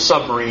mobile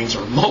submarines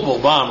or mobile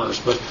bombers,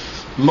 but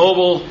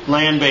mobile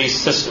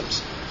land-based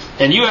systems.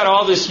 And you had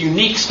all this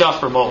unique stuff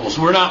for mobiles.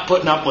 We're not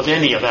putting up with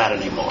any of that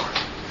anymore.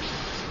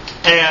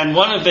 And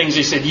one of the things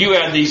they said, you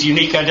had these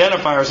unique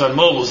identifiers on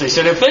mobiles. They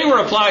said, if they were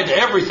applied to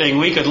everything,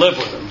 we could live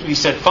with them. We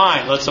said,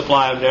 fine, let's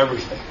apply them to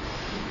everything.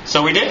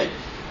 So we did.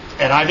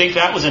 And I think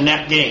that was a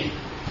net gain.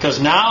 Because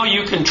now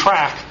you can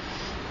track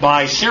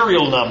by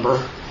serial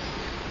number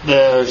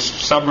the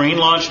submarine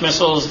launched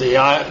missiles, the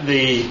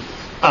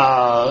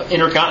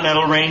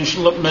intercontinental range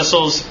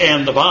missiles,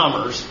 and the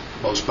bombers.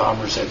 Most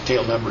bombers have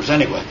tail numbers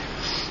anyway.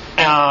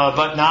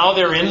 But now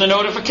they're in the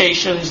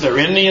notifications, they're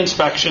in the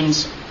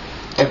inspections,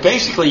 and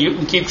basically you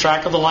can keep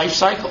track of the life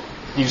cycle.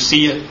 You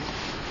see it.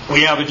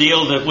 We have a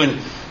deal that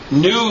when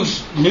new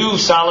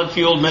solid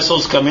fueled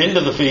missiles come into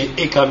the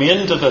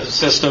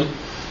system,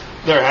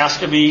 there has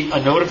to be a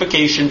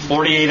notification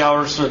 48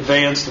 hours in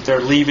advance that they're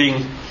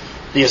leaving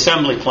the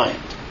assembly plant.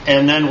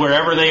 And then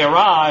wherever they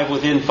arrive,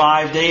 within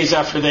 5 days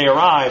after they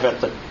arrive at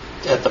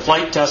the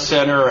flight test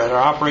center, at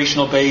our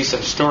operational base,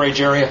 at a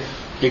storage area,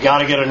 you got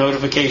to get a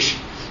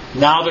notification.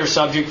 Now they're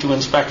subject to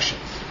inspection.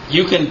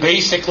 You can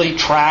basically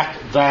track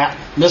that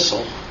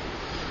missile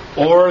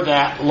or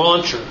that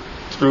launcher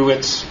through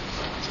its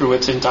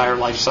entire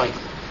life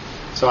cycle.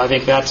 So I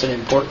think that's an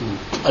important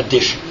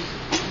addition.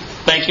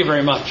 Thank you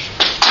very much.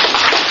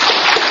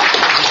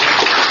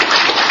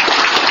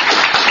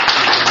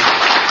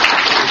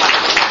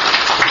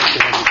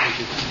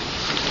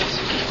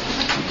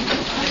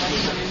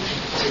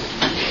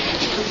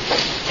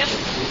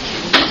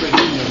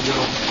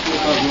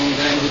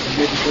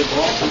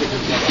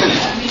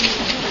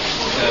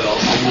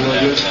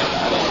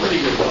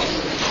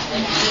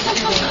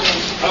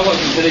 I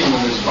wasn't sitting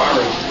when this bar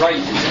was right.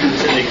 You were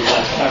sitting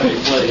last time we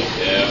played.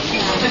 Yeah.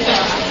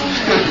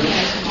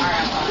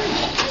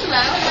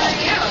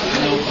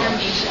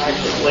 I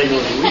played over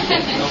the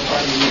weekend.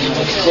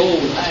 It's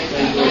cold.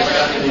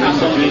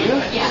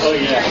 Oh,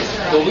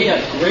 yeah. Well, we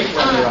had great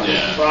weather on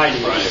Friday.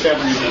 It was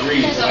 70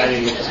 degrees, and I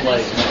didn't get to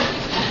play.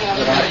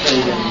 But I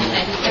played in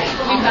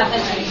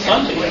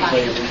Sunday. I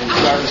played in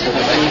regardless of the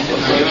rain.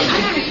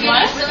 I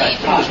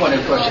just wanted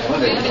a question.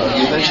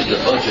 You mentioned the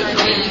budget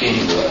for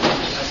maintaining the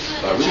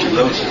Richard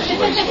Rhodes says the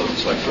latest vote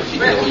is like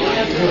 $50 billion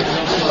a year.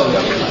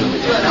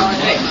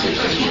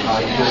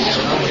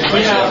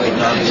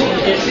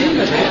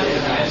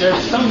 There's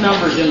some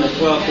numbers in the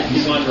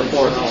 1251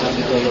 report I'll have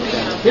to go look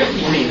at. 50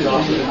 means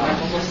awfully high.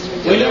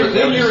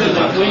 When you're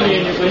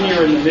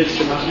in the midst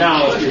of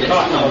now, if you're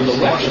talking about the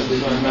weapons,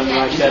 remember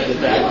I said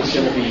that was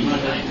going to be,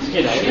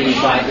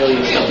 $85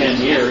 billion for 10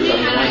 years. I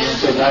mean,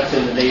 so that's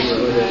in the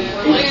neighborhood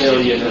of $8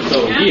 billion or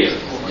so a year,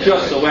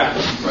 just the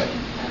weapons. Right.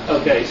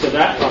 Okay, so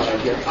that part I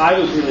get. I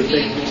was really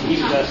thinking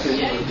he was asking,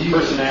 the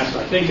person asked,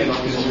 I think,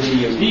 about the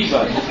DOD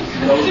budget.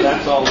 No,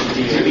 that's all the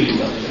DOD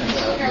budget.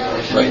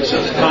 Right,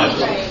 so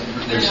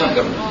there's some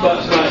government.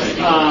 But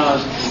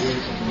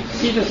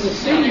see, the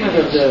sustainment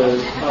of the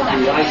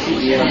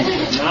ICBM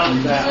is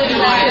not that.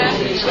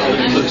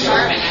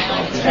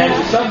 And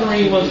the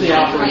submarine was the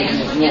operation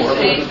was more, but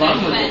the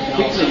bomber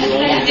particularly you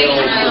only build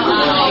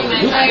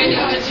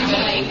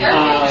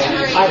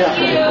I'd have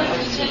to look.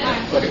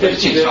 But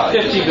 50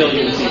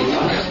 billion seems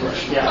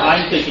high. Yeah,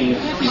 I'm thinking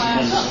it's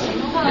 10.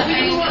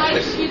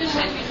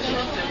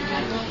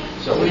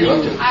 So what are you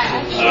up to?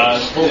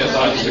 About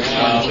 6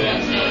 miles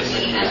and 6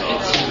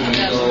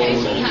 years old.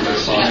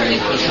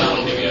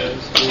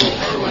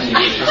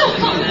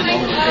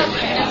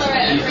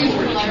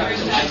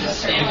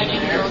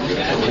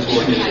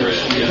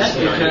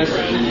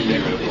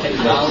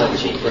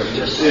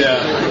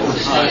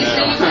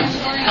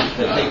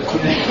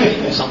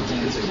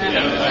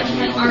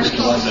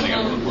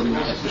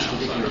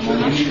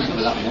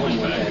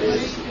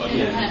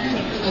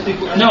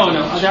 No,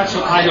 that's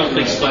what I don't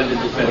think splendid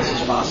defense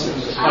is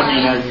possible. I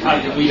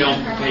mean, we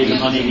don't pay the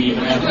money to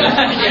even have that.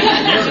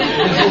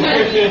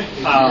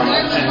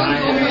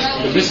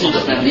 And the missile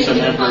defense, I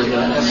remember the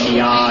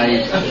SDI,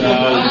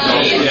 and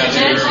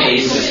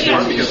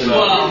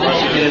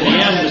in the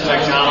end, the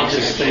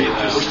technologists think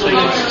it's too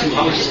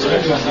hard.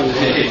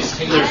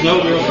 There's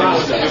no real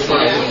prospect for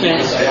a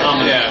defense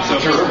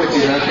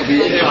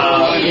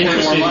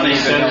interestingly,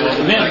 Senator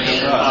Dominic,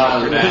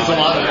 there's a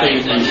lot of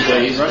things these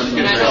days,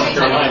 South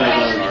Carolina,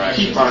 the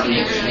Tea Party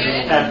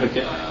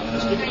advocate.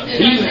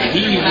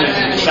 He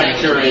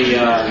Secretary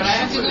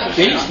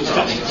Gates was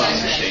testifying,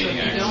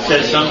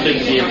 said something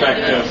to the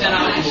effect of,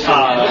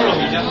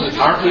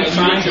 aren't we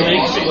trying to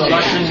make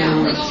Russian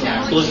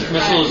ballistic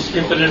missiles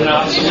impotent and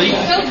obsolete?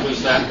 Which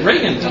was that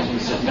Reagan told me.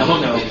 Said,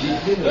 no.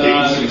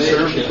 Gates, who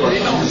served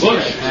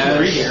Bush for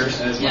 3 years,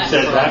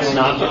 said that's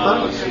not the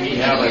purpose. We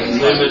have a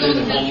limited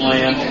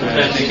homeland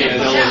defense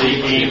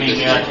capability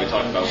aiming at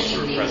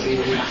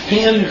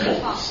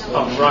handfuls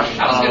of Russian,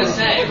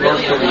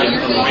 North Korean,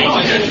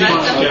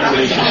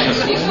 generation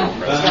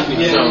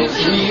missiles.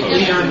 So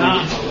we are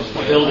not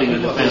building a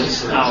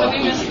defense. Now, if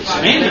we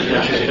expanded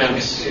that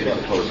defense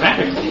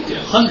rapidly to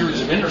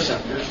hundreds of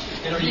interceptors,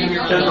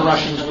 then the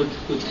Russians would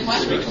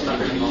speak French.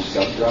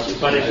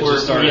 But if we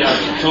have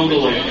a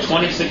total of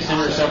 26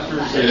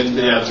 interceptors in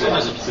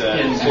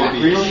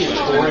really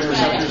 4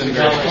 interceptors in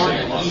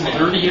California,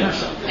 30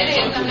 interceptors,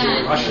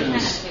 the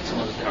Russians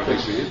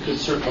could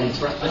certainly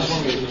threaten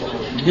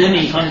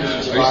many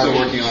hundreds of Are you still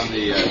working on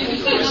the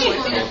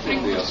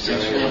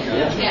Australia?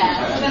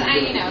 Yeah, but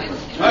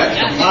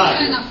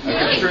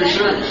Hi. Pretty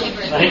sure.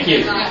 Thank you.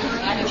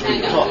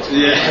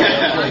 Yeah.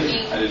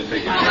 I didn't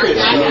think it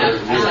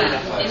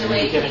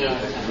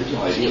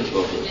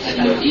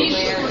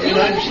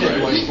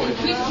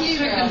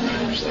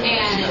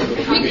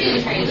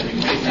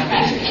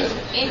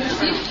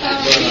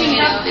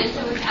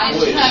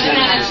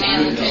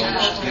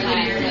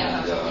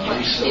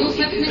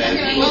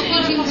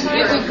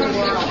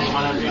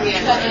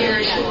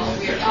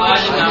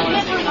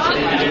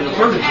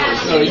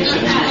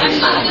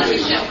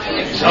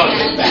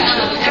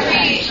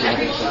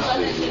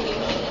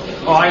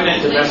Oh, I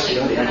meant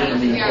domestically. I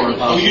didn't mean foreign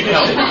policy. You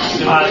know.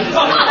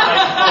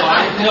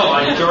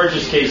 In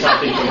George's case, I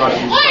think the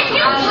Russians.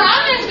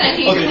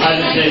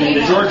 In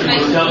the Georgians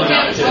were dumb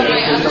enough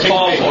to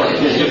fall for it.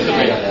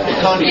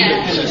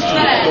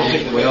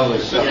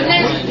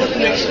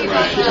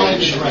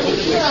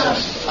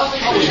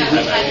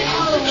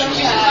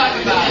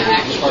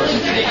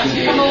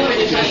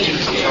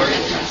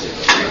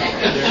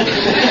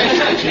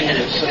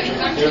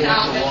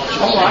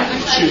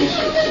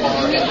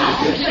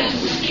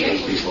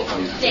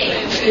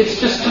 It's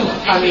just too,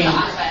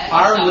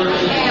 our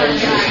limited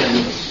education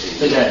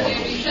today,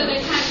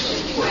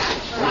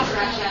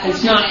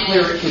 it's not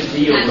clear it can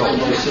deal with all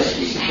those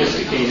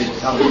sophisticated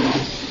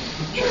intelligence.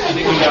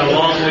 We got a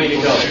long way to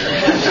go.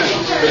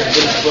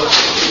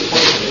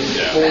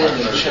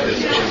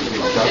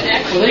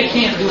 Well, they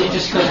can't do it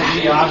just because of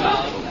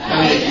geography.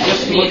 If you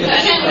just look at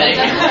the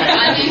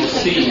thing, you'll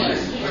see that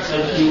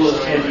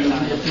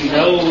if you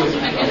know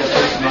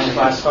from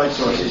unclassified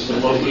sources the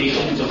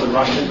locations of the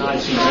Russian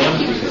ICBM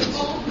units,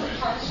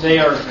 they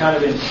are kind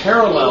of in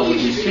parallel with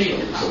these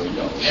fields,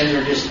 and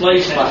they're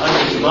displaced by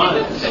hundreds of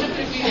miles.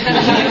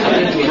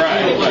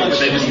 Right, but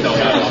they just don't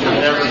know.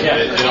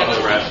 They don't know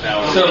the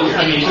rationale. So,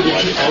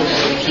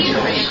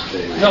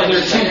 no,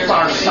 they're too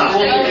far south.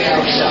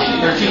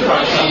 They're too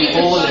far south.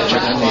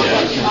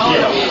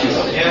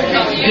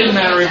 It didn't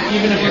matter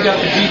even if you got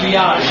the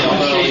GBI,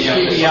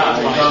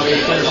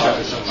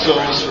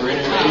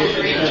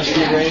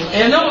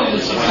 and no,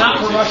 it's not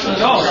for Russian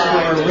at all. It's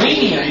for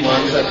Iranian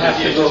ones that have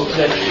to go,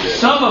 that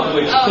some of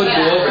which could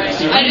go over.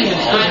 The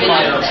Iranians could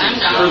fire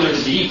further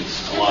to the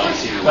east.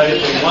 But if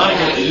they want to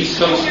get the east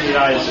coast of the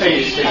United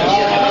States, they can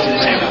get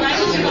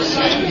to the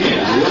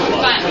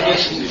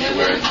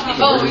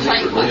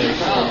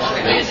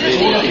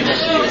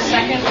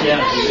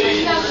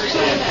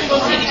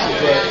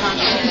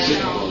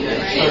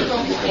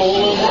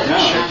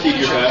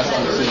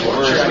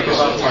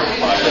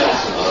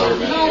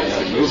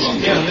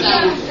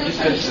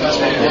There's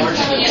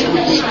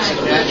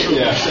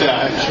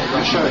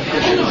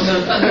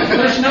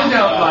no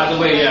doubt, by the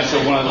way,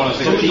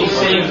 these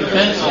same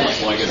defenses,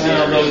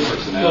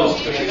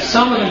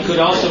 some of them could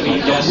also be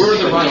done. Were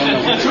the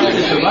Russians? The truth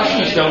is, the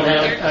Russians don't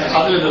have,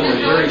 other than the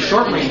very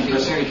short-range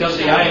missiles, because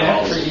the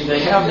INF treaty,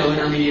 they have no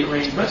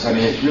intermediate-range missiles. I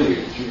mean, it's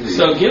really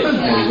So given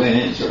that,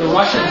 the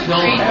Russians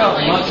don't have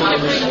much of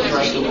a missile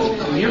threat to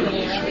Europe.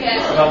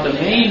 About the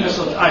main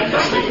missiles, I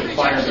guess they could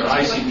fire their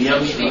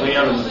ICBMs from way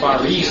out in the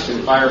Far East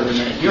and fire them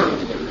in Europe.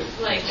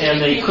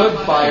 And they could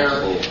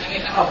fire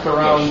up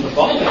around the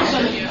Baltic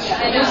states.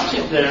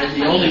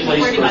 The only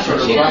place where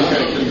sort of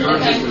Russia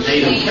converges with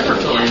NATO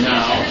territory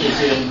now is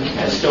in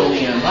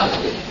Estonia and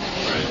Latvia.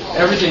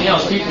 Everything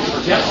else people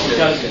forget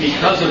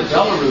because of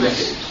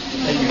Belarus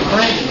and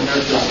Ukraine,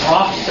 there's this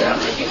offset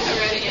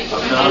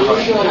of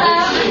non-Russian.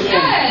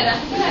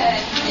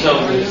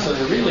 So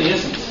there really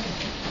isn't.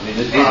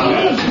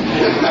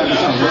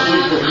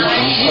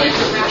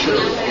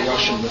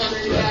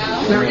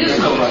 There is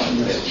no Russian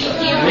missile.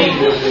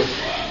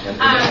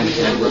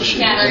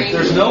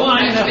 There's no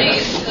INF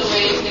missile.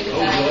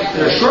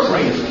 They're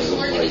short-range missiles.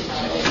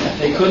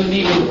 They couldn't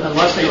even,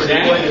 unless they were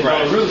deployed in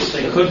Belarus,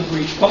 they couldn't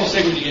reach Poland.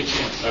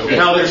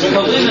 Now there's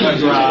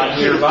Kaliningrad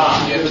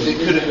nearby. Yeah, but they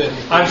could have been.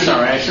 I'm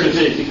sorry, I should have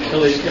said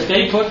if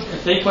they put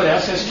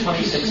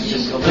SS-26s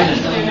in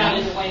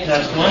Kaliningrad,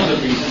 that's one of the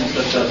reasons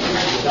that the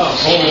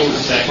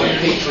Poles that put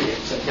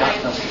Patriots have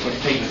gotten us to put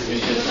Patriots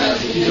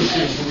to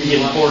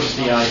reinforce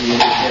the idea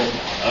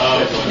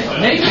that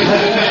maybe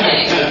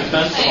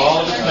defense of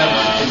all of its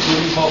members,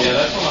 including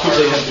Poland. Could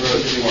they have the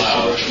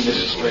Russian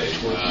missiles right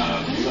towards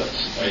the U.S.?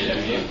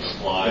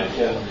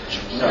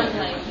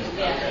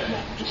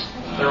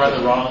 They're on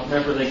the wrong.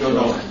 Remember, they go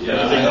north.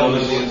 Yeah, they know go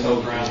there's a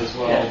no ground as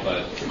well,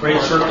 but the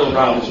Great Circle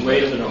route is way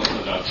to the north.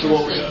 So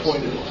what was the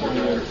point of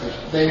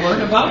it? They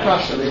weren't about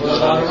Russia. They were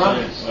about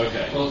Iran.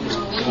 Okay.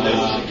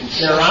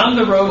 They're on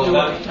the road to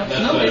Russia. That's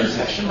no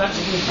concession. They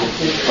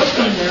put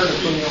them there to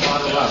put them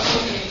on Russia.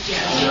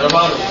 And they're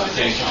about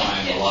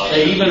Iran.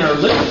 They even are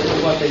limited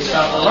to what they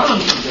stop Iran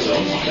from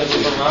doing because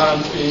if Iran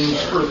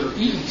moves further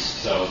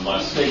east,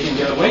 they can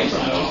get away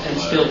from them and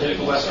still hit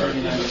the Western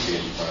United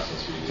States.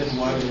 Then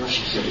why would the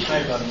Russians get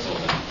behind on it?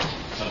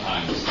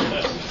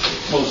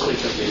 Mostly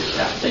because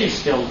they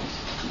still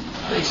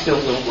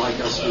don't like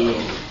us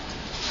doing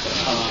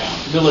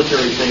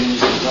military things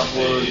that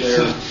were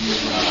there.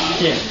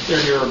 Yeah,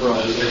 they're here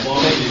abroad. As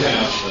long as you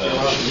have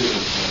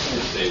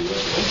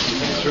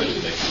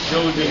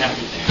Joe would be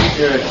happy.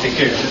 Good. Take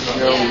care.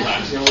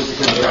 Joe was a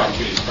good job.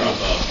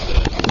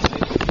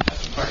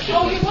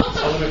 Oh, you're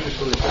welcome.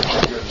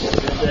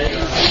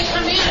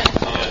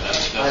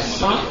 I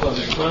thought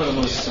one of the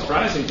most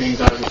surprising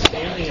things, I was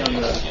standing on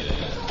the